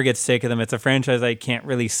I never get sick of them. It's a franchise I can't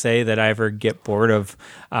really say that I ever get bored of.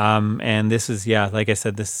 And this is, like I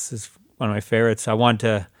said, this is one of my favorites. I want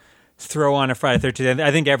to throw on a Friday the 13th.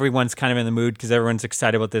 I think everyone's kind of in the mood because everyone's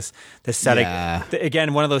excited about this set. Yeah.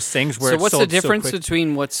 Again, one of those things where So it's what's the sold difference so quick.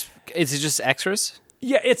 between is it just extras?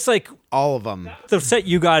 Yeah, it's like All of them. the set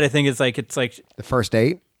you got. I think it's like The first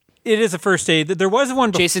 8. it is a first aid. There was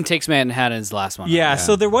one. Jason Takes Manhattan's last one. Yeah,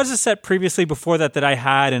 so there was a set previously before that I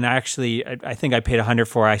had, and actually, I think I paid $100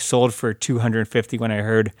 for. I sold for $250 when I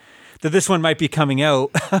heard that this one might be coming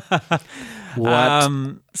out. What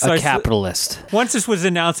so a capitalist. Once this was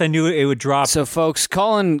announced, I knew it would drop. So, folks,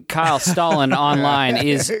 calling Kyle Stalin online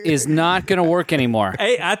is not going to work anymore.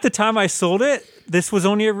 Hey, at the time I sold it, this was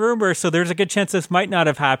only a rumor, so there's a good chance this might not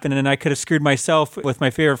have happened, and I could have screwed myself with my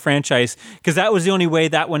favorite franchise, because that was the only way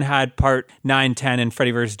that one had part 9, 10, and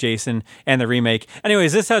Freddy vs. Jason, and the remake.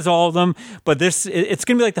 Anyways, this has all of them, but it's going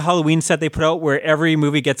to be like the Halloween set they put out, where every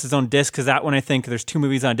movie gets its own disc, because that one, I think, there's 2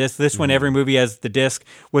 movies on disc. This one, every movie has the disc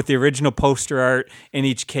with the original poster art in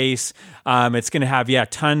each case. It's going to have,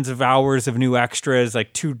 tons of hours of new extras,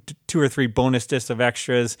 like two or three bonus discs of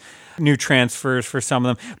extras, new transfers for some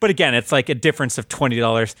of them. But again, it's like a difference of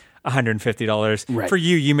 $20, $150. Right. For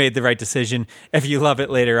you, you made the right decision. If you love it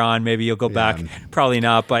later on, maybe you'll go back. Probably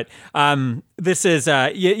not. But this is,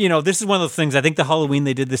 this is one of those things. I think the Halloween,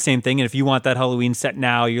 they did the same thing. And if you want that Halloween set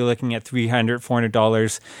now, you're looking at $300,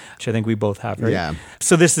 $400, which I think we both have, right? Yeah.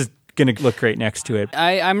 So this is going to look great next to it.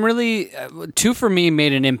 I'm really 2 for me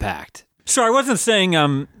made an impact. So I wasn't saying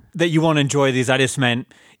that you won't enjoy these. I just meant,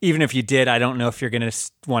 even if you did, I don't know if you're going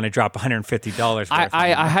to want to drop $150.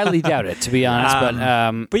 I highly doubt it, to be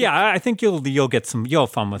honest. But yeah, I think you'll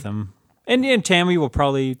have fun with them, and Tammy will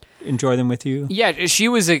probably enjoy them with you. Yeah, she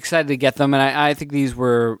was excited to get them, and I think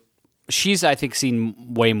she's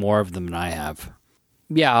seen way more of them than I have.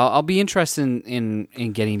 Yeah, I'll be interested in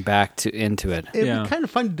getting back into it. It'd be kind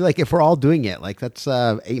of fun to do, like, if we're all doing it. Like, that's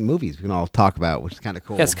 8 movies we can all talk about, which is kind of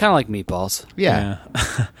cool. Yeah, it's kind of like Meatballs. Yeah.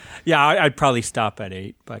 Yeah, I'd probably stop at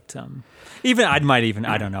 8, but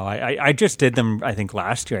I don't know. I just did them, I think,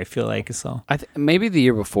 last year. I feel like so. Maybe the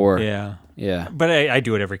year before. Yeah. Yeah. But I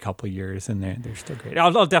do it every couple of years, and they're still great.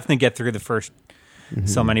 I'll definitely get through the first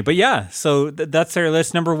so many. But yeah, so that's our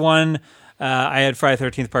list. Number 1, I had Friday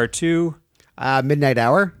the 13th Part 2. Midnight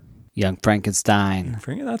Hour. Young Frankenstein.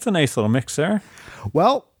 That's a nice little mix there.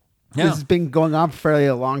 Well, Yeah. this has been going on for fairly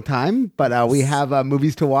a long time, but we have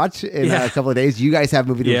movies to watch in a couple of days. You guys have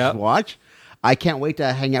movies to watch. I can't wait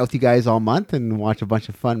to hang out with you guys all month and watch a bunch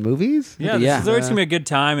of fun movies. Yeah, this is always gonna be a good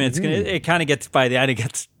time, and it kind of gets, by the end, it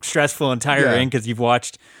gets stressful and tiring because you've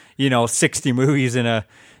watched 60 movies in a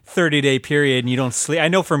 30-day period, and you don't sleep. I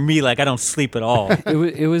know for me, like, I don't sleep at all.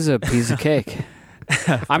 It was a piece of cake.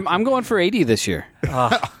 I'm going for 80 this year.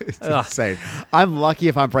 It's insane. I'm lucky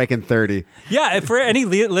if I'm breaking 30. Yeah, for any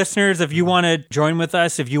listeners, if you want to join with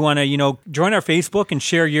us, if you want to, join our Facebook and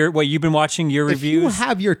share what you've been watching, your If you reviews.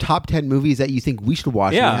 have your top 10 movies that you think we should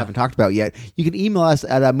watch and we haven't talked about yet, you can email us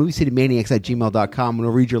at moviecitymaniacs@gmail.com, and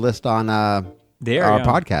we'll read your list on our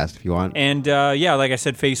podcast if you want. And like I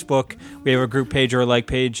said, Facebook, we have a group page or a like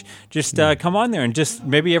page. Just come on there and just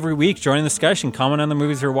maybe every week join the discussion, comment on the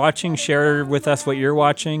movies we're watching, share with us what you're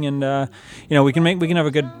watching, and we can have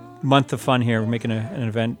a good month of fun here. We're making an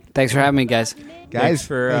event. Thanks for having me, guys. Guys, Thanks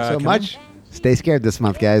for thanks so coming. much. Stay scared this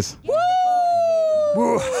month, guys.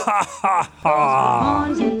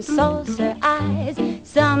 Horns and saucer eyes.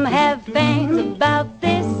 Some have fangs about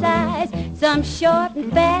this size. Some short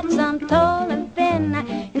and fat, some tall and thin,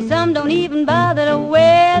 and some don't even bother to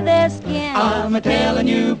wear their skin. I'm a-telling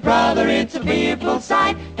you, brother, it's a fearful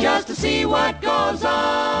sight just to see what goes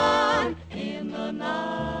on in the night.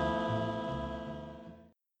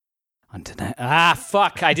 On tonight.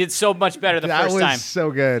 Fuck! I did so much better the That first was time. so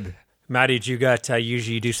good. Maddie, you got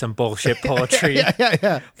usually you do some bullshit poetry.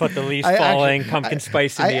 Yeah. Put the leaves I falling, actually- pumpkin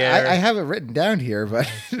spice in the air. I have it written down here,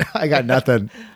 but I got nothing.